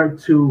start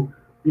to,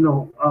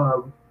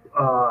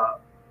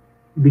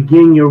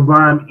 begin your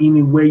rhyme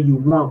any way you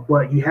want,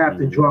 but you have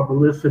to draw the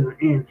listener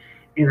in.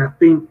 And I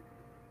think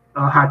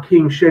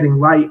Hakim shedding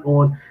light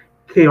on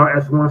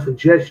KRS-One's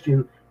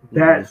suggestion,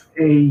 that's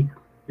a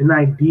an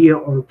idea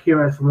on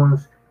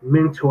KRS-One's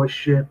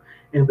mentorship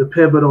and the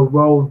pivotal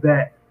role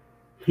that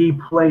he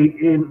played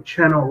in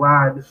Channel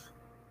Live's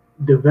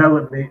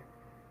development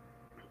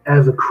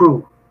as a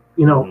crew.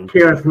 You know,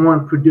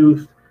 KRS-One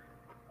produced,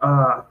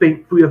 I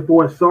think, 3 or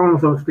 4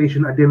 songs on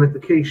Station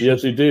Identification.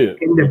 Yes, he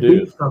did. And the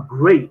beats are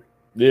great.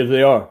 Yes,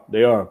 they are.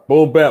 They are.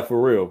 Boom bap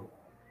for real.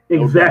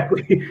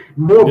 Exactly.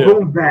 More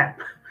boom bap.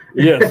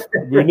 Yes,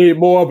 we need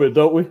more of it,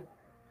 don't we?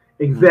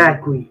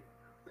 Exactly.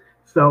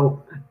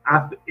 So,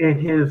 I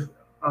didn't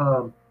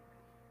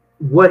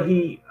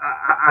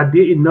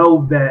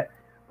know that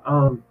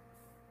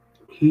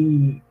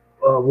he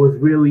was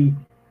really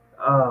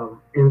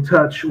in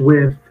touch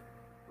with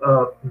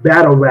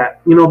battle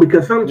rap, you know,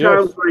 because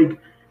sometimes like,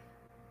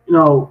 you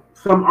know,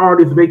 some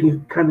artists make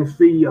you kind of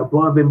see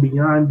above and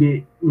beyond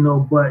it, you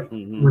know, but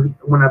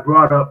when I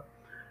brought up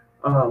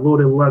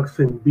Loaded Lux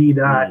and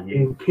B-Dot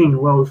and King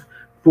Los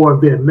for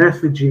their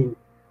messaging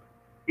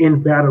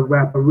in battle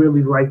rap, I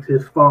really liked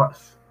his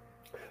thoughts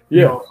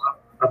you know,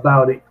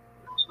 about it.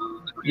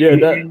 Yeah,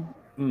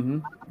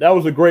 that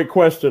was a great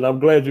question. I'm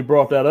glad you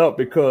brought that up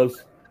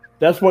because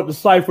that's what the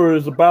cipher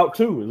is about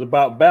too. It's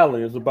about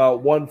battling. It's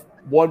about one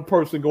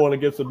person going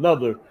against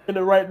another. And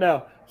right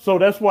now, so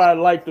that's why I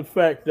like the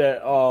fact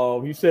that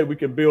he said we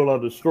can build or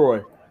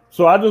destroy.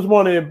 So I just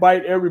want to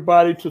invite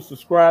everybody to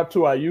subscribe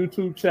to our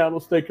YouTube channel,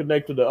 stay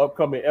connected to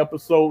upcoming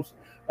episodes,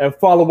 and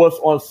follow us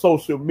on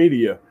social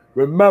media.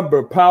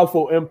 Remember,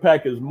 Powaful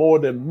Impak is more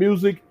than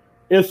music.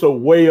 It's a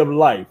way of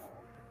life.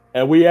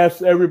 And we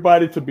ask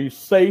everybody to be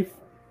safe,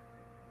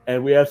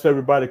 and we ask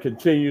everybody to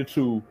continue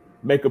to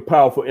make a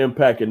powerful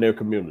impact in their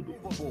community.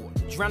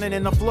 Drowning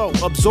in the flow,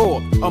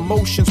 absorb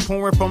emotions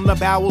pouring from the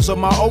bowels of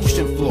my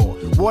ocean floor.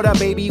 Water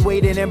baby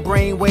waiting in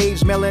brain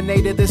waves,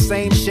 melanated the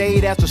same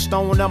shade as the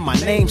stone of my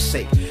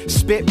namesake.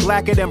 Spit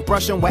blacker than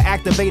brushing with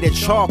activated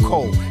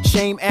charcoal.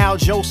 Shame Al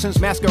Jolson's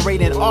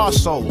masquerading our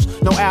souls.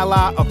 No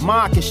ally of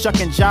mine can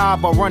shuck and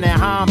jive or running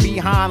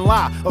behind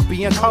lie of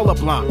being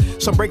colorblind.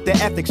 Some break the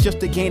ethics just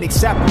to gain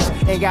acceptance.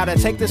 Ain't gotta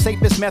take the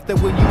safest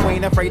method when you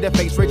ain't afraid to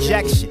face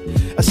rejection.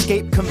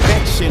 Escape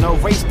convection,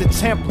 erase the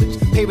templates.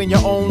 Paving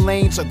your own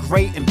lane's a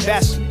great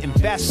investment.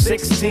 Invest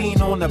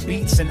 16 on the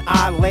beats and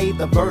I lay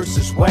the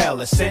verses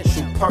well.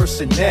 Essential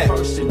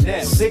personnel.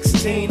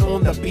 16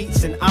 on the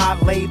beats and I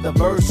lay the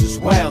verses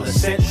well.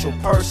 Essential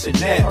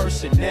personnel.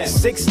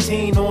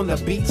 16 on the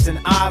beats and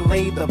I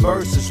lay the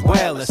verses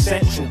well.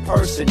 Essential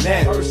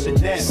personnel.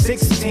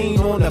 16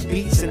 on the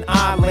beats and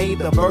I lay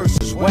the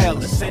verses well.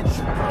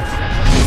 Essential personnel.